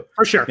bit too.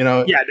 For sure.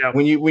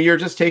 When you're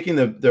just taking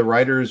the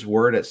writer's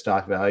word at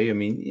stock value, I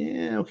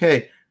mean,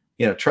 okay,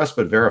 trust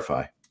but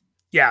verify.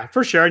 Yeah,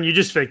 for sure. And you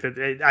just think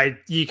that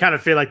you kind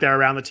of feel like they're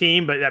around the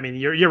team, but I mean,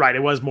 you're right.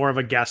 It was more of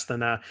a guess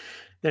than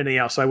anything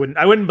else. So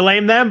I wouldn't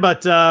blame them,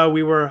 but I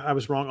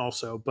was wrong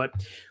also. But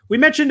we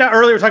mentioned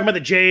earlier, talking about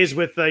the Jays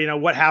with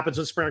what happens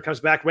when Springer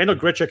comes back. Randall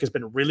Grichuk has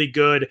been really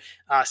good.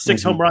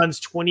 6 home runs,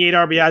 28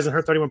 RBIs in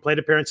her 31 plate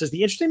appearances.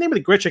 The interesting thing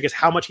with Grichuk is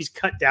how much he's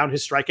cut down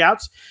his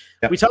strikeouts.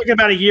 Yep. We talking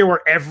about a year where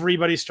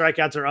everybody's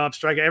strikeouts are up.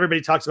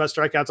 Everybody talks about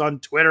strikeouts on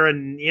Twitter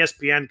and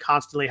ESPN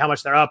constantly, how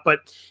much they're up. But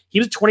he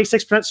was a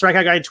 26%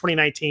 strikeout guy in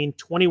 2019,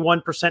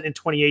 21% in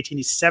 2018.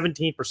 He's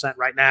 17%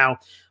 right now.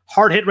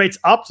 Hard hit rate's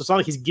up, so it's not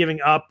like he's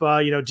giving up,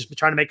 just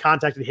trying to make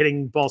contact and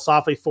hitting balls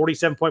softly.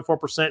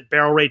 47.4%,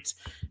 barrel rate's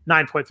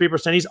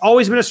 9.3%. He's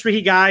always been a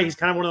streaky guy. He's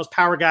kind of one of those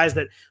power guys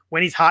that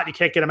when he's hot, you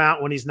can't get him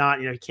out. When he's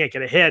not, he can't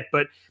get a hit.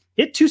 But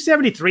hit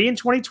 273 in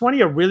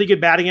 2020, a really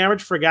good batting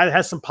average for a guy that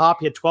has some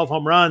pop. He had 12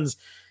 home runs.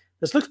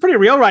 This looks pretty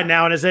real right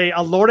now. And as a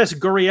Lourdes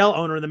Gurriel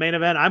owner in the main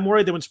event, I'm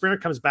worried that when Springer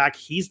comes back,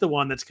 he's the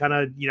one that's kind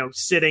of,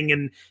 sitting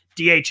and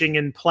DHing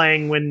and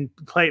playing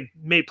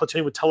maybe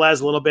platooning with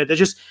Tellez a little bit.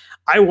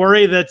 I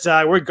worry that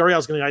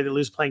Gurriel's going to either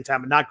lose playing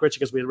time and not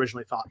Grichuk as we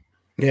originally thought.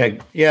 Yeah.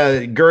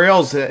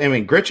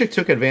 Grichuk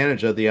took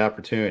advantage of the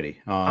opportunity.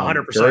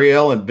 100%.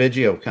 Gurriel and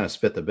Biggio kind of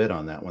spit the bit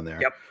on that one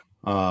there.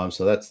 Yep.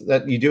 So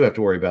that you do have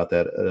to worry about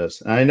that.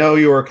 And I know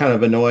you were kind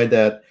of annoyed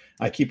that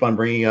I keep on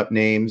bringing up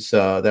names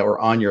that were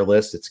on your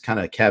list. It's kind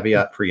of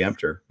caveat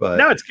preemptor, but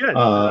no, it's good.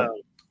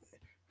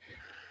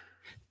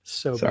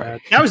 So sorry.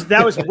 Bad.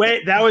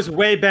 That was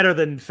way better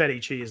than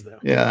Fetty cheese though.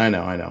 Yeah, I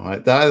know. I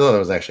thought it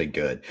was actually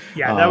good.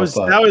 Yeah, that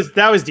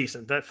was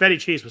decent. That Fetty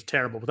cheese was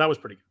terrible, but that was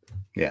pretty good.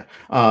 Yeah.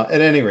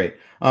 At any rate,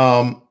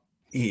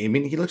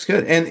 he looks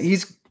good, and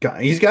he's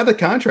got the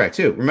contract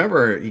too.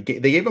 Remember, they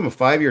gave him a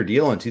 5-year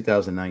deal in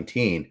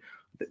 2019.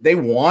 They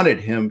wanted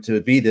him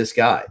to be this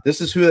guy.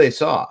 This is who they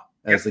saw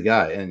as the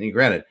guy. And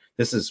granted,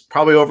 this is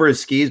probably over his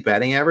skis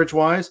batting average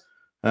wise.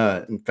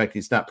 In fact,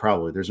 he's not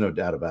probably. There's no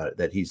doubt about it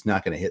that he's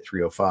not going to hit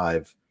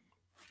 305.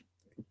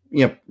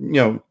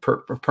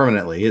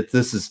 Permanently.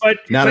 This is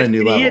not a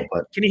new level.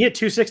 But can he hit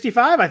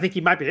 265? I think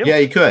he might be able. Yeah,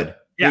 he could.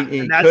 Yeah,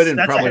 he could and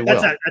probably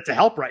will. That's a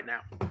help right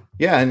now.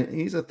 Yeah, and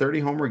he's a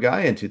 30 homer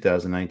guy in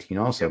 2019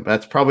 also. But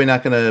that's probably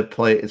not going to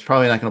play. It's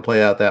probably not going to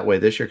play out that way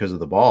this year because of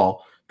the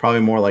ball. Probably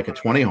more like a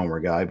 20 homer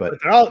guy. But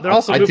they're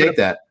also. I'd take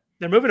that.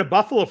 They're moving to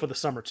Buffalo for the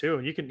summer too,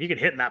 and you can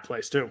hit in that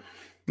place too.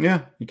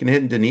 Yeah, you can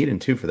hit in Dunedin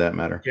too, for that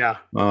matter. Yeah,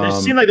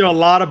 it seemed like there were a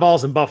lot of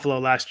balls in Buffalo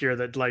last year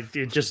that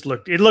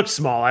it looked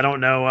small. I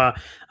don't know.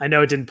 I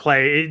know it didn't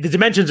play. The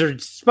dimensions are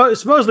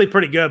supposedly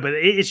pretty good, but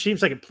it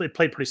seems like it played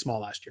pretty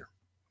small last year.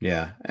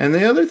 Yeah, and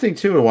the other thing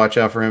too to watch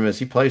out for him is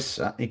he plays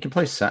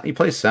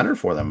center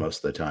for them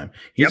most of the time.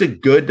 He's a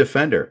good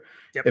defender.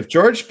 Yep. If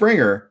George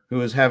Springer, who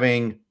is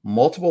having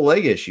multiple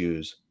leg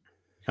issues,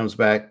 comes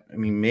back, I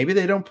mean, maybe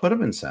they don't put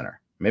him in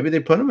center. Maybe they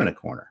put him in a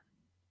corner.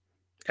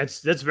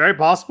 That's very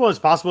possible. It's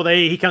possible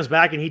he comes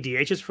back and he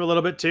DHs for a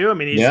little bit too. I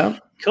mean, he's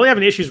clearly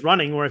having issues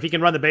running. Where if he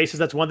can run the bases,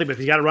 that's one thing. But if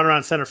he's got to run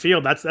around center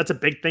field, that's a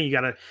big thing. You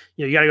got to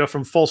go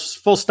from full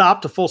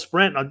stop to full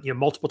sprint,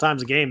 multiple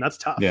times a game. That's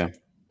tough. Yeah,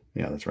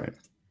 that's right.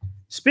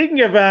 Speaking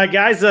of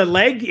guys,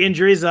 leg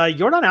injuries,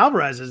 Yordan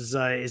Alvarez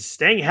is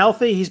staying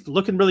healthy. He's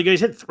looking really good.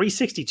 He's hit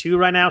 362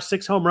 right now,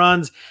 6 home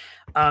runs.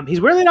 He's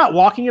really not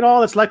walking at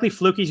all. That's likely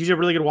fluky. He's usually a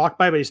really good walk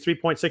by, but he's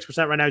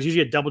 3.6% right now. He's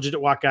usually a double-digit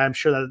walk guy. I'm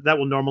sure that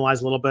will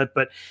normalize a little bit,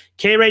 but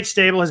K rate's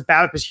stable. His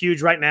BABIP is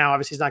huge right now.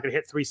 Obviously, he's not going to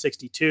hit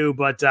 362,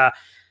 but I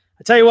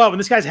tell you what, when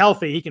this guy's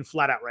healthy, he can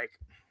flat out rake.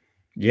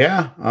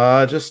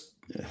 Yeah, just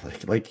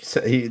like you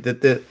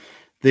said,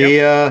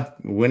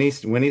 when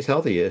he's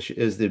healthy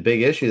is the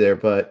big issue there.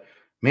 But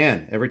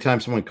man, every time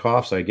someone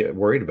coughs, I get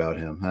worried about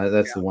him.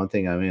 That's the one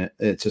thing. I mean,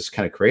 it's just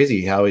kind of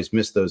crazy how he's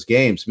missed those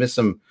games, missed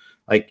some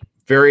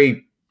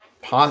very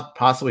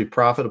possibly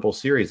profitable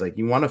series. Like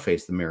you want to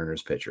face the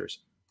Mariners pitchers.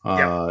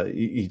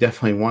 You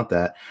definitely want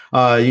that.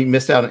 He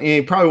missed out. And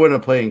he probably wouldn't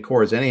have played in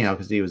Coors anyhow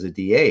because he was a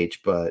DH.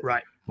 But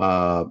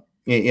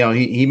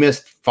he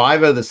missed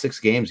 5 out of the 6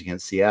 games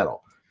against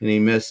Seattle, and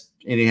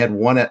he had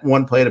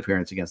one plate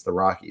appearance against the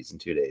Rockies in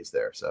 2 days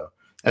there. So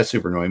that's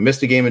super annoying.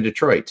 Missed a game in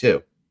Detroit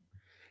too.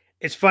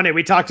 It's funny.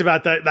 We talked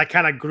about that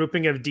kind of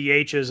grouping of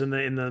DHs in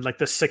the like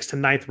the 6th to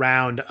 9th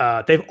round.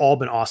 They've all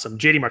been awesome.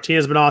 JD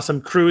Martinez has been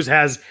awesome. Cruz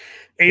has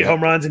 8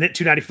 home runs and hit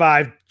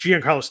 295.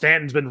 Giancarlo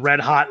Stanton's been red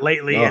hot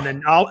lately. And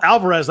then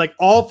Alvarez, like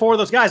all 4 of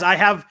those guys,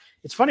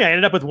 it's funny. I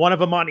ended up with one of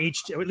them on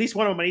each, at least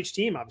one of them on each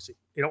team. Obviously,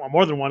 you don't want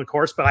more than one, of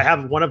course, but I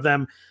have one of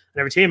them on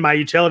every team. My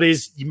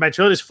utility's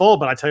full,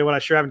 but I tell you what, I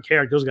sure haven't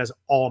cared. Those guys are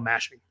all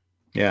mashing.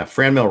 Yeah.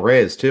 Franmil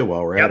Reyes too,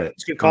 while we're at it.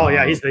 It's a good call.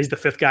 Yeah. He's the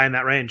 5th guy in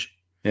that range.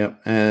 Yeah.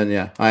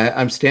 And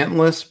I'm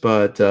Stantonless,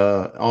 but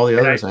all the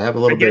others, I have a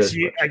little bit.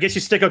 I guess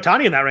you stick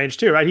Ohtani in that range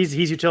too, right? He's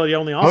utility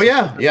only also. Oh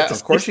yeah. Yeah.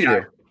 Of course you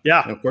do.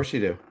 Yeah. Of course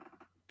you do.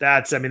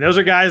 Those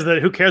are guys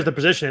that who cares the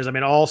position is.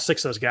 All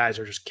 6 of those guys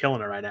are just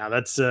killing it right now.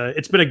 It's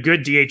been a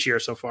good DH year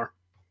so far.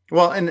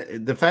 Well, and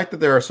the fact that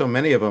there are so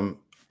many of them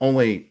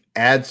only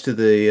adds to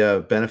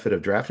the benefit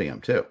of drafting them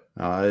too.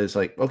 It's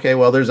like, okay,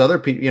 well, there's other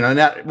people,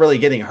 not really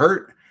getting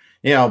hurt,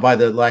 by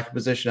the lack of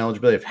position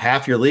eligibility. If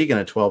half your league in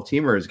a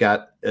 12-teamer has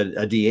got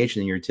a DH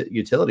in your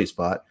utility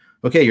spot,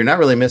 okay, you're not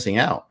really missing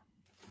out.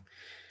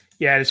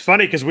 Yeah, it's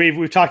funny because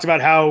we've talked about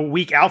how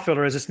weak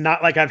outfielder is. It's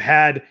not like I've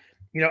had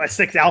a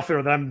 6th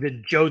outfielder that I'm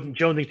been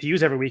jonesing to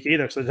use every week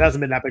either. So it hasn't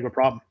been that big of a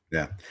problem.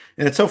 Yeah.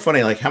 And it's so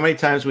funny, like how many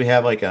times we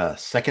have like a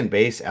second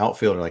base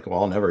outfielder, like, well,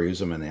 I'll never use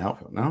them in the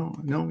outfield.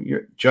 No,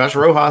 Josh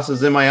Rojas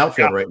is in my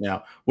outfield right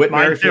now. Whit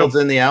Merrifield's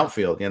in the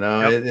outfield.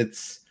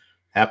 It's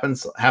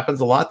happens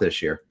a lot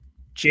this year.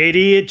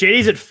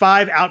 JD's at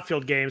 5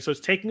 outfield games, so it's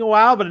taking a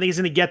while, but I think he's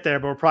going to get there.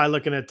 But we're probably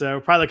looking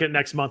at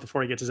next month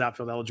before he gets his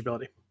outfield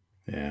eligibility.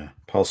 Yeah,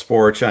 Paul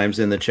Sporer chimes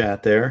in the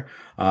chat there.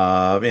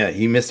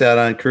 He missed out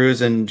on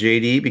Cruz and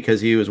JD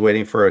because he was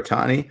waiting for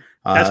Ohtani.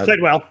 That's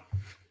played well.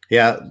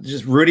 Yeah,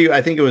 just Rudy.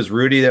 I think it was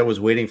Rudy that was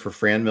waiting for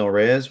Franmil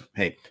Reyes.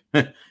 Hey,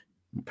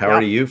 power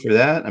to you for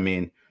that.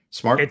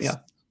 Smart.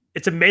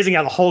 It's amazing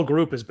how the whole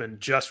group has been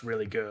just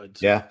really good.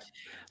 Yeah.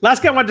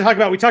 Last guy I wanted to talk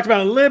about, we talked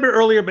about it a little bit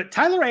earlier, but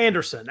Tyler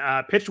Anderson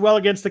pitched well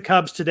against the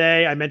Cubs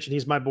today. I mentioned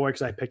he's my boy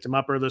because I picked him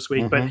up earlier this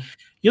week. But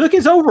you look at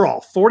his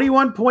overall,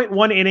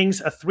 41.1 innings,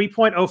 a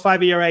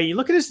 3.05 ERA. You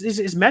look at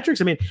his metrics.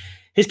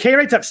 His K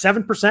rate's up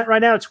 7%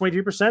 right now at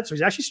 23%. So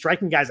he's actually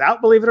striking guys out,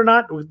 believe it or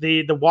not.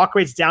 The walk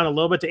rate's down a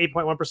little bit to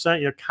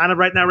 8.1%. You're kind of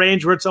right in that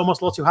range where it's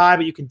almost a little too high,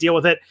 but you can deal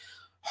with it.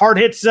 Hard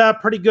hits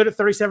pretty good at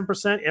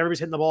 37%. Everybody's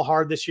hitting the ball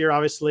hard this year,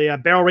 obviously.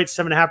 Barrel rate's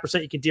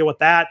 7.5%. You can deal with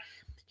that.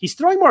 He's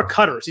throwing more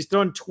cutters. He's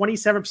throwing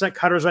 27%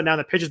 cutters right now.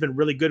 The pitch has been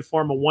really good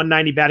for him. A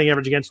 190 batting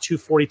average against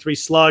 243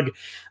 slug.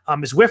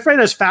 His whiff rate on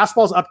his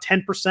fastball is up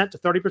 10% to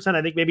 30%.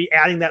 I think maybe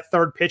adding that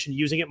third pitch and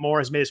using it more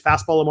has made his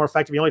fastball a little more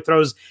effective. He only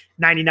throws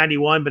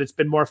 90-91, but it's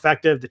been more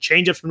effective. The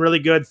changeup's been really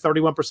good,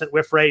 31%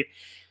 whiff rate.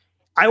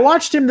 I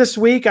watched him this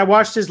week. I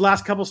watched his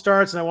last couple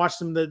starts, and I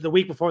watched him the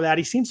week before that.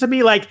 He seems to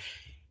me like,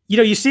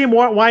 you see him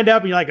wind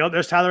up and you're like, oh,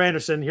 there's Tyler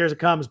Anderson. Here's it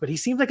comes. But he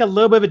seems like a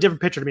little bit of a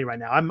different pitcher to me right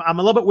now. I'm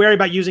a little bit wary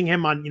about using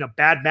him on,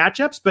 bad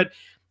matchups, but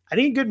I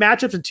think in good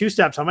matchups and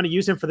 2-steps, I'm going to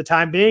use him for the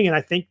time being. And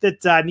I think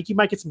that Nicky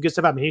might get some good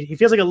stuff out of him. He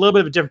feels like a little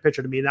bit of a different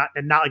pitcher to me, not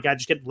like a guy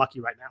just getting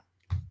lucky right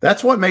now.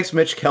 That's what makes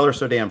Mitch Keller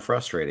so damn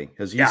frustrating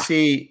because you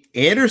see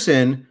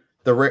Anderson,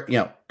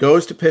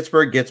 goes to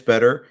Pittsburgh, gets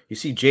better. You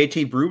see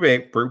JT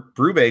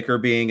Brubaker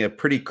being a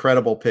pretty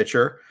credible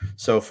pitcher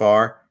so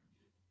far.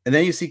 And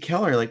then you see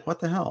Keller, you're like, what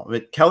the hell?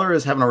 Keller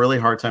is having a really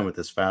hard time with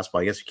this fastball.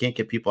 I guess you can't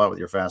get people out with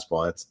your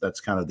fastball. That's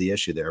kind of the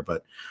issue there.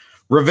 But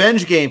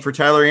revenge game for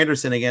Tyler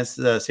Anderson against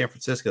San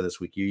Francisco this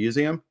week. You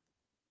using him?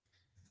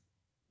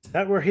 Is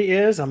that where he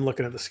is? I'm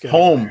looking at the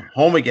schedule.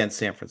 Home against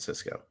San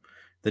Francisco.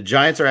 The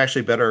Giants are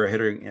actually better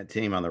hitting a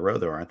team on the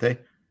road, though, aren't they?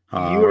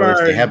 Or at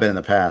least they have been in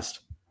the past.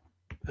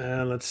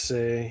 Let's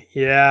see.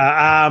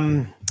 Yeah,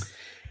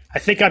 I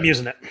think I'm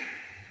using it.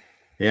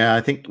 Yeah,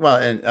 I think. Well,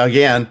 and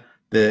again.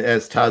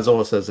 As Todd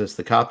Zola says, it's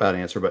the cop-out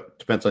answer, but it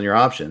depends on your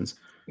options.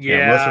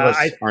 Yeah, most of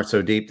us aren't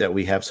so deep that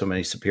we have so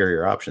many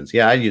superior options.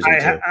 Yeah, I use it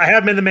too. I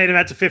have been the made him.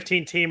 That's a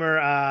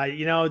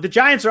 15-teamer. The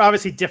Giants are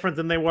obviously different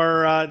than they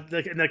were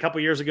a couple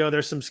years ago.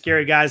 There's some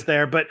scary guys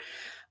there, but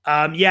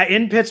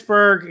in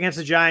Pittsburgh against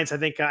the Giants, I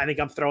think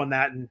I'm throwing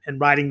that and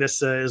riding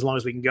this as long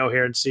as we can go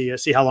here and see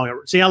how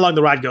long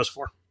the ride goes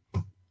for.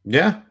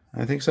 Yeah.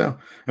 I think so.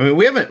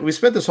 We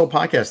spent this whole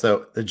podcast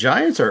though. The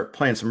Giants are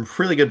playing some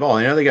really good ball.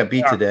 I know they got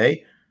beat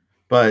today.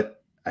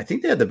 But I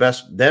think they had the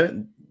best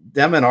them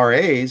and our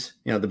A's.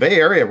 The Bay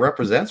Area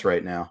represents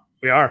right now.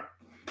 We are.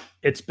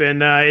 It's been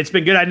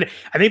good.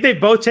 I think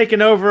they've both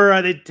taken over.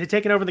 They've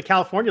taken over the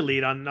California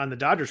lead on the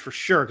Dodgers for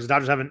sure because the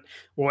Dodgers haven't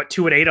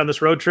 2-8 on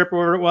this road trip or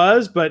whatever it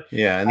was. But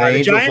yeah, and the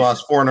Angels Giants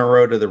lost 4 in a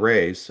row to the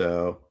Rays.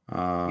 So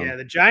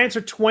the Giants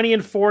are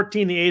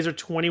 20-14. The A's are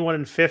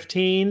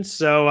 21-15.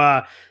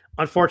 So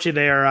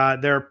unfortunately,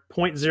 they're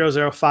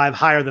 .005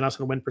 higher than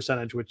us on win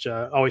percentage, which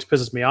always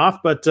pisses me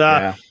off. But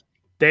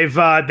They've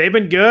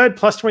been good.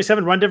 Plus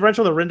 27 run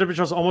differential. The run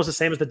differential is almost the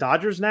same as the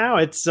Dodgers now.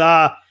 It's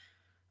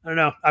I don't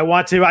know.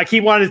 I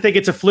keep wanting to think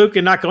it's a fluke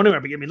and not go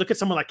anywhere. But I mean, look at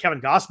someone like Kevin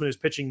Gossman who's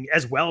pitching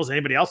as well as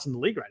anybody else in the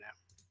league right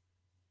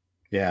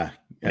now. Yeah.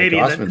 Maybe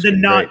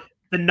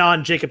the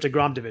non Jacob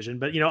deGrom division,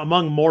 but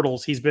among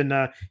mortals, he's been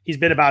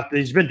just about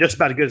as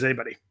good as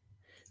anybody.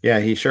 Yeah,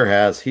 he sure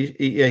has.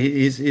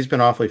 He's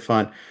been awfully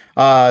fun.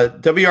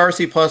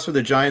 WRC plus for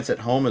the Giants at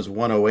home is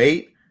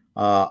 108.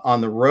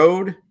 On the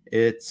road,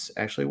 it's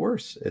actually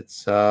worse.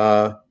 It's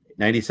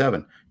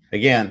 97.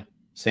 Again,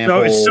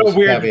 samples. So it's so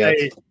weird.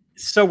 Caveats.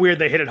 It's so weird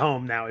they hit it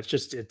home now. It's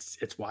just it's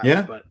wild.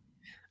 Yeah. But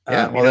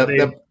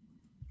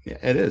yeah,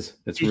 it is.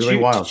 It's really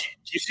wild.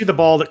 Did you see the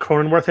ball that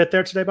Cronenworth hit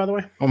there today, by the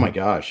way? Oh my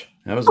gosh.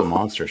 That was a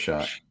monster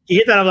shot. He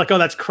hit that. I was like, oh,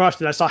 that's crushed.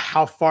 And I saw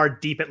how far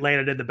deep it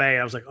landed in the bay.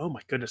 I was like, oh my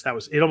goodness,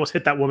 it almost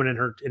hit that woman in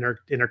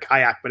her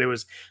kayak, but that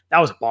was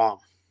a bomb.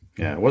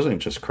 Yeah, it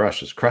wasn't just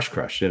crush, it was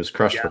crush. It was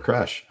crush for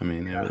crush. I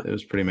mean, it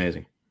was pretty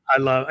amazing.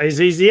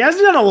 He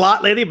hasn't done a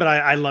lot lately, but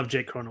I love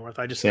Jake Cronenworth.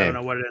 I don't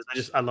know what it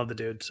is. I love the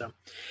dude. So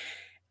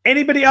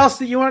anybody else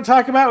that you want to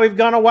talk about? We've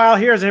gone a while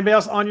here. Is anybody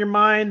else on your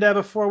mind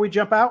before we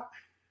jump out?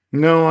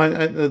 No,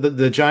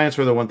 the Giants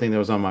were the one thing that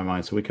was on my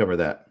mind, so we cover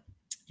that.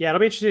 Yeah, it'll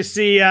be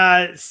interesting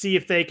to see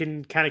if they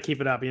can kind of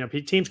keep it up.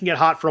 Teams can get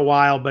hot for a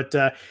while, but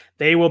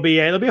it'll be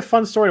a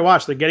fun story to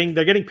watch. They're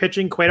getting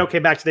pitching. Cueto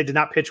came back today, did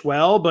not pitch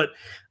well, but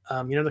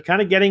they're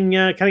kind of getting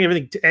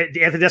everything.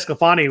 Anthony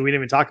DeSclafani, we didn't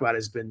even talk about,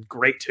 has been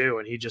great too,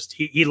 and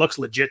he looks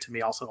legit to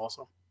me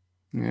also.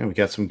 Yeah, we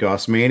got some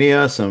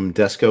Gossmania, some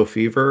Desco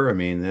fever. I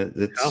mean, it's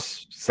like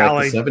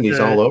the 70s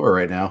all over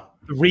right now.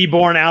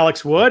 Reborn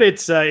Alex Wood.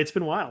 It's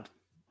been wild.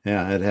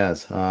 Yeah, it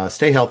has.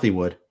 Stay healthy,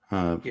 Wood.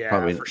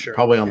 Probably for sure.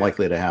 Probably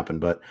unlikely to happen,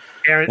 but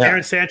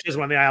Aaron Sanchez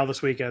won the IL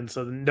this weekend,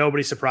 so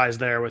nobody's surprised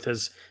there with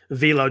his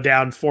velo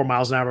down 4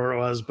 miles an hour it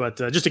was. But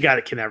just a guy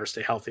that can never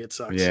stay healthy. It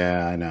sucks.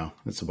 Yeah, I know.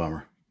 It's a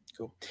bummer.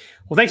 Cool.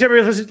 Well, thanks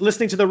everybody for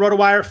listening to the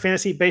RotoWire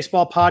Fantasy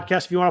Baseball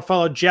Podcast. If you want to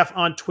follow Jeff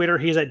on Twitter,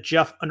 he's at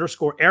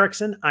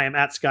Jeff_Erickson. I am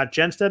at Scott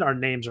Genstead. Our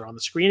names are on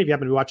the screen if you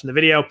happen to be watching the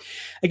video.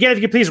 Again, if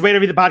you could please rate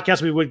or review the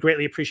podcast, we would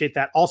greatly appreciate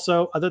that.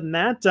 Also, other than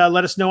that,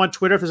 let us know on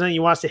Twitter if there's anything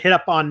you want us to hit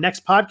up on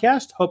next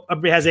podcast. Hope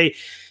everybody has a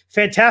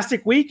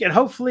fantastic week and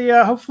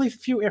hopefully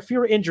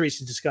fewer injuries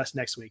to discuss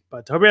next week.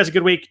 But hope everybody has a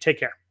good week. Take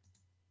care.